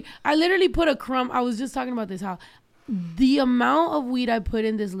much weed. I literally put a crumb. I was just talking about this, how the amount of weed I put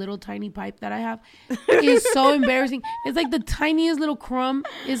in this little tiny pipe that I have is so embarrassing. It's like the tiniest little crumb.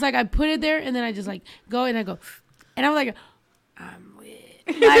 It's like I put it there and then I just like go and I go. And I'm like, I'm weird.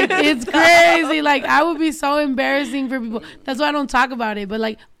 Like, it's crazy. Like, I would be so embarrassing for people. That's why I don't talk about it. But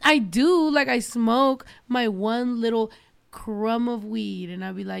like, I do. Like, I smoke my one little crumb of weed and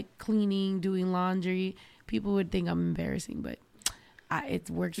I'd be like cleaning, doing laundry. People would think I'm embarrassing, but it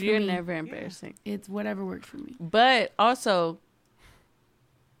works for me. You're never embarrassing. It's whatever works for me. But also,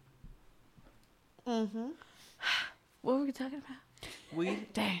 what were we talking about? Weed.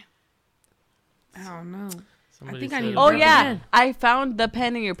 Damn. I don't know. Somebody I think said- I need. Oh yeah, I found the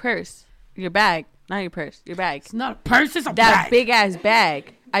pen in your purse, your bag, not your purse, your bag. It's not a purse. It's a that bag. big ass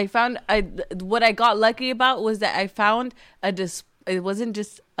bag. I found. What I got lucky about was that I found it wasn't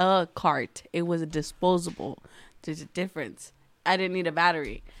just a cart. It was a disposable. There's a difference. I didn't need a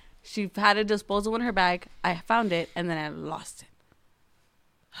battery. She had a disposable in her bag. I found it and then I lost it.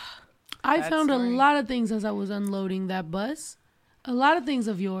 I found a lot of things as I was unloading that bus. A lot of things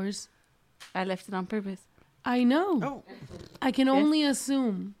of yours. I left it on purpose. I know. Oh. I can only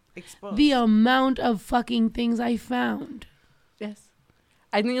assume Exposed. the amount of fucking things I found. Yes.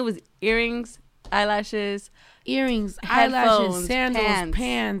 I think it was earrings, eyelashes, Earrings, headphones, eyelashes, sandals,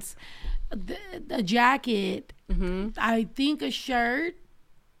 pants, the jacket. I think a shirt.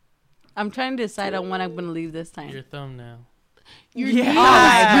 I'm trying to decide on when I'm going to leave this time. Your thumbnail. Your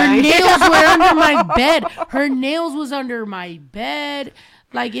nails were under my bed. Her nails was under my bed.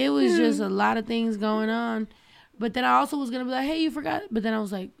 Like, it was just a lot of things going on. But then I also was going to be like, hey, you forgot. But then I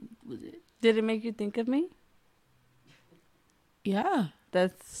was like, was it? Did it make you think of me? Yeah.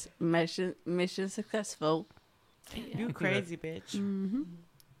 That's mission successful. You crazy bitch.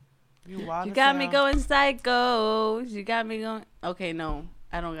 You wild. You got me going psycho. You got me going. Okay, no.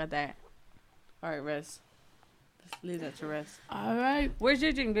 I don't got that. All right, rest. Let's leave that to rest. All right. Where's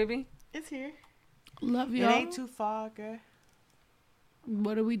your drink, baby? It's here. Love It y'all. ain't too far, girl.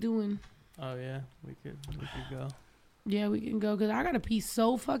 What are we doing? Oh yeah, we could go. Yeah, we can go because I got to pee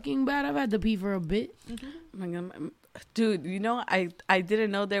so fucking bad. I've had to pee for a bit. Oh my God. Dude, you know, I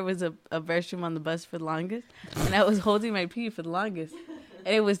didn't know there was a restroom on the bus for the longest. And I was holding my pee for the longest.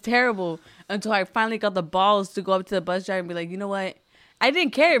 And it was terrible until I finally got the balls to go up to the bus driver and be like, you know what? I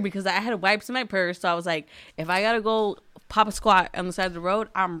didn't care because I had wipes in my purse. So I was like, if I got to go pop a squat on the side of the road,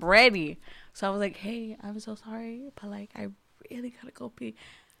 I'm ready. So I was like, hey, I'm so sorry. But like, I really got to go pee.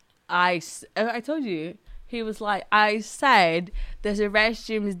 I told you. He was like, I said there's a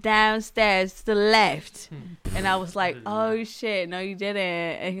restroom downstairs to the left. And I was like, oh, shit. No, you didn't.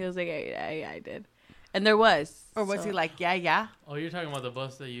 And he was like, yeah, I did. And there was. Or was he like, yeah? Oh, you're talking about the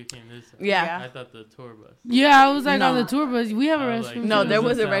bus that you came this time. Yeah. I thought the tour bus. Yeah, I was like, No. on the tour bus, we have a restroom. Like, No, there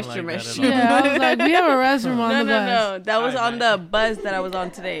was a doesn't restroom. sound like that at all. Yeah, I was like, we have a restroom on the bus. No. That was on the bus that I was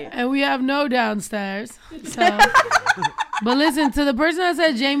on today. And we have no downstairs. So. But listen, to the person that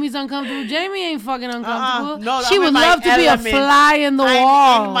said Jamie's uncomfortable, Jamie ain't fucking uncomfortable. No, she I'm would in my love to element. be a fly in the I'm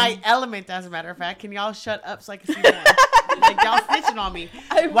wall. in my element, as a matter of fact. Can y'all shut up so I can see more? Like, y'all snitching on me.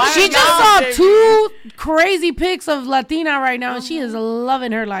 Why She are just y'all- saw 2 crazy pics of Latina right now, and she is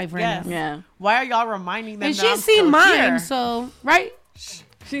loving her life right Yes. now. Yeah. Why are y'all reminding them And that she's I'm seen still mine, here? so, right?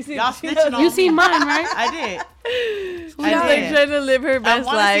 Y'all snitching on You me. seen mine, right? I did. She's I like did. trying to live her I best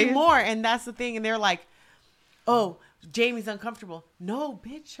want to see life. more, and that's the thing. And they're like, "Oh, Jamie's uncomfortable." No,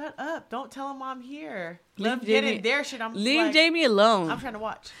 bitch, shut up! Don't tell him I'm here. Let him get in their shit. I'm Leave like, Jamie alone. I'm trying to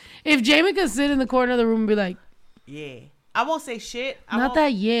watch. If Jamie could sit in the corner of the room and be like, Yeah, I won't say shit. not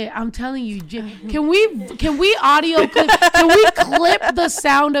that yet. I'm telling you, can we audio clip? Can we clip the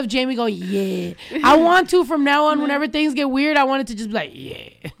sound of Jamie go, yeah? I want to from now on. Whenever things get weird, I want it to just be like, yeah.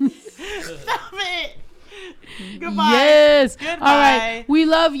 Stop it. Goodbye. Yes. Goodbye. All right. We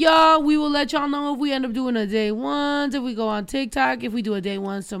love y'all. We will let y'all know if we end up doing a day ones, if we go on TikTok, if we do a day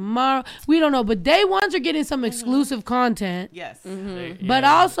ones tomorrow. We don't know, but day ones are getting some exclusive content. Yes. But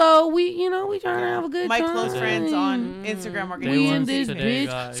also, we trying to have a good My time. close friends on Instagram are We in getting this today, bitch.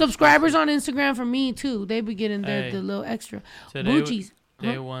 guys. Subscribers on Instagram for me too. They be getting Hey. the little extra. Today, Boochies.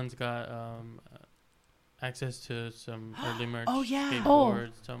 Day one's got access to some early merch. Oh, yeah.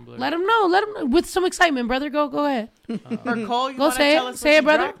 Skateboards, Tumblr. Let them know. With some excitement, brother. Go ahead. Or Cole, you Go wanna say tell it. us Say what it, you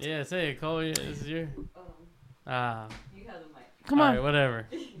brother. dropped? Yeah, say it, Cole. Yeah, this is your. Come All on. right, whatever.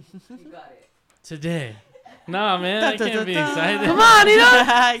 Today. Nah, man, I can't be excited. Come on, you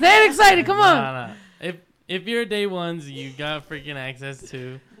know. Say it excited. Come on. Nah. If you're day ones, you got freaking access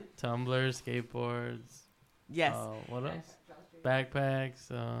to Tumblers, skateboards. Yes. What else?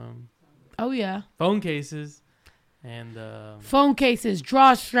 Backpacks. Oh yeah. Phone cases. And phone cases,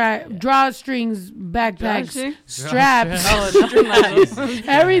 drawstrings, backpacks, straps.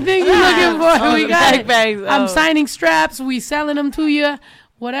 Everything you're looking for, we got it. I'm signing straps. We selling them to you.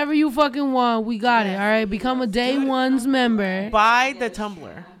 Whatever you fucking want, we got it. All right, become a Day One's member. Buy the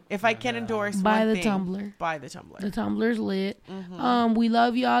tumbler. If I can endorse buy one the thing, tumbler. Buy the tumbler. The tumbler's lit. We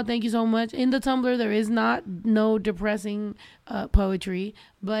love y'all. Thank you so much. In the tumbler, there is no depressing poetry,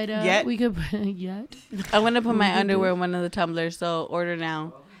 but we could yet. I'm gonna put my underwear in one of the tumblers, so order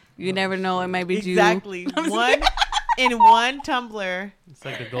now. You never know, it might be due. Exactly. In one tumbler. It's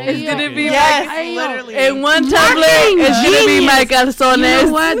like a golden. It's gonna be literally. In one tumbler, it's gonna be my calzones. You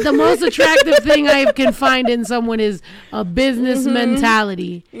know what? The most attractive thing I can find in someone is a business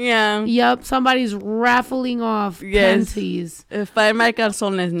mentality. Yeah. Yep. Somebody's raffling off panties. Find my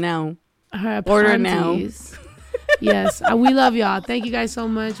calzones now. Her order panties. Now. Yes. We love y'all. Thank you guys so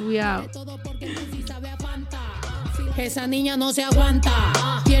much. We out. Esa niña no se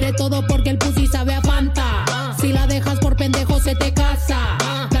aguanta. Quiere todo porque el pussy sabe a Fanta. Si la dejas por pendejo se te casa.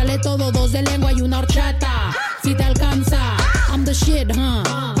 Dale todo, dos de lengua y una horchata. Si te alcanza, I'm the shit,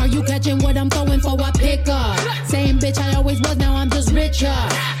 huh? Are you catching what I'm throwing for a pickup? Same bitch I always was, now I'm just richer.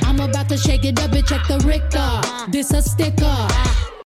 I'm about to shake it up, bitch, check the Richter. This a sticker.